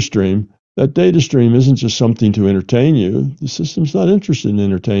data stream, that data stream isn't just something to entertain you. The system's not interested in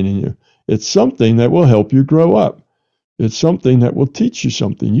entertaining you. It's something that will help you grow up. It's something that will teach you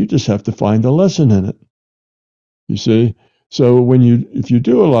something. You just have to find a lesson in it. You see? So if you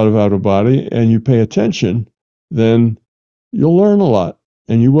do a lot of out of body and you pay attention, then you'll learn a lot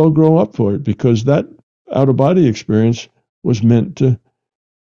and you will grow up for it, because that out of body experience was meant to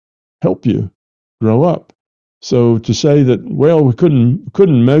help you grow up. So to say that, well, we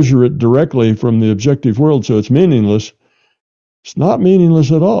couldn't measure it directly from the objective world, so it's meaningless, it's not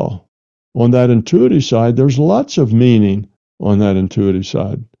meaningless at all. On that intuitive side, there's lots of meaning on that intuitive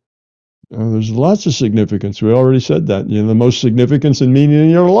side. There's lots of significance. We already said that. The most significance and meaning in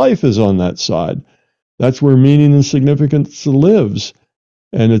your life is on that side. That's where meaning and significance lives.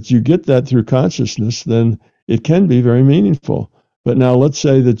 And if you get that through consciousness, then it can be very meaningful. But now let's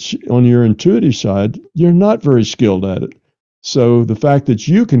say that on your intuitive side, you're not very skilled at it. So the fact that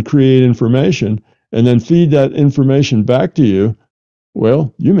you can create information and then feed that information back to you,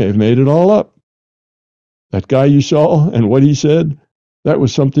 well, you may have made it all up. That guy you saw and what he said, that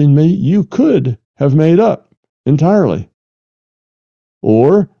was something you could have made up entirely.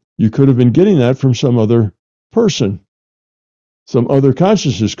 Or you could have been getting that from some other person. Some other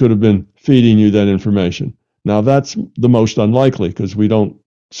consciousness could have been feeding you that information. Now, that's the most unlikely, because we don't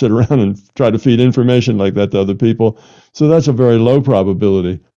sit around and try to feed information like that to other people. So that's a very low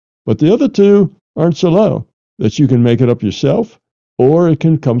probability. But the other two aren't so low, that you can make it up yourself, or it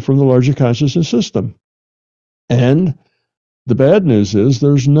can come from the larger consciousness system. And the bad news is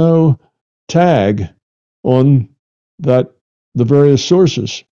there's no tag on the various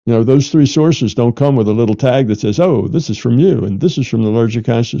sources. Those three sources don't come with a little tag that says, oh, this is from you and this is from the larger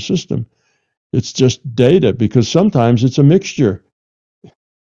conscious system. It's just data, because sometimes it's a mixture.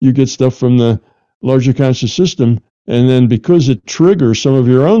 You get stuff from the larger conscious system, and then because it triggers some of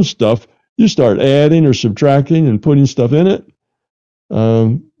your own stuff, you start adding or subtracting and putting stuff in it.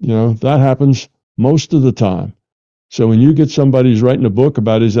 That happens most of the time. So when you get somebody who's writing a book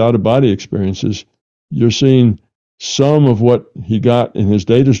about his out-of-body experiences, you're seeing some of what he got in his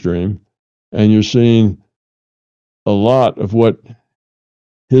data stream, and you're seeing a lot of what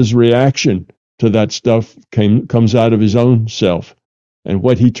his reaction to that stuff comes out of his own self, and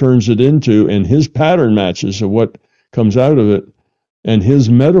what he turns it into, and his pattern matches of what comes out of it, and his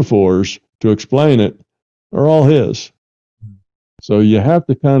metaphors to explain it are all his. So you have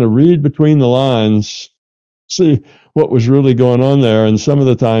to kind of read between the lines, see what was really going on there, and some of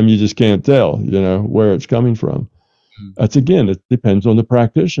the time you just can't tell, where it's coming from. That's, again, it depends on the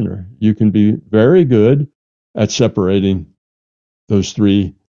practitioner. You can be very good at separating those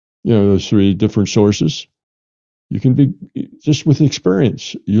three different sources. You can be, just with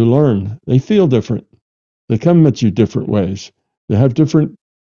experience, you learn. They feel different. They come at you different ways. They have different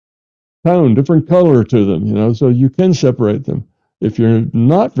tone, different color to them, so you can separate them. If you're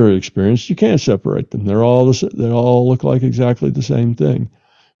not very experienced, you can't separate them. They all look like exactly the same thing.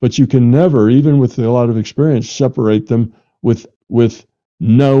 But you can never, even with a lot of experience, separate them with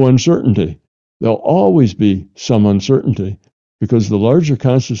no uncertainty. There'll always be some uncertainty, because the larger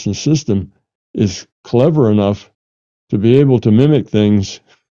consciousness system is clever enough to be able to mimic things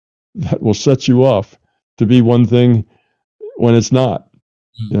that will set you off to be one thing when it's not.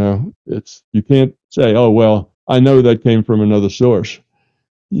 You can't say, oh, well, I know that came from another source.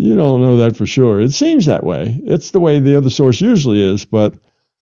 You don't know that for sure. It seems that way. It's the way the other source usually is, but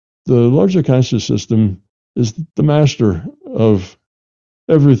the larger conscious system is the master of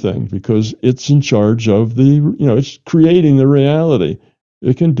everything, because it's in charge of it's creating the reality.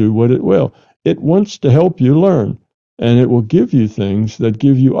 It can do what it will. It wants to help you learn, and it will give you things that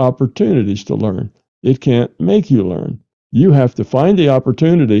give you opportunities to learn. It can't make you learn. You have to find the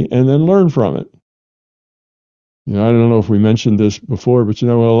opportunity and then learn from it. I don't know if we mentioned this before, but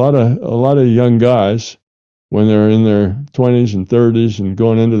a lot of young guys, when they're in their 20s and 30s and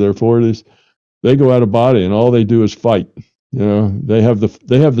going into their 40s, they go out of body and all they do is fight. They have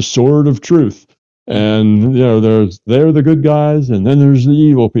the sword of truth, and they're the good guys, and then there's the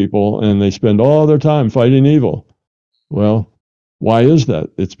evil people, and they spend all their time fighting evil. Well, why is that?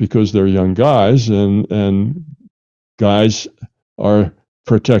 It's because they're young guys, and guys are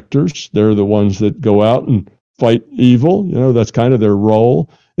protectors. They're the ones that go out and fight evil. That's kind of their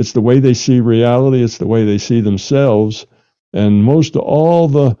role. It's the way they see reality. It's the way they see themselves. And most of all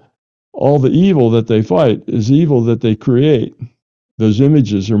the evil that they fight is evil that they create. Those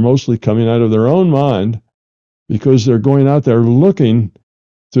images are mostly coming out of their own mind because they're going out there looking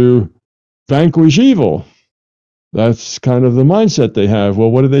to vanquish evil. That's kind of the mindset they have.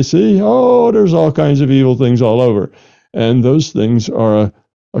 Well, what do they see? Oh, there's all kinds of evil things all over. And those things are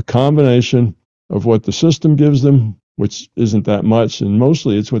a combination of what the system gives them, which isn't that much, and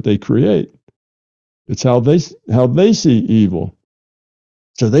mostly it's what they create. It's how they see evil.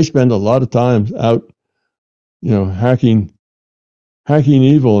 So they spend a lot of time out, hacking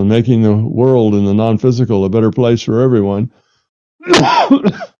evil and making the world and the non-physical a better place for everyone.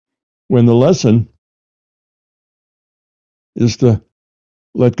 When the lesson is to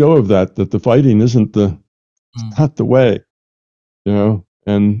let go of that the fighting isn't not the way,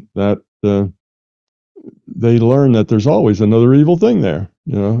 and that they learn that there's always another evil thing there.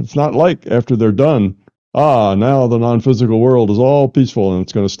 It's not like after they're done, now the non-physical world is all peaceful and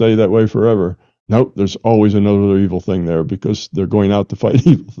it's going to stay that way forever. Nope, there's always another evil thing there because they're going out to fight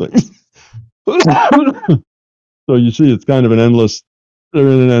evil things. So you see, it's kind of they're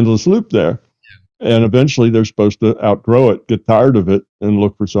in an endless loop there. And eventually they're supposed to outgrow it, get tired of it, and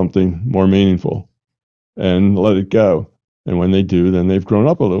look for something more meaningful and let it go. And when they do, then they've grown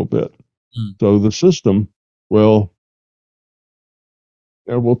up a little bit. So the system will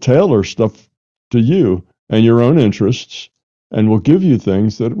tailor stuff to you and your own interests, and will give you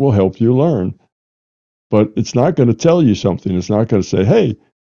things that will help you learn. But it's not going to tell you something. It's not going to say, hey,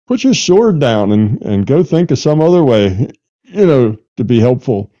 put your sword down and go think of some other way, to be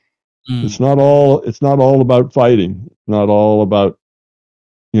helpful. It's not all about fighting. It's not all about,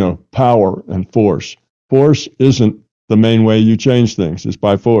 power and force. Force isn't the main way you change things. It's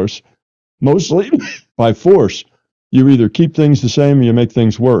by force. Mostly by force. You either keep things the same or you make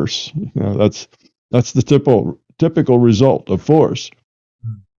things worse. That's the typical result of force.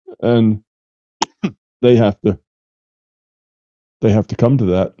 And they have to come to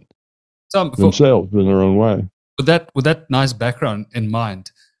that themselves in their own way. With that nice background in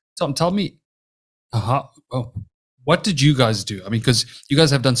mind, Tom, tell me, what did you guys do? I mean, because you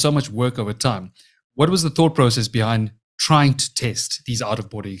guys have done so much work over time. What was the thought process behind trying to test these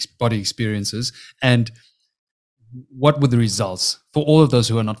out-of-body experiences, and what were the results for all of those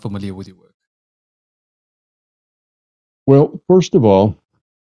who are not familiar with your work? Well, first of all,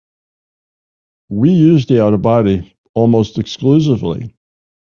 we use the out-of-body almost exclusively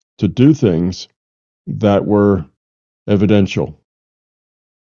to do things that were evidential.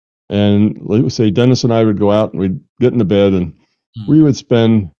 And let's say Dennis and I would go out and we'd get into bed, and we would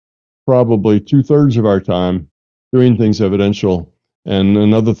spend probably 2/3 of our time doing things evidential, and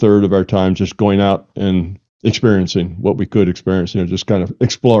another third of our time just going out and experiencing what we could experience, just kind of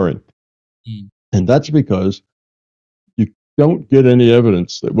exploring. And that's because you don't get any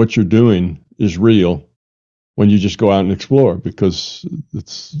evidence that what you're doing is real when you just go out and explore, because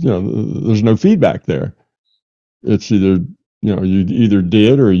it's, there's no feedback there. It's either, you either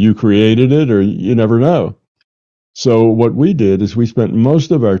did or you created it, or you never know. So what we did is we spent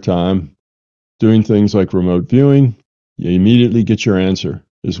most of our time doing things like remote viewing. You immediately get your answer,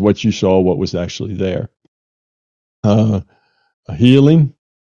 is what you saw, what was actually there. Healing,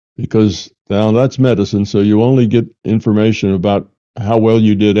 because now that's medicine, so you only get information about how well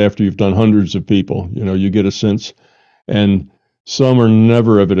you did after you've done hundreds of people. You get a sense, and some are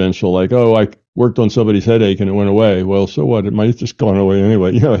never evidential, like, I worked on somebody's headache and it went away. Well, so what? It might have just gone away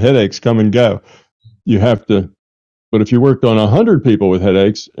anyway. Headaches come and go. You have to, but if you worked on 100 people with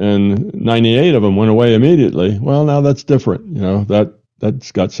headaches and 98 of them went away immediately, well, now that's different.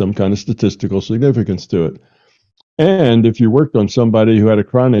 That's got some kind of statistical significance to it. And if you worked on somebody who had a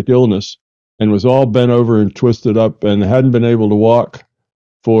chronic illness and was all bent over and twisted up and hadn't been able to walk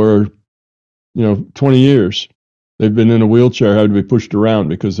for, 20 years, they've been in a wheelchair, had to be pushed around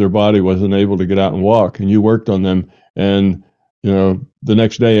because their body wasn't able to get out and walk, and you worked on them, and, the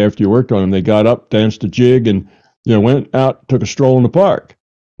next day after you worked on them, they got up, danced a jig, and, went out, took a stroll in the park.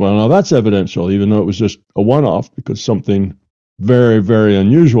 Well, now that's evidential, even though it was just a one-off, because something very, very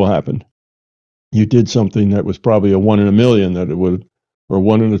unusual happened. You did something that was probably a 1 in a million that it would, or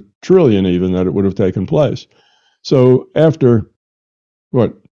 1 in a trillion even, that it would have taken place. So after,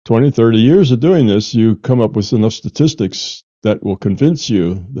 20, 30 years of doing this, you come up with enough statistics that will convince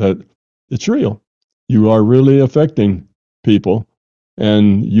you that it's real. You are really affecting people,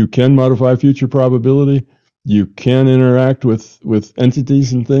 and you can modify future probability. You can interact with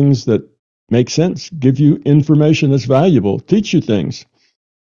entities and things that make sense, give you information that's valuable, teach you things.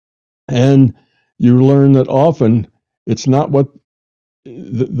 And you learn that often it's not what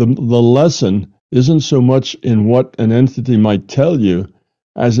the lesson isn't so much in what an entity might tell you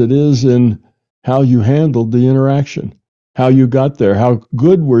as it is in how you handled the interaction, how you got there, how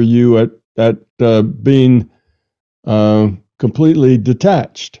good were you at being completely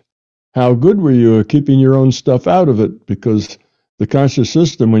detached, how good were you at keeping your own stuff out of it, because the conscious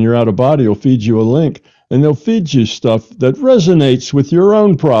system, when you're out of body, will feed you a link, and they'll feed you stuff that resonates with your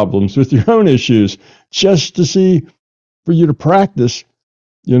own problems, with your own issues, just to see, for you to practice,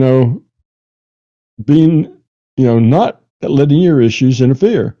 you know, being, not letting your issues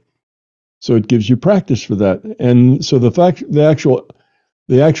interfere. So it gives you practice for that. And so the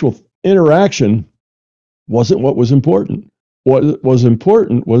actual interaction wasn't what was important. What was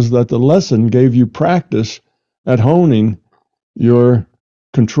important was that the lesson gave you practice at honing your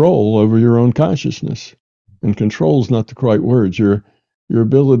control over your own consciousness. And control is not the right word. Your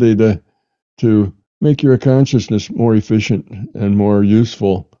ability to make your consciousness more efficient and more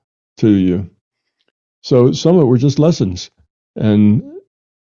useful to you. So some of it were just lessons. And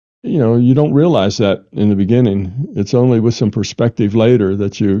you don't realize that in the beginning. It's only with some perspective later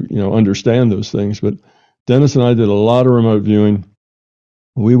that you understand those things. But Dennis and I did a lot of remote viewing.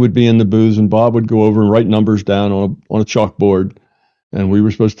 We would be in the booths, and Bob would go over and write numbers down on a chalkboard, and we were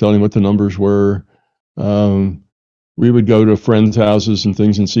supposed to tell him what the numbers were. We would go to friends' houses and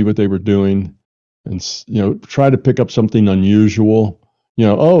things and see what they were doing, and try to pick up something unusual.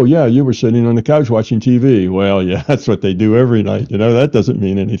 Oh yeah, you were sitting on the couch watching TV. Well, yeah, that's what they do every night. That doesn't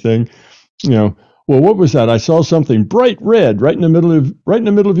mean anything. Well, what was that? I saw something bright red right in the middle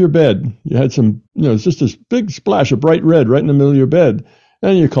of your bed. You had some, it's just this big splash of bright red right in the middle of your bed.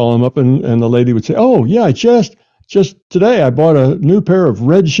 And you call them up, and the lady would say, "Oh yeah, I just today I bought a new pair of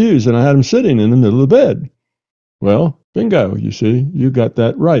red shoes, and I had them sitting in the middle of the bed." Well, bingo, you see, you got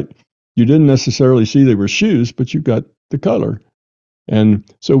that right. You didn't necessarily see they were shoes, but you got the color. And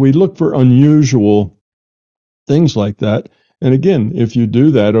so we look for unusual things like that. And again, if you do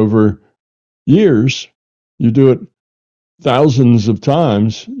that over years, you do it thousands of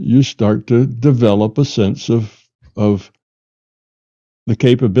times, you start to develop a sense of the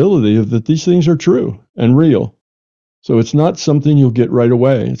capability of that these things are true and real. So it's not something you'll get right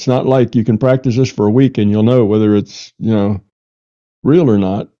away. It's not like you can practice this for a week and you'll know whether it's, real or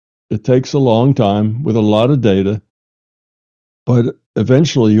not. It takes a long time with a lot of data, but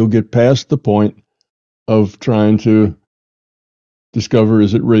eventually you'll get past the point of trying to discover,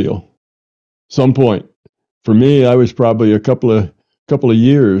 is it real? Some point. For me, I was probably a couple of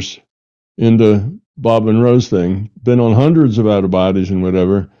years into Bob and Rose thing, been on hundreds of out of bodies and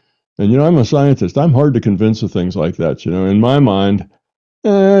whatever. And I'm a scientist. I'm hard to convince of things like that. In my mind,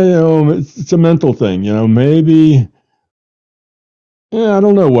 it's a mental thing. Maybe, I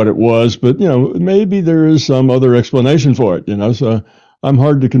don't know what it was, but maybe there is some other explanation for it. So I'm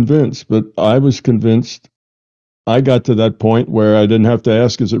hard to convince, but I was convinced. I got to that point where I didn't have to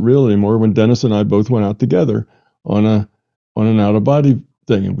ask, is it real anymore, when Dennis and I both went out together on an out of body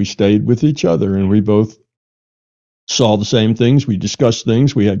thing, and we stayed with each other, and we both saw the same things. We discussed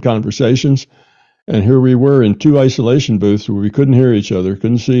things. We had conversations. And here we were in two isolation booths where we couldn't hear each other,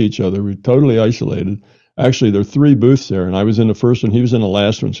 couldn't see each other. We were totally isolated. Actually, there are three booths there, and I was in the first one. He was in the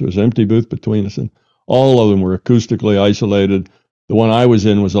last one, so it was an empty booth between us. And all of them were acoustically isolated. The one I was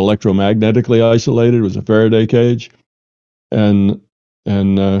in was electromagnetically isolated. It was a Faraday cage. And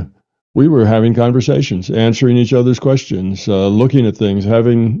we were having conversations, answering each other's questions, looking at things,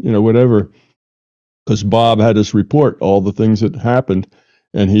 having, whatever. Because Bob had us report all the things that happened,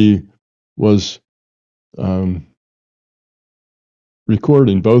 and he was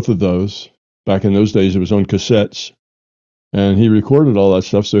recording both of those. Back in those days, it was on cassettes, and he recorded all that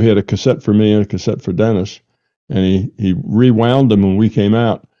stuff. So he had a cassette for me and a cassette for Dennis, and he rewound them when we came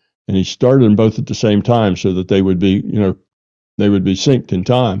out, and he started them both at the same time so that they would be, they would be synced in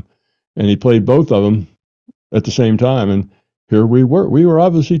time. And he played both of them at the same time, and here we were. We were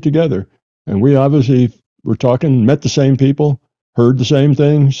obviously together. And we obviously were talking, met the same people, heard the same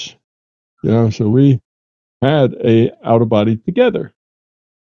things, so we had a out of body together.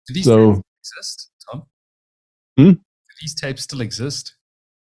 Do these tapes exist, Tom? Do these tapes still exist?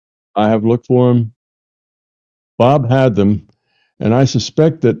 I have looked for them. Bob had them, and I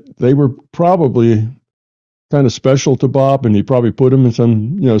suspect that they were probably kind of special to Bob, and he probably put them in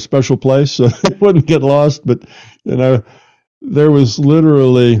some, special place so they wouldn't get lost. But, you know, there was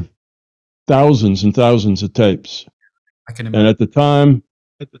literally thousands and thousands of tapes. I can And imagine.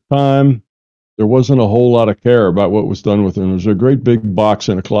 at the time, there wasn't a whole lot of care about what was done with them. There was a great big box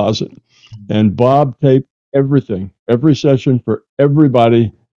in a closet, and Bob taped everything, every session for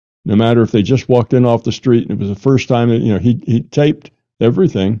everybody, no matter if they just walked in off the street and it was the first time that, he taped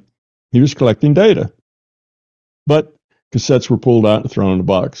everything. He was collecting data, but cassettes were pulled out and thrown in a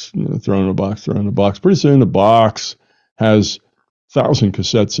box, thrown in a box, thrown in a box. Pretty soon the box has 1,000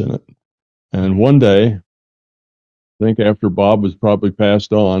 cassettes in it. And one day, I think after Bob was probably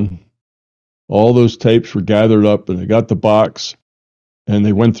passed on, all those tapes were gathered up and they got the box and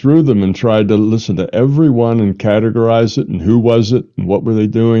they went through them and tried to listen to everyone and categorize it and who was it and what were they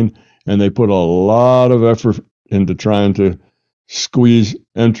doing. And they put a lot of effort into trying to squeeze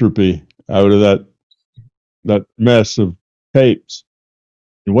entropy out of that mess of tapes.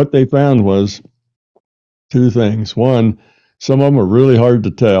 And what they found was two things. One, some of them were really hard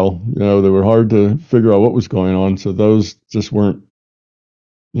to tell. They were hard to figure out what was going on. So those just weren't,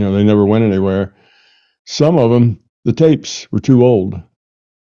 they never went anywhere. Some of them, the tapes were too old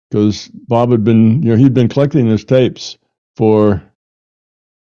because Bob had been, he'd been collecting his tapes for,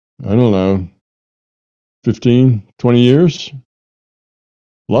 I don't know, 15, 20 years.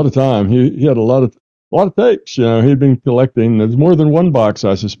 A lot of time. He had a lot of tapes, he'd been collecting. There's more than one box,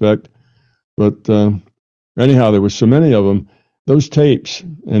 I suspect. But anyhow, there was so many of them. Those tapes,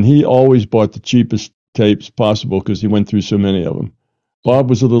 and he always bought the cheapest tapes possible because he went through so many of them. Bob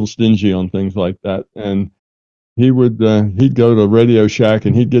was a little stingy on things like that, and he'd go to Radio Shack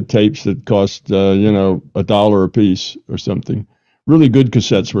and he'd get tapes that cost $1 a piece or something. Really good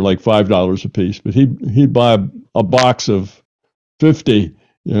cassettes were like $5 a piece, but he'd buy a box of 50,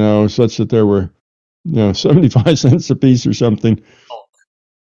 such that there were 75 cents a piece or something.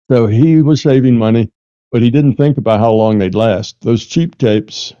 So he was saving money, but he didn't think about how long they'd last. Those cheap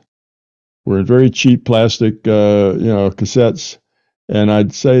tapes were in very cheap plastic, cassettes. And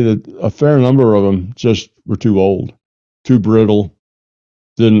I'd say that a fair number of them just were too old, too brittle,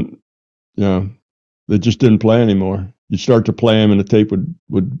 they just didn't play anymore. You'd start to play them and the tape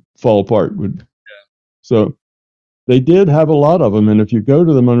would fall apart. So they did have a lot of them. And if you go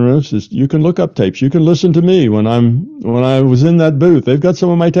to the Monroe's, you can look up tapes. You can listen to me when I was in that booth. They've got some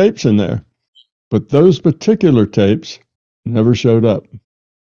of my tapes in there. But those particular tapes never showed up.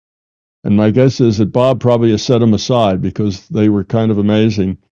 And my guess is that Bob probably has set them aside because they were kind of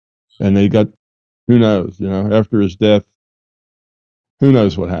amazing. And they got, who knows, after his death, who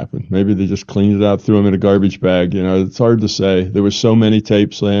knows what happened. Maybe they just cleaned it out, threw them in a garbage bag. It's hard to say. There were so many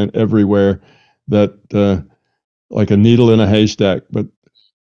tapes laying everywhere that like a needle in a haystack. But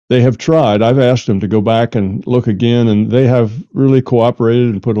they have tried. I've asked them to go back and look again, and they have really cooperated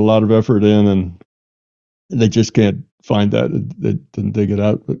and put a lot of effort in, and they just can't find that. They didn't dig it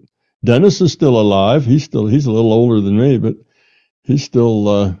out. But Dennis is still alive. He's a little older than me, but he's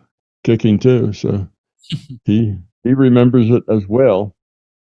still kicking too. So he remembers it as well.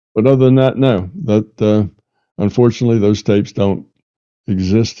 But other than that, no. That unfortunately, those tapes don't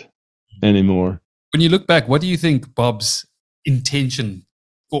exist anymore. When you look back, what do you think Bob's intention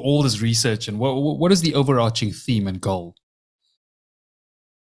for all this research, and what is the overarching theme and goal?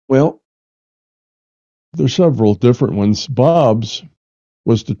 Well, there's several different ones. Bob's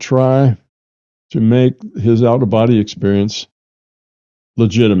was to try to make his out-of-body experience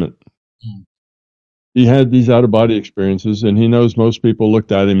legitimate. He had these out-of-body experiences, and he knows most people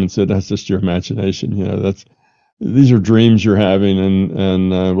looked at him and said, "That's just your imagination. These are dreams you're having,"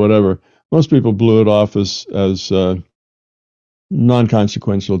 and whatever. Most people blew it off as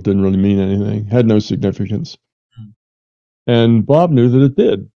non-consequential. It didn't really mean anything. Had no significance. And Bob knew that it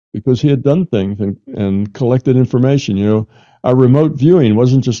did because he had done things and collected information. Our remote viewing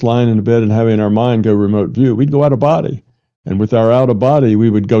wasn't just lying in bed and having our mind go remote view. We'd go out of body. And with our out of body, we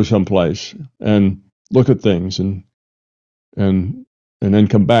would go someplace and look at things and then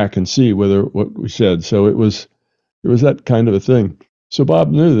come back and see whether what we said. So it was that kind of a thing. So Bob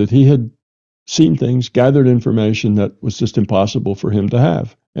knew that he had seen things, gathered information that was just impossible for him to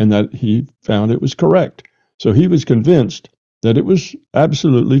have, and that he found it was correct. So he was convinced that it was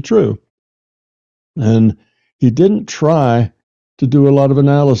absolutely true. And he didn't try to do a lot of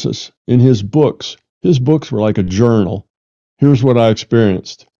analysis in his books. His books were like a journal. Here's what I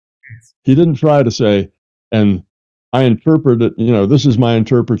experienced. He didn't try to say, and I interpret it, this is my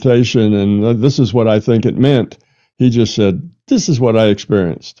interpretation, and this is what I think it meant. He just said, this is what I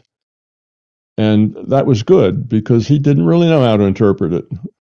experienced. And that was good because he didn't really know how to interpret it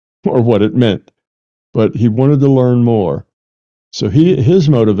or what it meant. but he wanted to learn more. So his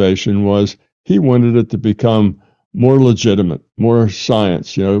motivation was he wanted it to become more legitimate, more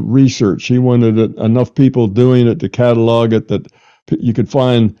science, research. He wanted enough people doing it to catalog it that you could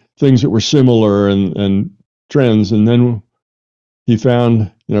find things that were similar and trends. And then he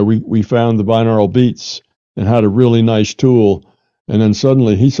found, we found the binaural beats and had a really nice tool. And then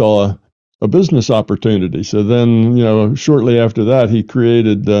suddenly he saw a business opportunity. So then, shortly after that, he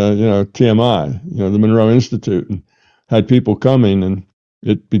created, TMI, the Monroe Institute, and had people coming, and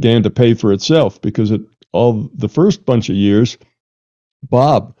it began to pay for itself because all the first bunch of years,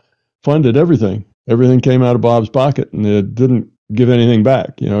 Bob funded everything. Everything came out of Bob's pocket, and it didn't give anything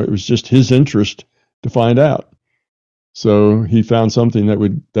back. It was just his interest to find out. So he found something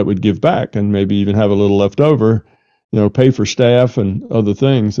that would give back and maybe even have a little left over, pay for staff and other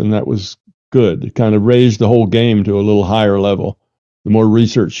things, and that was good. It kind of raised the whole game to a little higher level. The more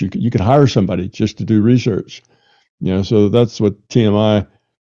research you could hire somebody just to do research. So that's what TMI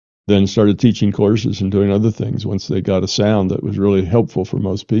then started teaching courses and doing other things once they got a sound that was really helpful for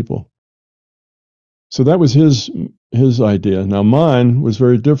most people. So that was his idea. Now mine was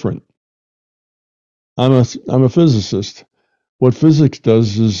very different. I'm a physicist. What physics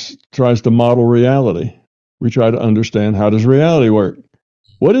does is tries to model reality. We try to understand, how does reality work?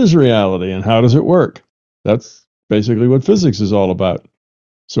 What is reality and how does it work? That's basically what physics is all about.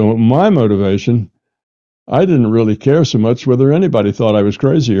 So my motivation, I didn't really care so much whether anybody thought I was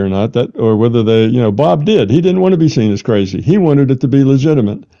crazy or not, or whether Bob did. He didn't want to be seen as crazy. He wanted it to be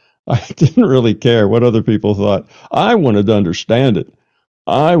legitimate. I didn't really care what other people thought. I wanted to understand it.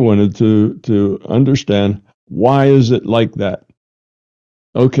 I wanted to understand, why is it like that?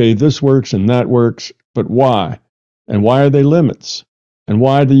 Okay, this works and that works, but why? And why are they limits? And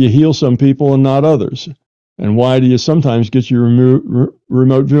why do you heal some people and not others? And why do you sometimes get your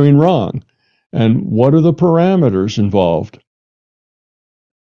remote viewing wrong? And what are the parameters involved?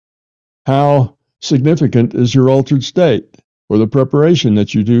 How significant is your altered state, or the preparation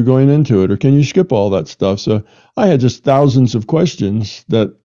that you do going into it? Or can you skip all that stuff? So I had just thousands of questions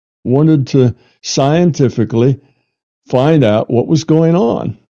that wanted to scientifically find out what was going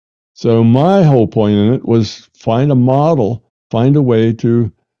on. So my whole point in it was find a model, find a way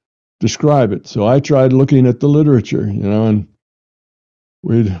to describe it. So I tried looking at the literature, and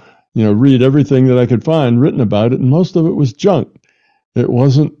we'd, read everything that I could find written about it, and most of it was junk. It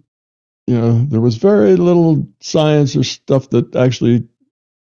wasn't, there was very little science or stuff that actually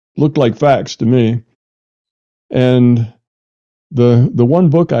looked like facts to me. And the one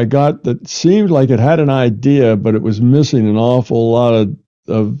book I got that seemed like it had an idea, but it was missing an awful lot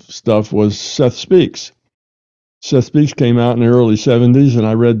of stuff, was Seth Speaks. Seth Speaks came out in the early 70s, and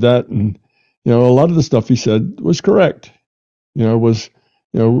I read that, and a lot of the stuff he said was correct.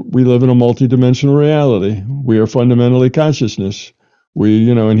 We live in a multidimensional reality. We are fundamentally consciousness.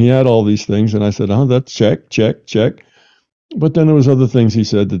 And he had all these things, and I said, oh, that's check. But then there was other things he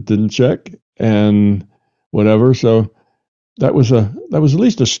said that didn't check, and whatever. So that was at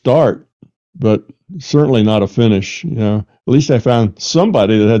least a start, but certainly not a finish. At least I found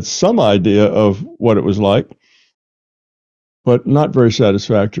somebody that had some idea of what it was like, but not very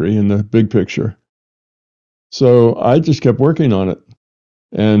satisfactory in the big picture. So I just kept working on it.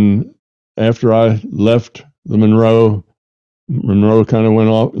 And after I left the Monroe kind of went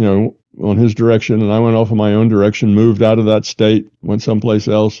off, on his direction, and I went off in my own direction, moved out of that state, went someplace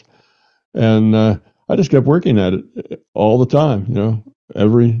else. And I just kept working at it all the time,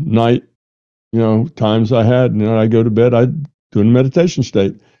 every night, times I had, I'd go to bed, I'd do a meditation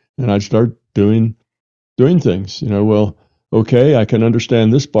state, and I'd start doing things, well, okay, I can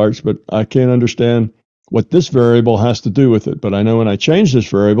understand this part, but I can't understand what this variable has to do with it. But I know when I change this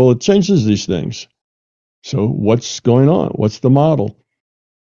variable, it changes these things. So what's going on? What's the model?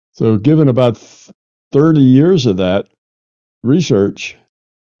 So given about 30 years of that research,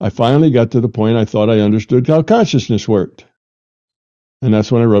 I finally got to the point I thought I understood how consciousness worked. And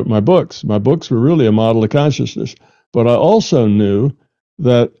that's when I wrote my books. My books were really a model of consciousness. But I also knew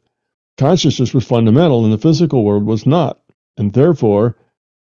that consciousness was fundamental and the physical world was not. And therefore,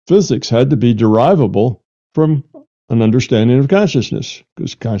 physics had to be derivable from an understanding of consciousness,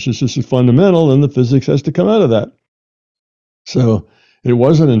 because consciousness is fundamental and the physics has to come out of that. So it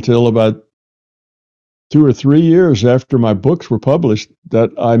wasn't until about 2 or 3 years after my books were published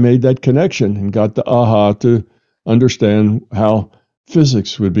that I made that connection and got the aha to understand how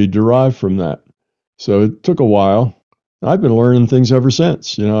physics would be derived from that. So it took a while. I've been learning things ever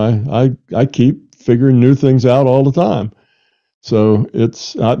since. I keep figuring new things out all the time. So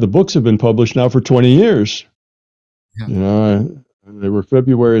it's the books have been published now for 20 years. Yeah. They were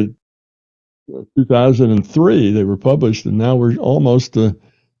February 2003 they were published, and now we're almost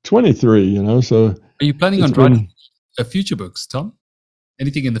 23. So Are you planning it's on writing been future books, Tom?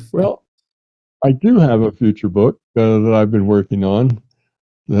 Anything in the well. I do have a future book that I've been working on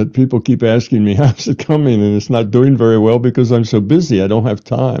that people keep asking me how's it coming, and it's not doing very well because I'm so busy. I don't have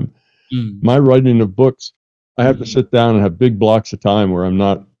time. Mm, My writing of books, I have to sit down and have big blocks of time where I'm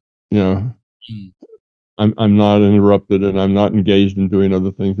not, you know, mm, I'm not interrupted and I'm not engaged in doing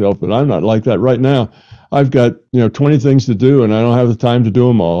other things else. But I'm not like that right now. I've got 20 things to do, and I don't have the time to do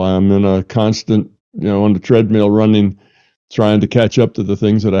them all. I'm in a constant, on the treadmill running, trying to catch up to the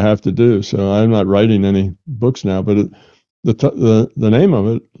things that I have to do. So I'm not writing any books now. But the name of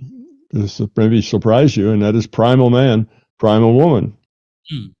it is maybe surprise you, and that is Primal Man, Primal Woman.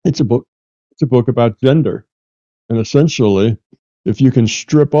 mm. It's a book. It's a book about gender. And essentially, if you can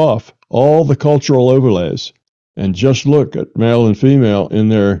strip off all the cultural overlays and just look at male and female in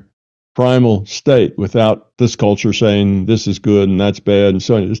their primal state without this culture saying this is good and that's bad and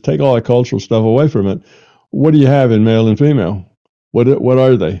so on, just take all that cultural stuff away from it. What do you have in male and female? What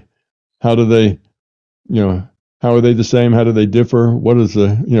are they? How do they, how are they the same? How do they differ? What is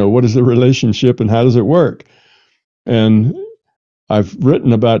the relationship and how does it work? And I've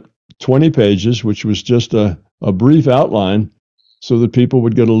written about 20 pages, which was just a brief outline so that people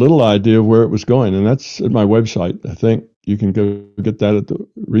would get a little idea of where it was going. And that's at my website. I think you can go get that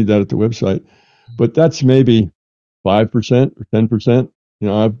read that at the website. But that's maybe 5% or 10%.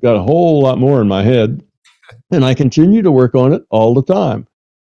 I've got a whole lot more in my head, and I continue to work on it all the time.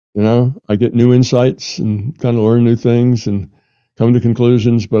 I get new insights and kind of learn new things and come to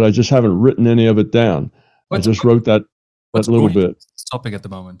conclusions, but I just haven't written any of it down. I just wrote that little bit. This topic at the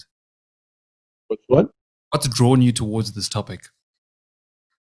moment. What? What's drawn you towards this topic?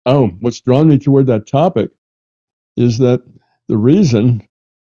 Oh, what's drawn me toward that topic is that the reason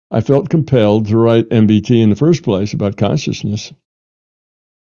I felt compelled to write MBT in the first place about consciousness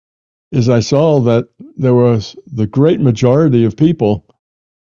is I saw that there was the great majority of people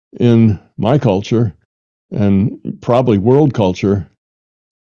in my culture and probably world culture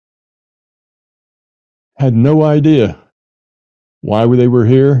had no idea why they were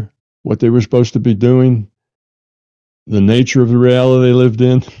here, what they were supposed to be doing, the nature of the reality they lived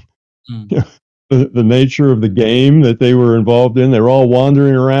in, the nature of the game that they were involved in. They were all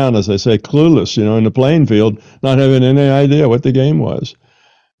wandering around, as I say, clueless, in the playing field, not having any idea what the game was.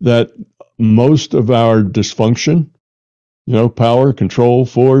 That most of our dysfunction, power, control,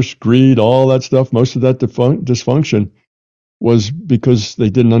 force, greed, all that stuff, most of that dysfunction was because they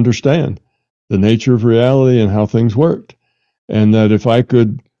didn't understand the nature of reality and how things worked. And that if I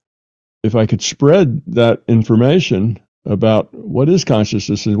could spread that information about what is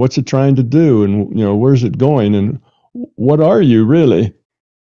consciousness and what's it trying to do and where's it going and what are you really,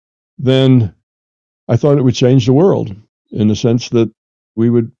 then I thought it would change the world in the sense that we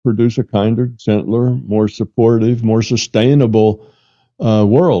would produce a kinder, gentler, more supportive, more sustainable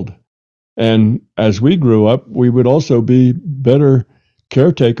world. And as we grew up, we would also be better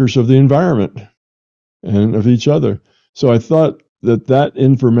caretakers of the environment and of each other. So I thought that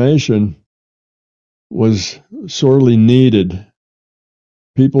information was sorely needed.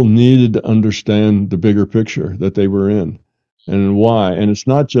 People needed to understand the bigger picture that they were in and why. And it's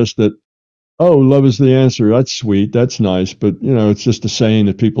not just that, oh, love is the answer. That's sweet. That's nice. But, it's just a saying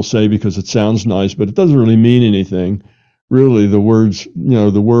that people say because it sounds nice, but it doesn't really mean anything. Really, the words,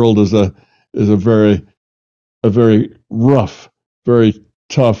 the world is a very rough, very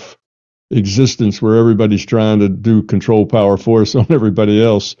tough existence where everybody's trying to do control, power, force on everybody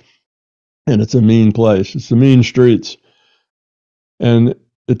else. And it's a mean place. It's the mean streets. And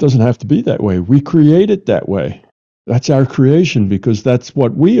it doesn't have to be that way. We create it that way. That's our creation because that's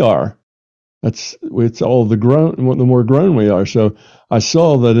what we are. It's all the more grown we are. So I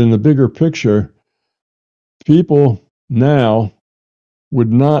saw that in the bigger picture, people now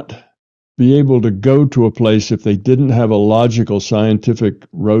would not be able to go to a place if they didn't have a logical scientific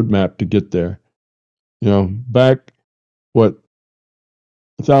roadmap to get there. Back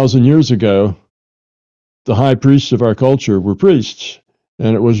 1,000 years ago, the high priests of our culture were priests,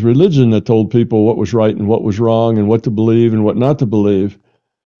 and it was religion that told people what was right and what was wrong and what to believe and what not to believe.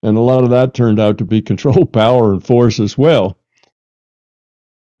 And a lot of that turned out to be control, power, and force as well.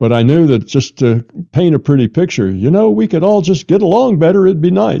 But I knew that just to paint a pretty picture, we could all just get along better, it'd be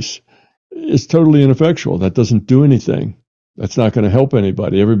nice. It's totally ineffectual. That doesn't do anything. That's not going to help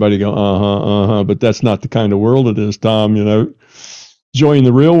anybody. Everybody go, but that's not the kind of world it is, Tom, Join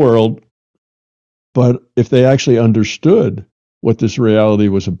the real world. But if they actually understood what this reality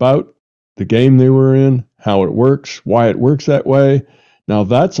was about, the game they were in, how it works, why it works that way, Now,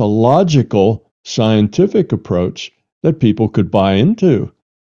 that's a logical, scientific approach that people could buy into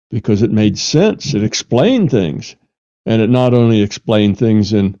because it made sense. It explained things. And it not only explained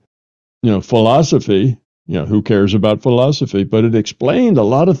things in, philosophy, who cares about philosophy, but it explained a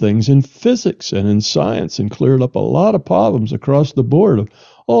lot of things in physics and in science and cleared up a lot of problems across the board.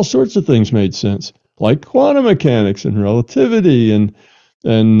 All sorts of things made sense, like quantum mechanics and relativity and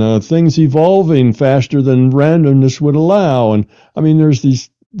things evolving faster than randomness would allow. And I mean, there's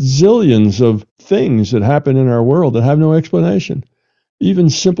these zillions of things that happen in our world that have no explanation. Even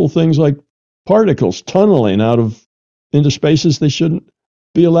simple things like particles tunneling into spaces they shouldn't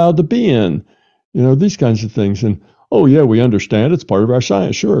be allowed to be in. These kinds of things. And, oh, yeah, we understand it's part of our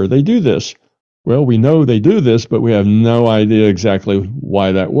science. Sure, they do this. Well, we know they do this, but we have no idea exactly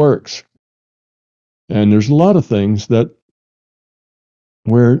why that works. And there's a lot of things that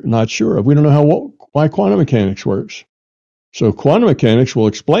we're not sure of. We don't know why quantum mechanics works. So quantum mechanics will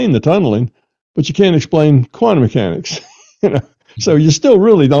explain the tunneling, but you can't explain quantum mechanics. So you still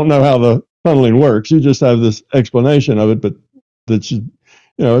really don't know how the tunneling works. You just have this explanation of it, but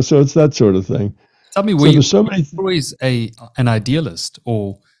so it's that sort of thing. Tell me, were you always an idealist,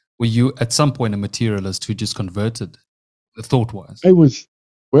 or were you at some point a materialist who just converted thought-wise? I was,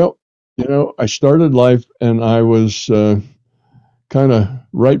 I started life and I was kind of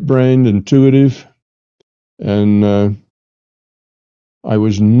right-brained, intuitive, and I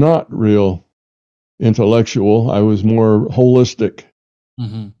was not real intellectual. I was more holistic.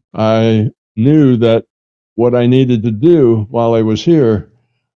 Mm-hmm. I knew that what I needed to do while I was here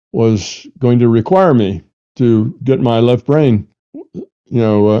was going to require me to get my left brain,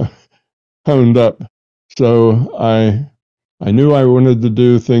 honed up. So I knew I wanted to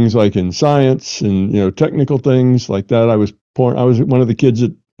do things like in science and technical things like that. I was one of the kids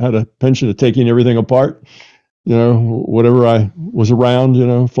that had a penchant of taking everything apart. Whatever I was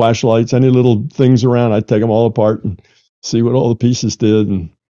around, flashlights, any little things around, I'd take them all apart and see what all the pieces did and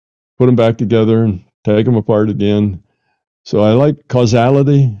put them back together and take them apart again. So I like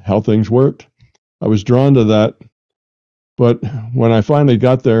causality, how things worked. I was drawn to that. But when I finally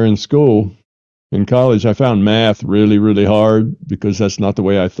got there in college, I found math really, really hard because that's not the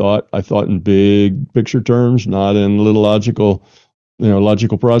way I thought. I thought in big picture terms, not in little logical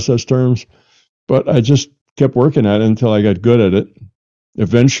process terms. But I just kept working at it until I got good at it.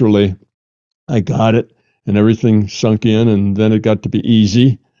 Eventually, I got it and everything sunk in, and then it got to be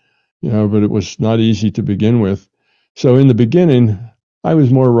easy, but it was not easy to begin with. So in the beginning, I was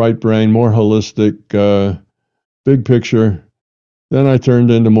more right brain, more holistic, big picture. Then I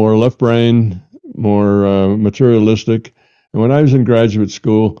turned into more left brain, more materialistic. And when I was in graduate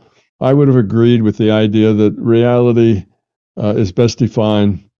school, I would have agreed with the idea that reality is best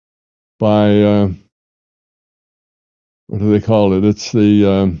defined by, what do they call it? It's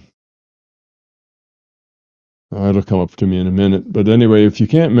the, it'll come up to me in a minute. But anyway, if you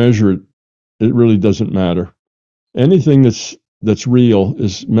can't measure it, it really doesn't matter. Anything that's real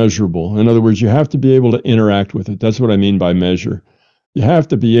is measurable. In other words, you have to be able to interact with it. That's what I mean by measure. You have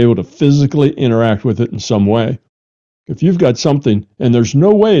to be able to physically interact with it in some way. If you've got something and there's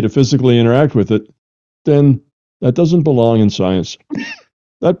no way to physically interact with it, then that doesn't belong in science.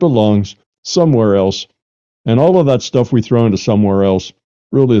 That belongs somewhere else. And all of that stuff we throw into somewhere else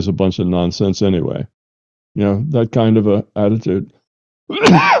really is a bunch of nonsense anyway. That kind of a attitude.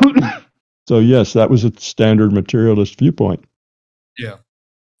 So yes, that was a standard materialist viewpoint. Yeah.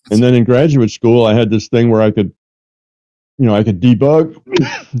 And then in graduate school, I had this thing where I could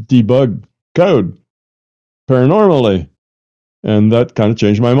debug code paranormally. And that kind of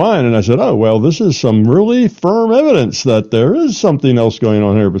changed my mind. And I said, oh, well, this is some really firm evidence that there is something else going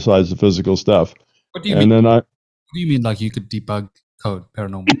on here besides the physical stuff. What do you mean? What do you mean, like you could debug code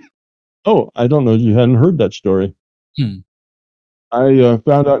paranormal? Oh, I don't know. You hadn't heard that story. I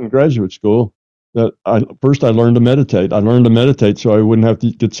found out in graduate school that first I learned to meditate. I learned to meditate so I wouldn't have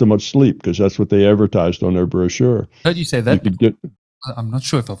to get so much sleep because that's what they advertised on their brochure. I heard you say that. I'm not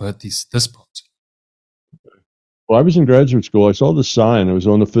sure if I've heard this part. Well, I was in graduate school. I saw the sign. It was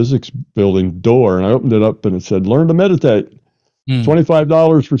on the physics building door, and I opened it up, and it said, learn to meditate.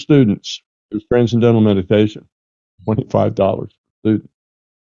 $25 for students. It was transcendental meditation. $25 for students.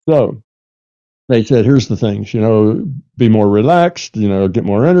 So they said, here's the things, be more relaxed, get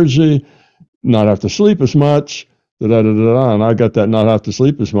more energy, not have to sleep as much, And I got that not have to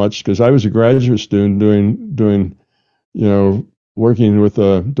sleep as much because I was a graduate student doing working with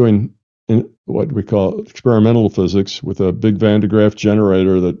doing what we call experimental physics with a big Van de Graaff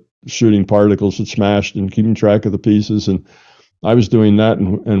generator that shooting particles that smashed and keeping track of the pieces. And I was doing that.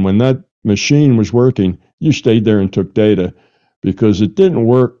 And when that machine was working, you stayed there and took data. because it didn't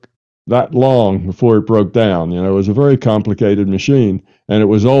work that long before it broke down. It was a very complicated machine, and it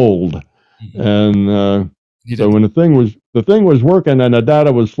was old. Mhm. And You so did. when the thing was working and the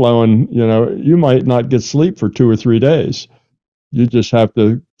data was flowing, you might not get sleep for 2 or 3 days. You just have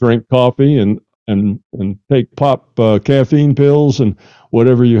to drink coffee and take pop caffeine pills and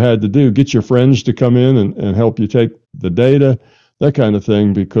whatever you had to do. Get your friends to come in and help you take the data, that kind of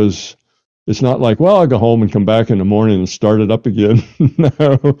thing, because it's not like, well, I'll go home and come back in the morning and start it up again.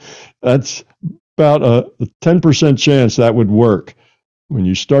 No, that's about a 10% chance that would work. When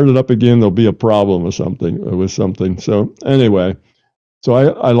you start it up again, there'll be a problem with something. So anyway, so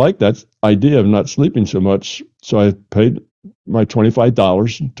I like that idea of not sleeping so much. So I paid my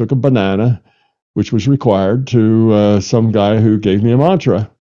 $25 and took a banana, which was required, to some guy who gave me a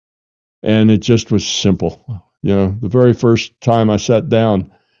mantra. And it just was simple. The very first time I sat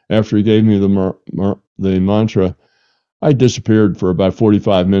down after he gave me the mantra, I disappeared for about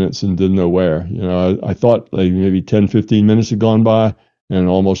 45 minutes and didn't know where. I thought like maybe 10, 15 minutes had gone by and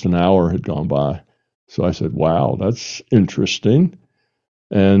almost an hour had gone by. So I said, wow, that's interesting.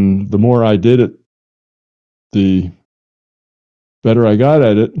 And the more I did it, the better I got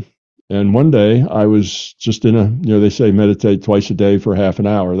at it. And one day I was just they say meditate twice a day for half an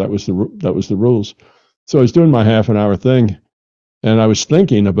hour. That was the rules. So I was doing my half an hour thing, and I was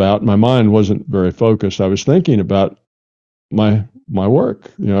thinking about, my mind wasn't very focused. I was thinking about my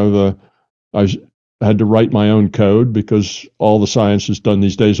work. I had to write my own code because all the science is done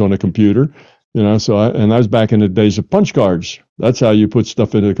these days on a computer. So I was back in the days of punch cards. That's how you put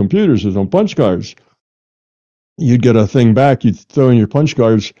stuff into the computers, is on punch cards. You'd get a thing back, you'd throw in your punch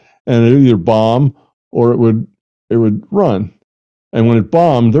cards, and it would either bomb or it would run. And when it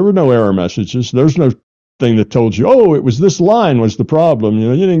bombed, there were no error messages. There's no thing that told you, oh, it was this line was the problem.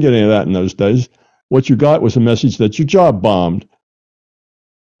 You didn't get any of that in those days. What you got was a message that your job bombed.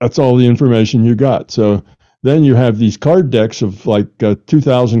 That's all the information you got. So then you have these card decks of like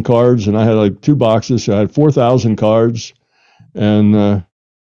 2,000 cards, and I had like 2 boxes, so I had 4,000 cards, and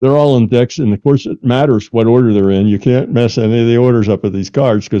they're all indexed. And of course, it matters what order they're in. You can't mess any of the orders up of these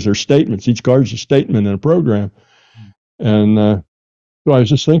cards because they're statements. Each card's a statement in a program. And so I was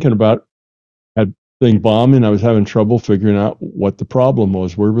just thinking about, had thing bombing. I was having trouble figuring out what the problem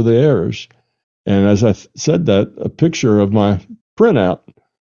was. Where were the errors? And as I said that, a picture of my printout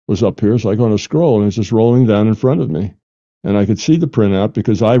was up here. It's like on a scroll, and it's just rolling down in front of me. And I could see the printout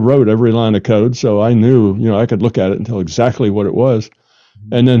because I wrote every line of code, so I knew, I could look at it and tell exactly what it was.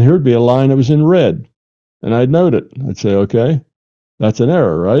 And then here'd be a line that was in red, and I'd note it. I'd say, okay, that's an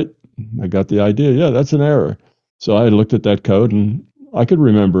error, right? I got the idea. Yeah, that's an error. So I looked at that code, and I could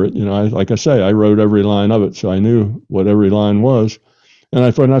remember it. Like I say, I wrote every line of it, so I knew what every line was. And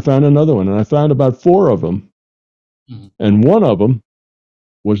I found another one, and I found about 4 of them. Mm-hmm. And one of them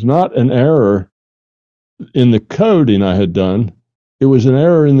was not an error in the coding I had done. It was an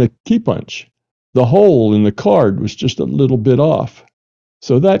error in the key punch. The hole in the card was just a little bit off.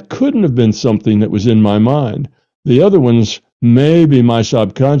 So that couldn't have been something that was in my mind. The other ones, maybe my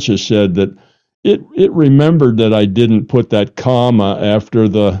subconscious said that it remembered that I didn't put that comma after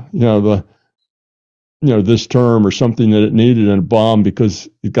this term or something that it needed in a bomb, because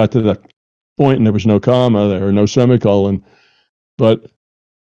it got to that point and there was no comma there or no semicolon. But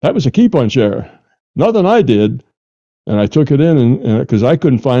that was a key punch error. Nothing I did. And I took it in, and because I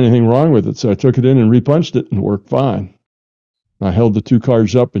couldn't find anything wrong with it, so I took it in and repunched it, and it worked fine. I held the 2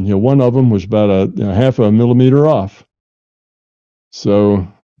 cards up, and one of them was about a half a millimeter off. So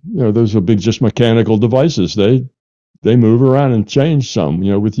those are big, just mechanical devices. They move around and change some,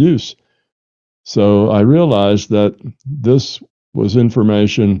 with use. So I realized that this was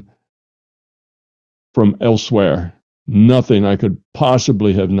information from elsewhere, nothing I could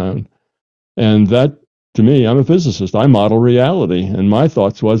possibly have known. And that, to me, I'm a physicist. I model reality. And my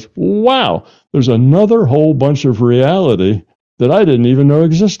thoughts was, wow, there's another whole bunch of reality that I didn't even know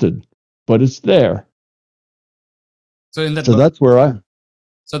existed, but it's there. So in that, so that's where I.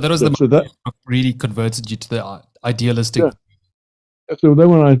 So that was the moment that really converted you to the idealistic. Yeah. So then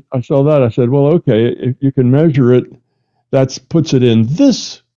when I saw that, I said, well, okay, if you can measure it, that puts it in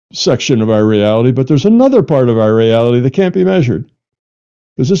this section of our reality, but there's another part of our reality that can't be measured,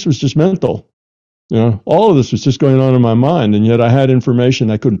 because this was just mental. All of this was just going on in my mind, and yet I had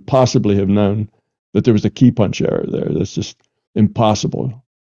information I couldn't possibly have known, that there was a key punch error there. That's just impossible.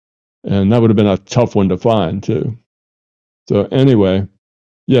 And that would have been a tough one to find, too. So anyway,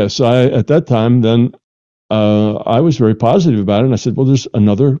 yes, at that time, then I was very positive about it, and I said, well, there's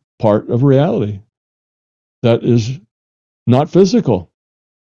another part of reality that is not physical.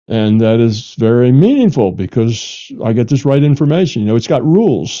 And that is very meaningful because I get this right information. It's got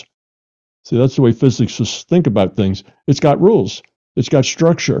rules. See, that's the way physicists think about things. It's got rules. It's got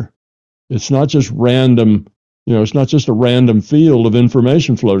structure. It's not just random, it's not just a random field of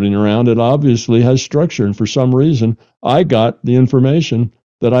information floating around. It obviously has structure. And for some reason, I got the information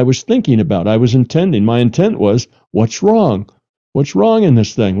that I was thinking about. I was intending. My intent was, what's wrong? What's wrong in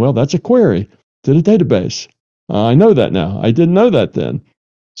this thing? Well, that's a query to the database. I know that now. I didn't know that then.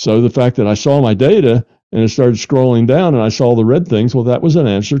 So the fact that I saw my data and it started scrolling down and I saw the red things, well, that was an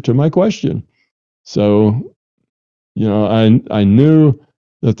answer to my question. So, I knew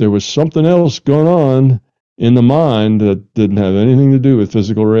that there was something else going on in the mind that didn't have anything to do with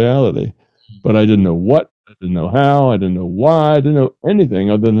physical reality. But I didn't know what, I didn't know how, I didn't know why, I didn't know anything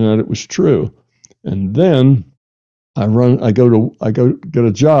other than that it was true. And then I go get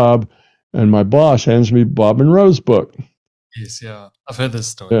a job, and my boss hands me Bob Monroe's book. Yes, yeah. I've heard this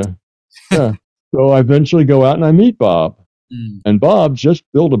story. Yeah. So I eventually go out and I meet Bob. And Bob just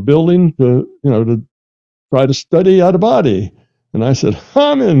built a building to try to study out of body. And I said,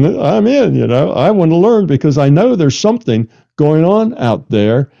 I'm in, I want to learn because I know there's something going on out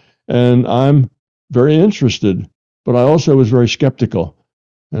there and I'm very interested, but I also was very skeptical.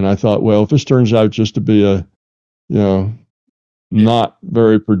 And I thought, well, if this turns out just to be not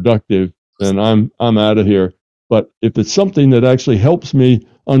very productive, then I'm out of here. But if it's something that actually helps me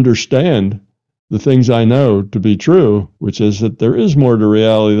understand the things I know to be true, which is that there is more to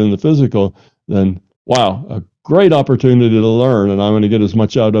reality than the physical, then wow, a great opportunity to learn, and I'm going to get as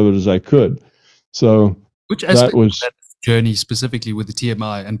much out of it as I could. So which aspect of that journey specifically with the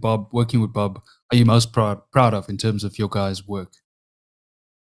TMI and Bob, working with Bob, are you most proud of in terms of your guys' work?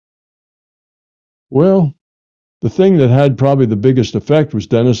 Well, the thing that had probably the biggest effect was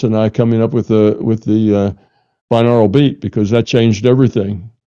Dennis and I coming up with the binaural beat, because that changed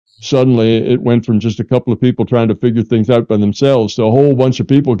everything. Suddenly, it went from just a couple of people trying to figure things out by themselves to a whole bunch of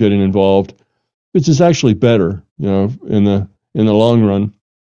people getting involved, which is actually better, in the long run.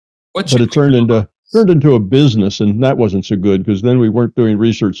 But it turned into a business, and that wasn't so good because then we weren't doing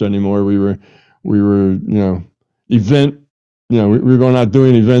research anymore. We were we were going out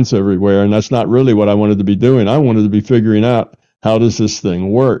doing events everywhere, and that's not really what I wanted to be doing. I wanted to be figuring out, how does this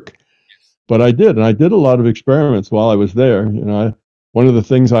thing work? But I did, and I did a lot of experiments while I was there. One of the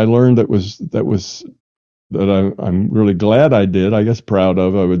things I learned that I'm really glad I did, I guess proud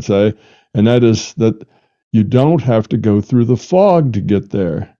of, I would say, and that is that you don't have to go through the fog to get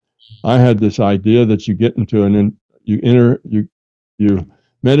there. I had this idea that you get into you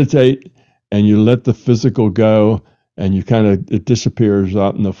meditate and you let the physical go, and it disappears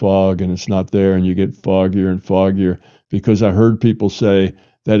out in the fog and it's not there, and you get foggier and foggier, because I heard people say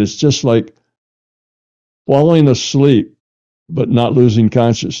that it's just like falling asleep but not losing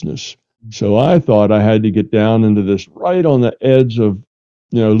consciousness. So I thought I had to get down into this right on the edge of,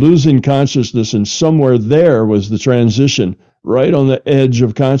 losing consciousness, and somewhere there was the transition, right on the edge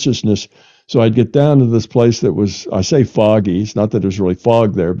of consciousness. So I'd get down to this place that was, I say foggy. It's not that there's really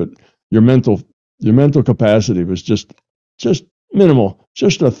fog there, but your mental capacity was just minimal,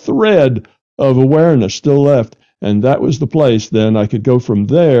 just a thread of awareness still left. And that was the place. Then I could go from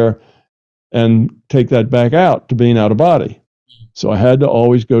there and take that back out to being out of body. So I had to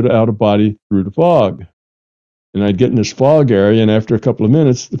always go to out of body through the fog. And I'd get in this fog area, and after a couple of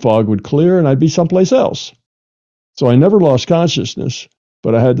minutes, the fog would clear and I'd be someplace else. So I never lost consciousness,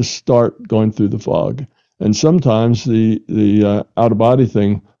 but I had to start going through the fog. And sometimes the out of body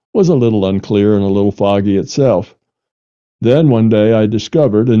thing was a little unclear and a little foggy itself. Then one day I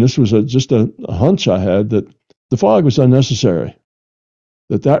discovered, and this was just a hunch I had, that the fog was unnecessary.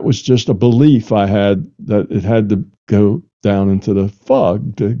 That was just a belief I had, that it had to go down into the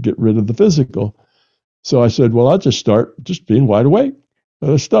fog to get rid of the physical. So I said, well, I'll just start just being wide awake.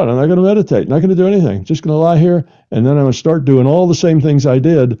 Let's start. I'm not going to meditate. Not going to do anything. Just going to lie here. And then I'm going to start doing all the same things I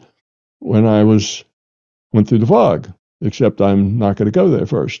did when I went through the fog, except I'm not going to go there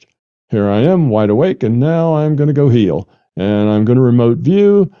first. Here I am, wide awake, and now I'm going to go heal. And I'm going to remote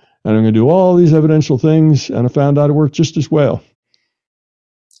view, and I'm going to do all these evidential things. And I found out it worked just as well.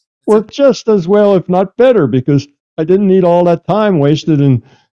 Worked just as well, if not better, because I didn't need all that time wasted in,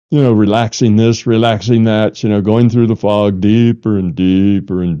 relaxing this, relaxing that, going through the fog deeper and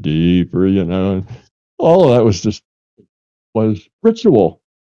deeper and deeper, and all of that was ritual.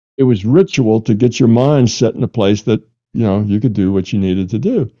 It was ritual to get your mind set in a place that, you could do what you needed to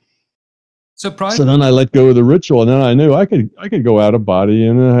do. So then I let go of the ritual, and then I knew I could go out of body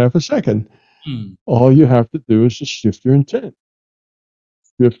in a half a second. All you have to do is just shift your intent.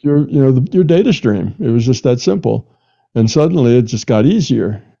 Shift your data stream. It was just that simple. And suddenly it just got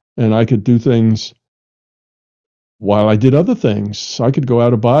easier. and I could do things while I did other things. So I could go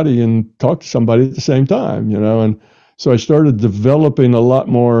out of body and talk to somebody at the same time, and so I started developing a lot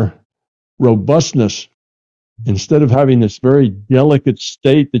more robustness instead of having this very delicate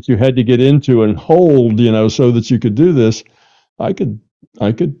state that you had to get into and hold, so that you could do this. I could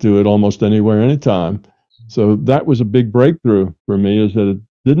I could do it almost anywhere, anytime. So that was a big breakthrough for me, is that it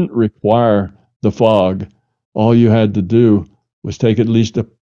didn't require the fog. All you had to do was take at least a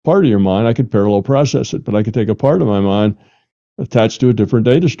part of your mind. I could parallel process it, but I could take a part of my mind attached to a different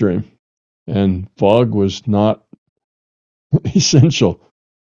data stream. And fog was not essential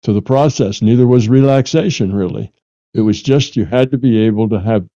to the process. Neither was relaxation, really. It was just you had to be able to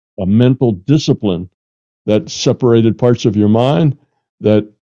have a mental discipline that separated parts of your mind,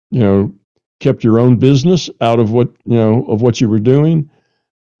 that, kept your own business out of what you were doing,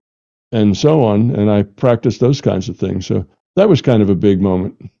 and so on. And I practiced those kinds of things. So that was kind of a big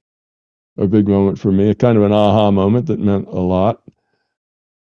moment for me, a kind of an aha moment that meant a lot.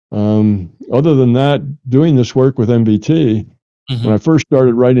 Other than that, doing this work with MBT, when I first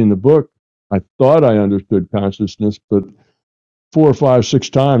started writing the book, I thought I understood consciousness, but 4 or 5, 6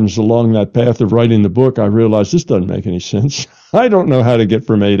 times along that path of writing the book, I realized this doesn't make any sense. I don't know how to get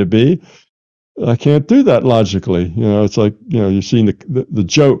from A to B. I can't do that logically. It's like, you've seen the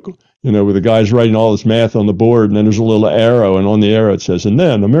joke, where the guy's writing all this math on the board, and then there's a little arrow, and on the arrow it says, and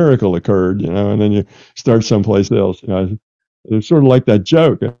then a miracle occurred, and then you start someplace else. It's sort of like that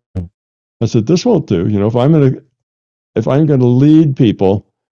joke. I said, this won't do. If I'm going to lead people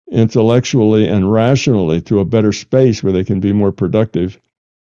intellectually and rationally to a better space where they can be more productive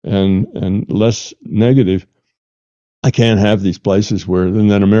and less negative, I can't have these places where and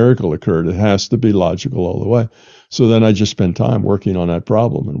then a miracle occurred. It has to be logical all the way. So then I just spent time working on that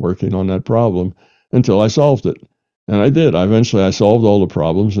problem until I solved it. And I did. Eventually I solved all the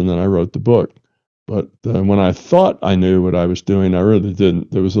problems, and then I wrote the book. But when I thought I knew what I was doing, I really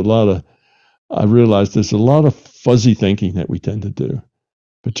didn't. I realized there's a lot of fuzzy thinking that we tend to do,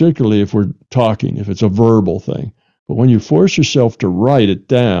 particularly if we're talking, if it's a verbal thing. But when you force yourself to write it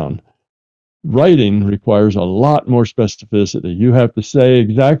down, writing requires a lot more specificity. You have to say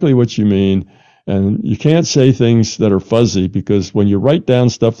exactly what you mean, and you can't say things that are fuzzy, because when you write down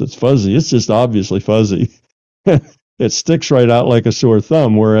stuff that's fuzzy, it's just obviously fuzzy. It sticks right out like a sore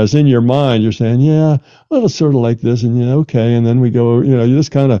thumb, whereas in your mind, you're saying, yeah, well, it's sort of like this, and okay, and then we go, you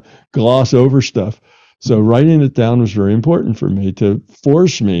just kind of gloss over stuff. So writing it down was very important for me to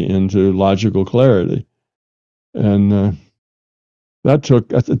force me into logical clarity. And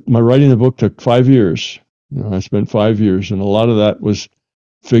my writing the book took 5 years. I spent 5 years, and a lot of that was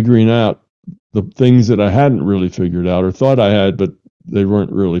figuring out the things that I hadn't really figured out, or thought I had, but they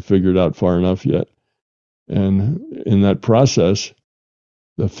weren't really figured out far enough yet. And in that process,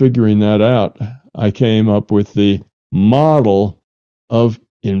 the figuring that out, I came up with the model of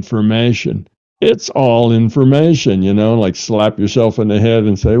information. It's all information, like slap yourself in the head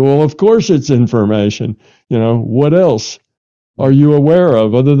and say, well, of course it's information. What else are you aware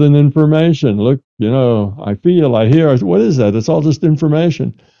of other than information? Look, I feel, I hear. What is that? It's all just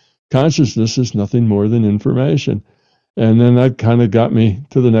information. Consciousness is nothing more than information. And then that kind of got me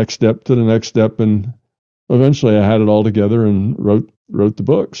to the next step, and eventually I had it all together and wrote the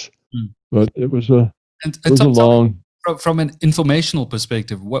books. But it was a long. From an informational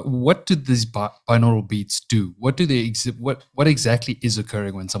perspective, what do these binaural beats do? What do they what exactly is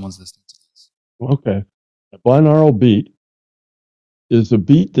occurring when someone's listening to this? Okay, a binaural beat is a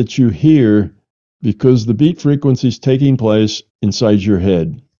beat that you hear because the beat frequency is taking place inside your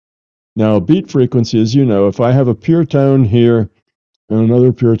head. Now, a beat frequency, as you know, if I have a pure tone here and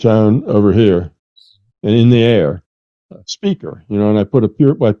another pure tone over here, and in the air, a speaker, and I put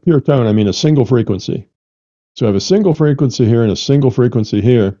by pure tone, I mean a single frequency. So I have a single frequency here and a single frequency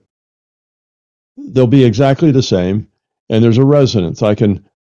here. They'll be exactly the same, and there's a resonance.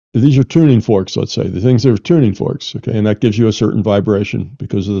 These are tuning forks, let's say. The things that are tuning forks, okay, and that gives you a certain vibration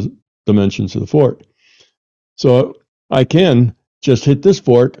because of the dimensions of the fork. So I can just hit this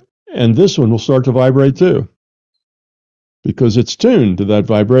fork, and this one will start to vibrate too, because it's tuned to that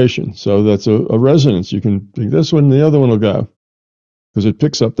vibration. So that's a resonance. You can pick this one, and the other one will go, because it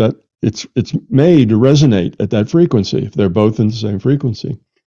picks up that it's made to resonate at that frequency if they're both in the same frequency.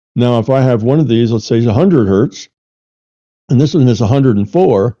 Now, if I have one of these, let's say it's 100 hertz, and this one is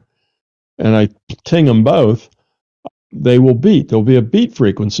 104, and I ting them both, they will beat. There'll be a beat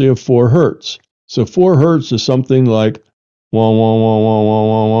frequency of 4 hertz. So 4 hertz is something like 1, 1, 1, 1, 1,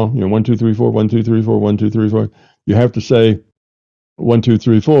 1, 1, 1, 2, 3, 4, 1, 2, 3, 4, 1, 2, 3, 4. You have to say 1, 2,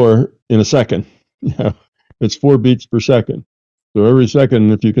 3, 4 in a second. It's 4 beats per second. So every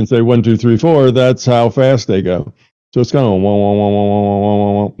second, if you can say 1, 2, 3, 4, that's how fast they go. So it's kind of a wah, wah, wah, wah, wah,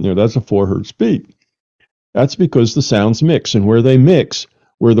 wah, wah, wah. That's a 4 hertz beat. That's because the sounds mix, and where they mix,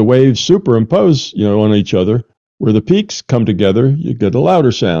 where the waves superimpose, on each other, where the peaks come together, you get a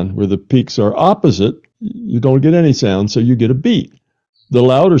louder sound. Where the peaks are opposite, you don't get any sound, so you get a beat. The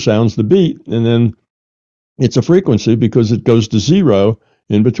louder sound's the beat, and then it's a frequency because it goes to zero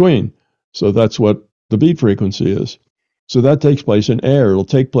in between. So that's what the beat frequency is. So that takes place in air. It'll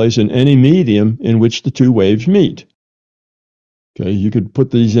take place in any medium in which the two waves meet. Okay, you could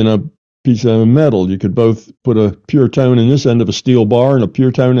put these in a piece of metal. You could both put a pure tone in this end of a steel bar and a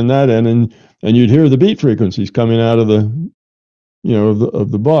pure tone in that end, and you'd hear the beat frequencies coming out of the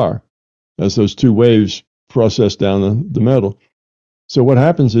of the bar as those two waves process down the metal. So what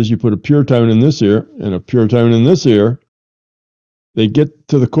happens is you put a pure tone in this ear and a pure tone in this ear. They get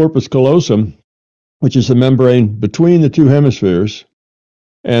to the corpus callosum, which is the membrane between the two hemispheres,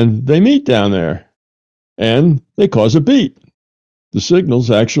 and they meet down there, and they cause a beat. The signals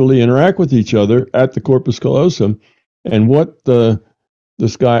actually interact with each other at the corpus callosum, and what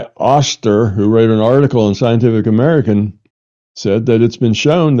this guy Oster, who wrote an article in Scientific American, said that it's been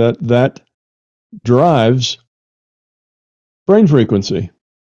shown that drives brain frequency,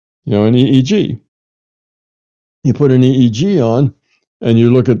 an EEG. You put an EEG on, and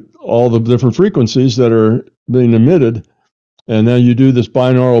you look at all the different frequencies that are being emitted, and now you do this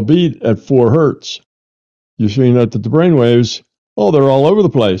binaural beat at 4 hertz. You're seeing that the brain waves, they're all over the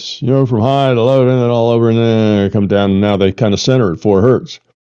place, from high to low, and then all over, and then they come down, and now they kind of center at 4 hertz.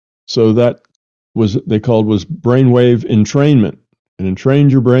 So that was brainwave entrainment, and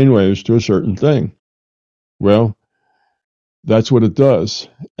entrained your brainwaves to a certain thing. Well, that's what it does.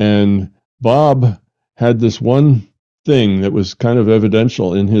 And Bob had this one thing that was kind of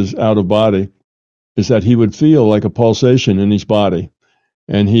evidential in his out of body, is that he would feel like a pulsation in his body.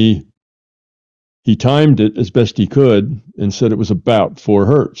 And he timed it as best he could and said it was about 4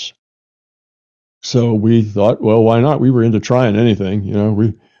 hertz. So we thought, well, why not? We were into trying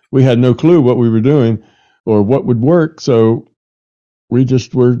anything. We had no clue what we were doing or what would work. So we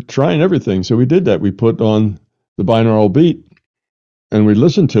just were trying everything. So we did that. We put on the binaural beat and we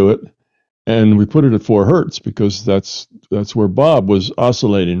listened to it, and we put it at 4 hertz because that's where Bob was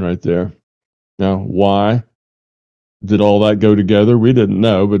oscillating right there. Now, why did all that go together? We didn't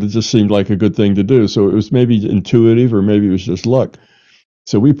know, but it just seemed like a good thing to do. So it was maybe intuitive, or maybe it was just luck.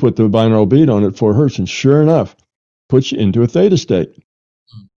 So we put the binaural beat on at 4 hertz, and sure enough, puts you into a theta state.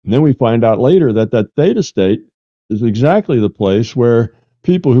 And then we find out later that theta state is exactly the place where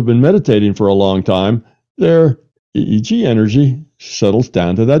people who've been meditating for a long time, their EEG energy settles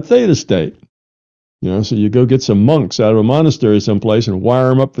down to that theta state. So you go get some monks out of a monastery someplace and wire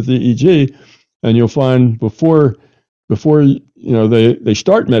them up with the EEG, and you'll find before they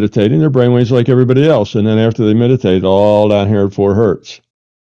start meditating, their brainwaves like everybody else, and then after they meditate, all down here at 4 hertz.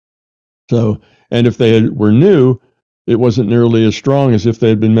 So, and if they were new, it wasn't nearly as strong as if they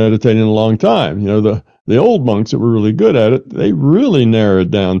had been meditating a long time. The old monks that were really good at it, they really narrowed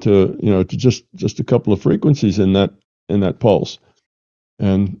down to just a couple of frequencies in that pulse.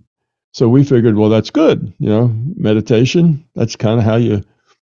 And so we figured, well, that's good. Meditation, that's kind of how you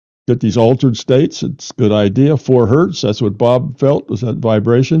get these altered states. It's a good idea. 4 hertz, that's what Bob felt, was that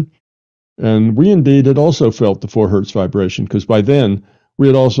vibration. And we indeed had also felt the 4 hertz vibration, because by then we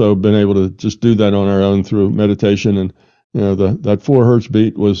had also been able to just do that on our own through meditation. And that 4 hertz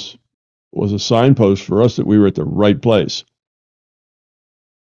beat was a signpost for us that we were at the right place.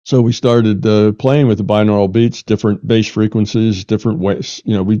 So we started playing with the binaural beats, different bass frequencies, different waves.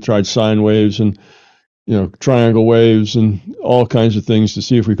 We tried sine waves and triangle waves and all kinds of things to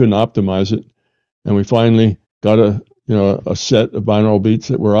see if we couldn't optimize it. And we finally got a set of binaural beats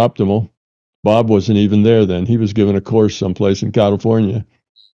that were optimal. Bob wasn't even there then. He was given a course someplace in California.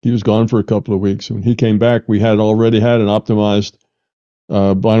 He was gone for a couple of weeks. When he came back, we had already had an optimized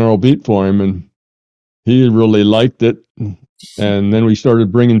binaural beat for him, and he really liked it. And then we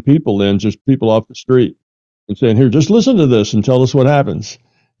started bringing people in, just people off the street, and saying, here, just listen to this and tell us what happens.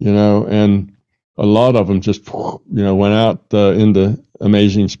 And a lot of them just, went out into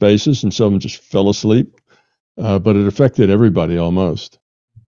amazing spaces, and some of them just fell asleep. But it affected everybody almost.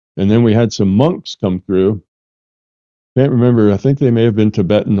 And then we had some monks come through. Can't remember. I think they may have been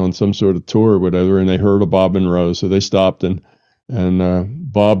Tibetan on some sort of tour or whatever, and they heard of Bob Monroe. So they stopped, and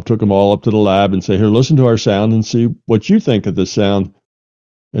Bob took them all up to the lab and said, here, listen to our sound and see what you think of this sound.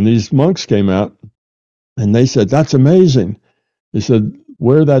 And these monks came out, and they said, that's amazing. They said,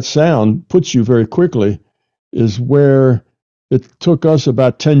 where that sound puts you very quickly is where it took us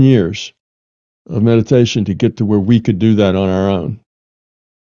about 10 years. of meditation to get to where we could do that on our own.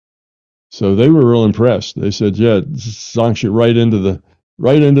 So they were real impressed. They said, "Yeah, this zonks you right into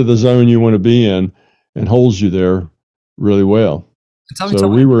the zone you want to be in, and holds you there really well." And So tell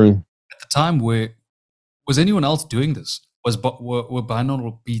me we were, at the time, where was anyone else doing this? Were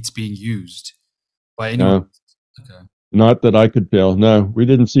binaural beats being used by anyone? no, Okay. not that I could tell. No, we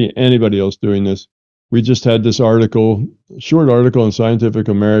didn't see anybody else doing this. We just had this article, short article in Scientific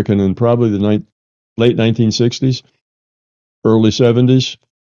American in probably the late 1960s, early 70s,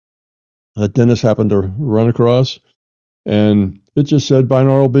 that Dennis happened to run across. And it just said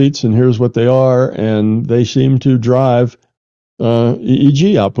binaural beats, and here's what they are. And they seem to drive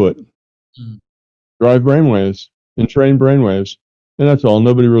EEG output, drive brainwaves, entrain brainwaves. And that's all.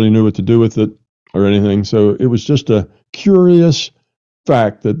 Nobody really knew what to do with it or anything. So it was just a curious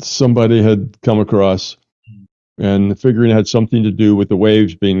fact that somebody had come across, and figuring it had something to do with the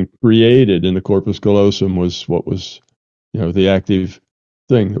waves being created in the corpus callosum was what was, the active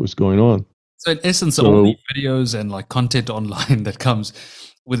thing that was going on. So in essence, all the videos and like content online that comes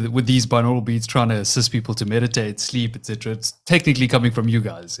with these binaural beats trying to assist people to meditate, sleep, etc., it's technically coming from you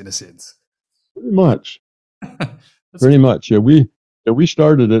guys in a sense. Pretty much. Pretty much. Yeah, we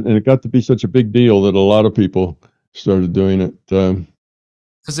started it, and it got to be such a big deal that a lot of people started doing it.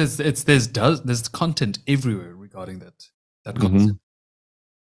 Because there's content everywhere regarding that concept.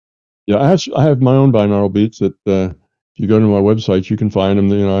 Yeah, I have my own binaural beats that if you go to my website, you can find them.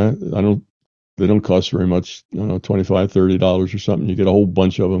 They don't cost very much. I don't know, $25, $30 or something. You get a whole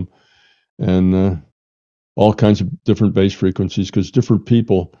bunch of them, and all kinds of different bass frequencies, because different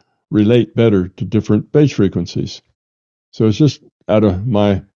people relate better to different bass frequencies. So it's just out of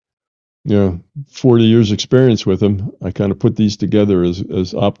my 40 years experience with them, I kind of put these together as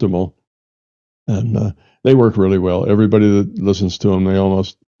optimal, and they work really well. Everybody that listens to them, they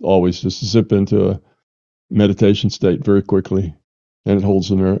almost always just zip into a meditation state very quickly, and it holds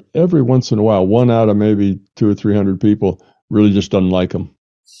them there. Every once in a while, one out of maybe 200 or 300 people really just doesn't like them.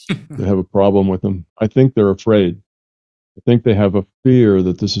 They have a problem with them. I think they're afraid. I think they have a fear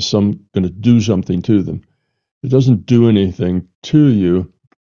that this is going to do something to them. It doesn't do anything to you.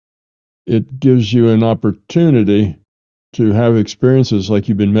 It gives you an opportunity to have experiences like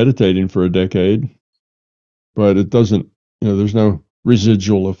you've been meditating for a decade, but it doesn't, there's no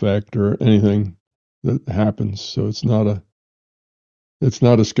residual effect or anything that happens. So it's not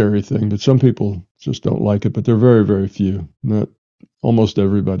a scary thing, but some people just don't like it, but they're very, very few. Not almost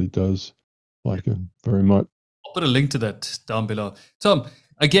everybody does like it very much. I'll put a link to that down below. Tom,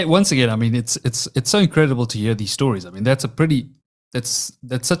 once again, I mean, it's so incredible to hear these stories. I mean, that's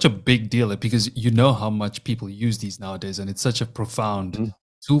such a big deal, because you know how much people use these nowadays, and it's such a profound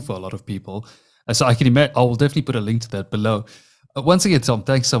tool for a lot of people. So I can imagine. I will definitely put a link to that below. Once again, Tom,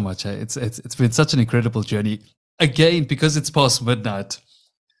 thanks so much. It's been such an incredible journey. Again, because it's past midnight,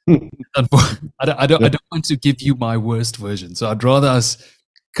 I don't want to give you my worst version. So I'd rather us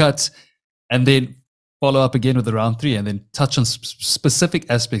cut and then follow up again with the round 3, and then touch on specific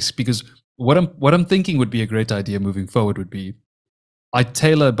aspects. Because what I'm thinking would be a great idea moving forward would be, I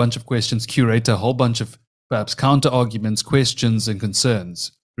tailor a bunch of questions, curate a whole bunch of perhaps counter arguments, questions, and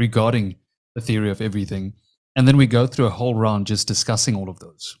concerns regarding the theory of everything, and then we go through a whole round just discussing all of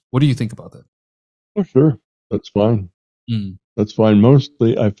those. What do you think about that? Oh, sure, that's fine. That's fine.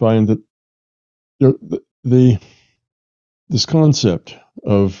 Mostly, I find that this concept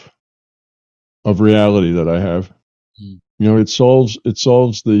of reality that I have, it solves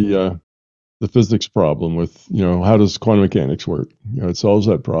the physics problem with, how does quantum mechanics work? It solves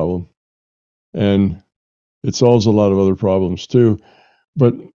that problem, and it solves a lot of other problems too.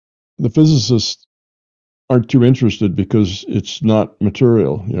 But the physicists aren't too interested because it's not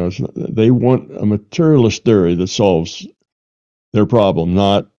material. They want a materialist theory that solves their problem,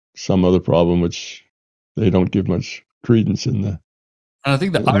 not some other problem which they don't give much credence in. And I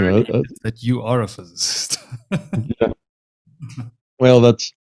think the irony is that you are a physicist. Yeah. Well,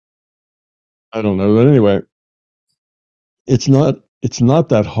 I don't know, but anyway, it's not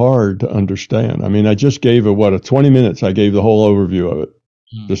that hard to understand. I mean, I just gave 20 minutes. I gave the whole overview of it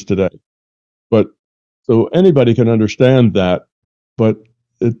just today. But so anybody can understand that, but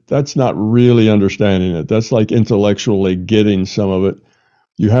that's not really understanding it. That's like intellectually getting some of it.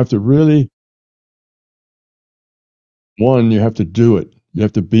 You have to really, you have to do it. You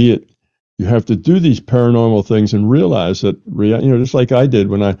have to be it. You have to do these paranormal things and realize that, just like I did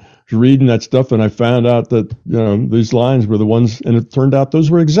when I was reading that stuff, and I found out that, these lines were the ones, and it turned out those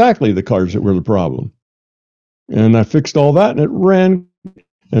were exactly the cards that were the problem. And I fixed all that, and it ran,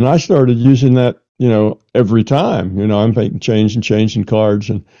 and I started using that, every time. I'm changing cards,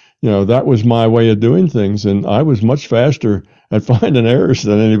 and that was my way of doing things. And I was much faster at finding errors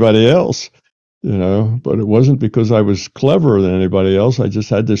than anybody else, but it wasn't because I was cleverer than anybody else. I just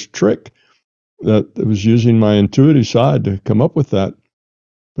had this trick that was using my intuitive side to come up with that.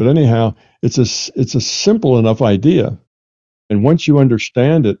 But anyhow, it's a simple enough idea. And once you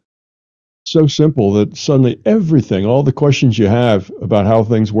understand it, so simple that suddenly everything, all the questions you have about how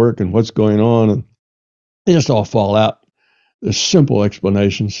things work and what's going on, and they just all fall out. There's simple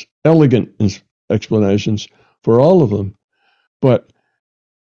explanations, elegant explanations for all of them. But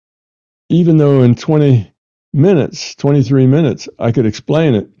even though in 23 minutes, I could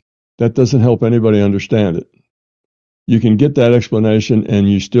explain it, that doesn't help anybody understand it. You can get that explanation and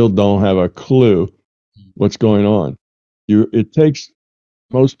you still don't have a clue what's going on. It takes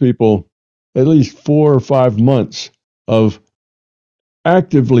most people at least 4 or 5 months of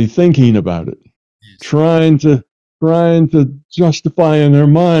actively thinking about it, trying to justify in their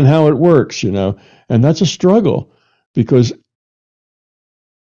mind how it works, and that's a struggle because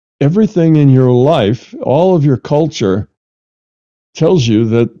everything in your life, all of your culture tells you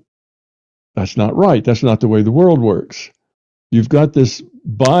that that's not right. That's not the way the world works. You've got this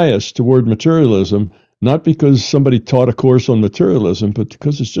bias toward materialism, not because somebody taught a course on materialism, but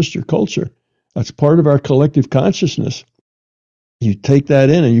because it's just your culture. That's part of our collective consciousness. You take that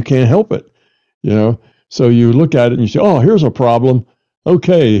in and you can't help it, So you look at it and you say, oh, here's a problem.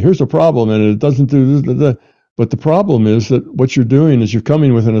 Okay, here's a problem, and it doesn't do this. But the problem is that what you're doing is you're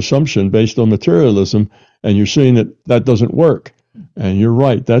coming with an assumption based on materialism, and you're saying that doesn't work. And you're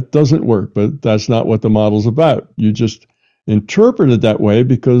right, that doesn't work, but that's not what the model's about. You just interpret it that way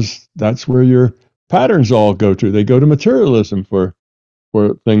because that's where your patterns all go to. They go to materialism for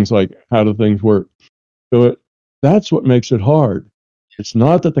things like how do things work. So that's what makes it hard. It's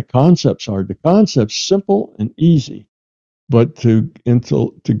not that the concept's hard. The concept's simple and easy, but to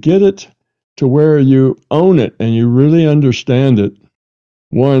get it to where you own it and you really understand it,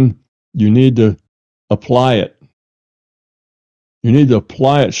 one, you need to apply it. You need to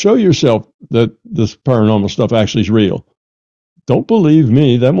apply it. Show yourself that this paranormal stuff actually is real. Don't believe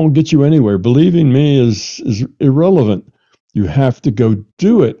me. That won't get you anywhere. Believing me is irrelevant. You have to go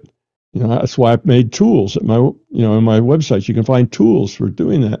do it. That's why I've made tools at my, in my website. You can find tools for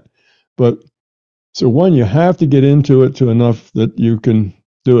doing that. But so one, you have to get into it to enough that you can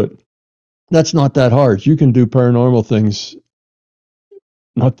do it. That's not that hard. You can do paranormal things.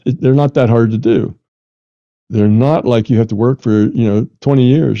 They're not that hard to do. They're not like you have to work for 20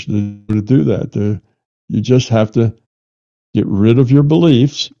 years to do that. You just have to get rid of your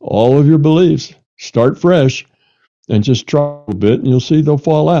beliefs, all of your beliefs, start fresh, and just try a bit, and you'll see they'll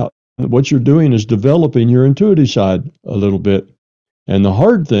fall out. What you're doing is developing your intuitive side a little bit. And the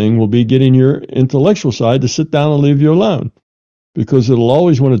hard thing will be getting your intellectual side to sit down and leave you alone, because it'll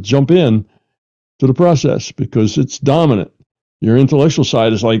always want to jump in to the process because it's dominant. Your intellectual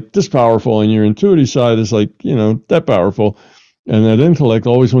side is like this powerful, and your intuitive side is like, that powerful. And that intellect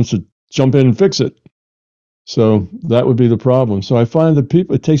always wants to jump in and fix it. So that would be the problem. So I find that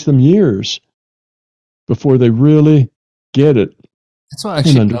it takes them years before they really get it. That's why I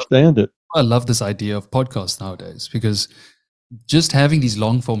actually understand it. I love this idea of podcasts nowadays, because just having these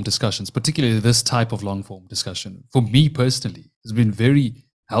long form discussions, particularly this type of long form discussion, for me personally, has been very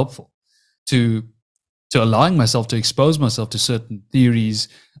helpful to allowing myself to expose myself to certain theories,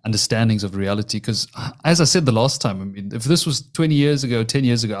 understandings of reality. Because as I said the last time, if this was 20 years ago, 10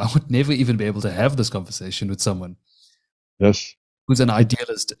 years ago, I would never even be able to have this conversation with someone. Yes. Who's an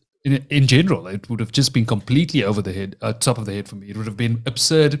idealist. In general, it would have just been completely over the head, top of the head for me. It would have been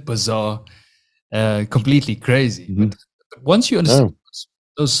absurd, bizarre, completely crazy. Mm-hmm. But once you understand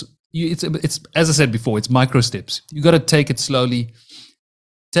it's as I said before, it's micro steps. You got to take it slowly,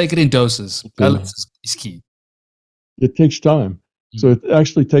 take it in doses. Balance is key. It takes time. Mm-hmm. So it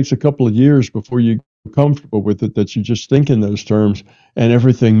actually takes a couple of years before you get comfortable with it, that you just think in those terms and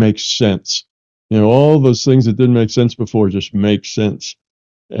everything makes sense. All those things that didn't make sense before just make sense.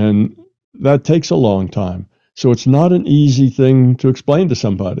 And that takes a long time. So it's not an easy thing to explain to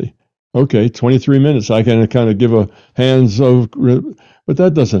somebody. Okay, 23 minutes, I can kind of give a hands over, but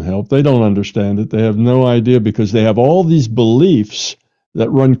that doesn't help. They don't understand it. They have no idea because they have all these beliefs that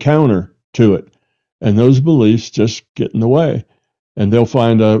run counter to it. And those beliefs just get in the way. And they'll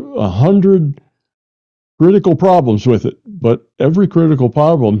find 100 critical problems with it. But every critical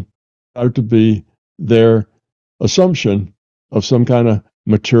problem ought to be their assumption of some kind of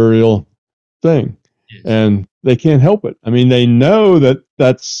material thing. Yes. And they can't help it. They know that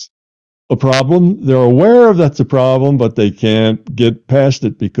that's a problem. They're aware of that's a problem, but they can't get past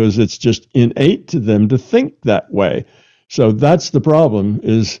it because it's just innate to them to think that way. So that's the problem,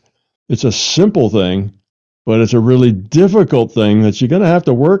 is it's a simple thing, but it's a really difficult thing that you're going to have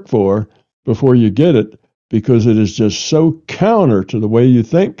to work for before you get it, because it is just so counter to the way you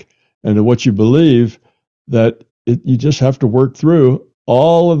think and to what you believe that you just have to work through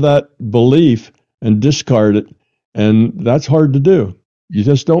all of that belief and discard it. And that's hard to do. You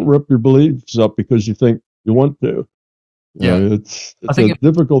just don't rip your beliefs up because you think you want to. Yeah. It's I a think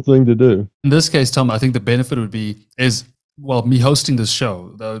difficult thing to do. in this case, Tom, I think the benefit would be is, well, me hosting this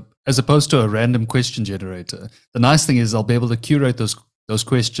show, though, as opposed to a random question generator. The nice thing is I'll be able to curate those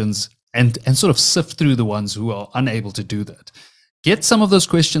questions and sort of sift through the ones who are unable to do that. Get some of those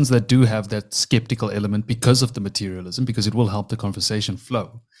questions that do have that skeptical element because of the materialism, because it will help the conversation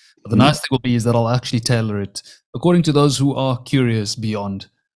flow. But the nice thing will be is that I'll actually tailor it according to those who are curious beyond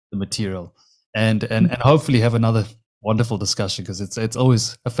the material, and hopefully have another wonderful discussion, because it's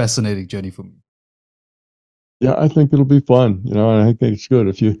always a fascinating journey for me. Yeah, I think it'll be fun. And I think it's good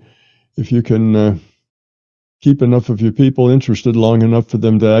if you can keep enough of your people interested long enough for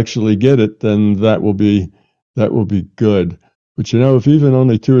them to actually get it, then that will be good. But if even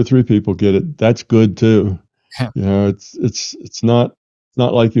only 2 or 3 people get it, that's good too. Yeah. It's not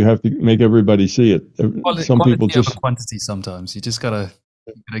like you have to make everybody see it. Some people Quality over just. quantity sometimes. You just gotta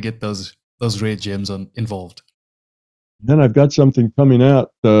get those rare gems involved. Then I've got something coming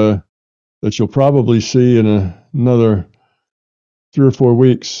out that you'll probably see in another 3 or 4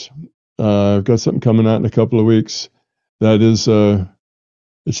 weeks. I've got something coming out in a couple of weeks that is,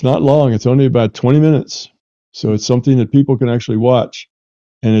 it's not long. It's only about 20 minutes. So it's something that people can actually watch.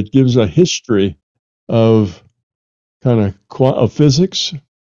 And it gives a history of kind of physics,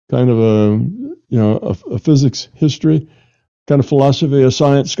 kind of a physics history, kind of philosophy, a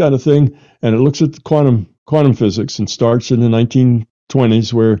science kind of thing. And it looks at quantum physics and starts in the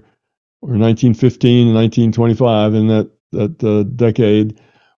 1920s, or 1915 and 1925, in that decade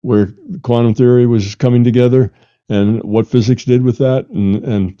where quantum theory was coming together, and what physics did with that,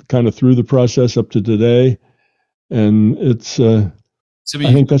 and kind of through the process up to today. And it's I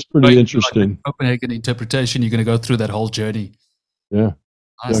think that's pretty interesting. Like Copenhagen interpretation, you're going to go through that whole journey. Yeah,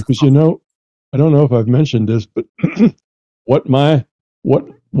 Nice. because I don't know if I've mentioned this, but what my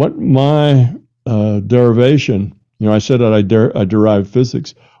derivation, I said that I derive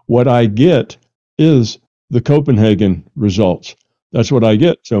physics. What I get is the Copenhagen results. That's what I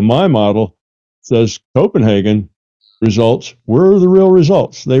get. So my model says Copenhagen results were the real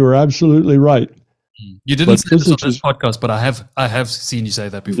results. They were absolutely right. You didn't say this on this podcast, but I have seen you say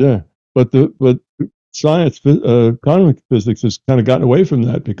that before. Yeah, but science, quantum physics has kind of gotten away from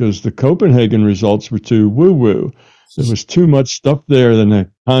that because the Copenhagen results were too woo-woo. There was too much stuff there, then the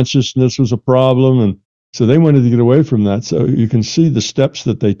consciousness was a problem, and so they wanted to get away from that. So you can see the steps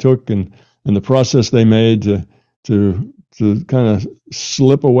that they took and the process they made to kind of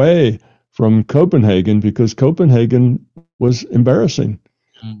slip away from Copenhagen, because Copenhagen was embarrassing.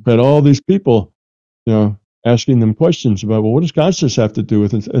 But all these people, asking them questions about, well, what does consciousness have to do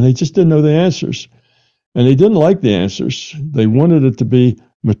with it? And they just didn't know the answers. And they didn't like the answers. They wanted it to be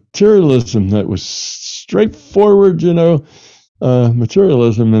materialism that was straightforward,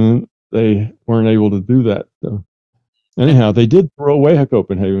 materialism, and they weren't able to do that. So anyhow, they did throw away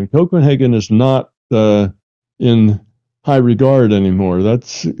Copenhagen. Copenhagen is not in high regard anymore.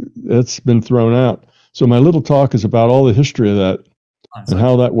 That's been thrown out. So my little talk is about all the history of that and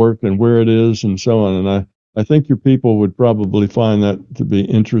how that worked and where it is and so on. And I think your people would probably find that to be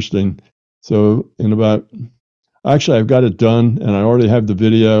interesting. So actually I've got it done and I already have the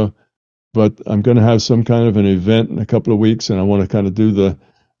video, but I'm going to have some kind of an event in a couple of weeks, and I want to kind of do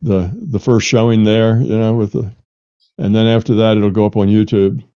the first showing there, and then after that it'll go up on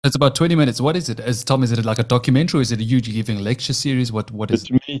YouTube. It's about 20 minutes. What is it? Tom, is it like a documentary, or is it a you giving a lecture series? What is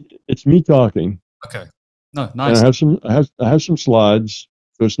it? It's me talking. Okay. No, nice. And I have some slides,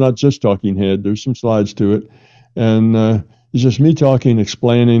 so it's not just talking head. There's some slides to it, and it's just me talking,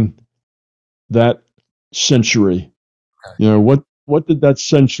 explaining that century. Okay. What did that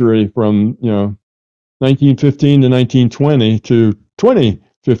century from 1915 to 1920 to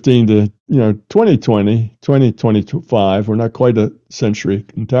 2015 to 2020, 2025. We're not quite a century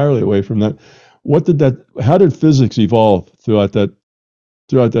entirely away from that. How did physics evolve throughout that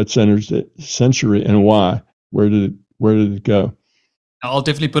century, and why? Where did it go? I'll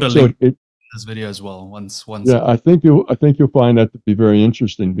definitely put a link in this video as well. Once. Yeah, I think you'll find that to be very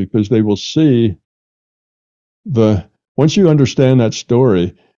interesting, because they will see once you understand that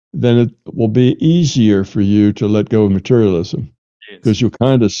story, then it will be easier for you to let go of materialism, because you'll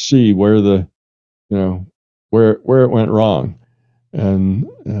kind of see where where it went wrong, and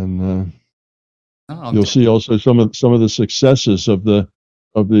you'll see also some of the successes of the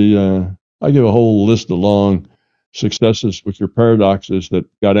of the. I give a whole list of long successes with your paradoxes that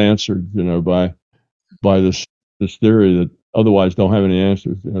got answered, by this theory that otherwise don't have any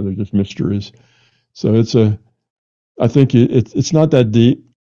answers. They're just mysteries. So I think it's not that deep,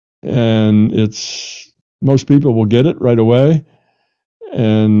 and it's most people will get it right away,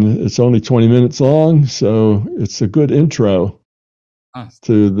 and it's only 20 minutes long, so it's a good intro Nice.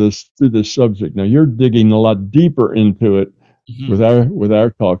 to this subject. Now you're digging a lot deeper into it Mhm. with our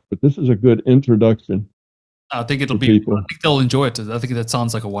talk, but this is a good introduction I think for I people. think they'll enjoy it. I think that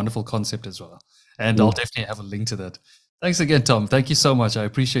sounds like a wonderful concept as well. And I'll Yeah. definitely have a link to that. Thanks again, Tom. Thank you so much. I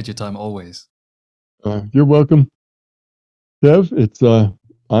appreciate your time always. You're welcome, Dev. It's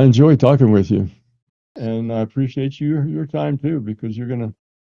I enjoy talking with you, and I appreciate your time too, because you're going to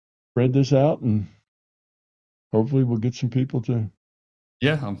spread this out, and hopefully we'll get some people to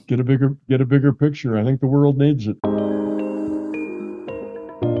Yeah, get a bigger picture. I think the world needs it.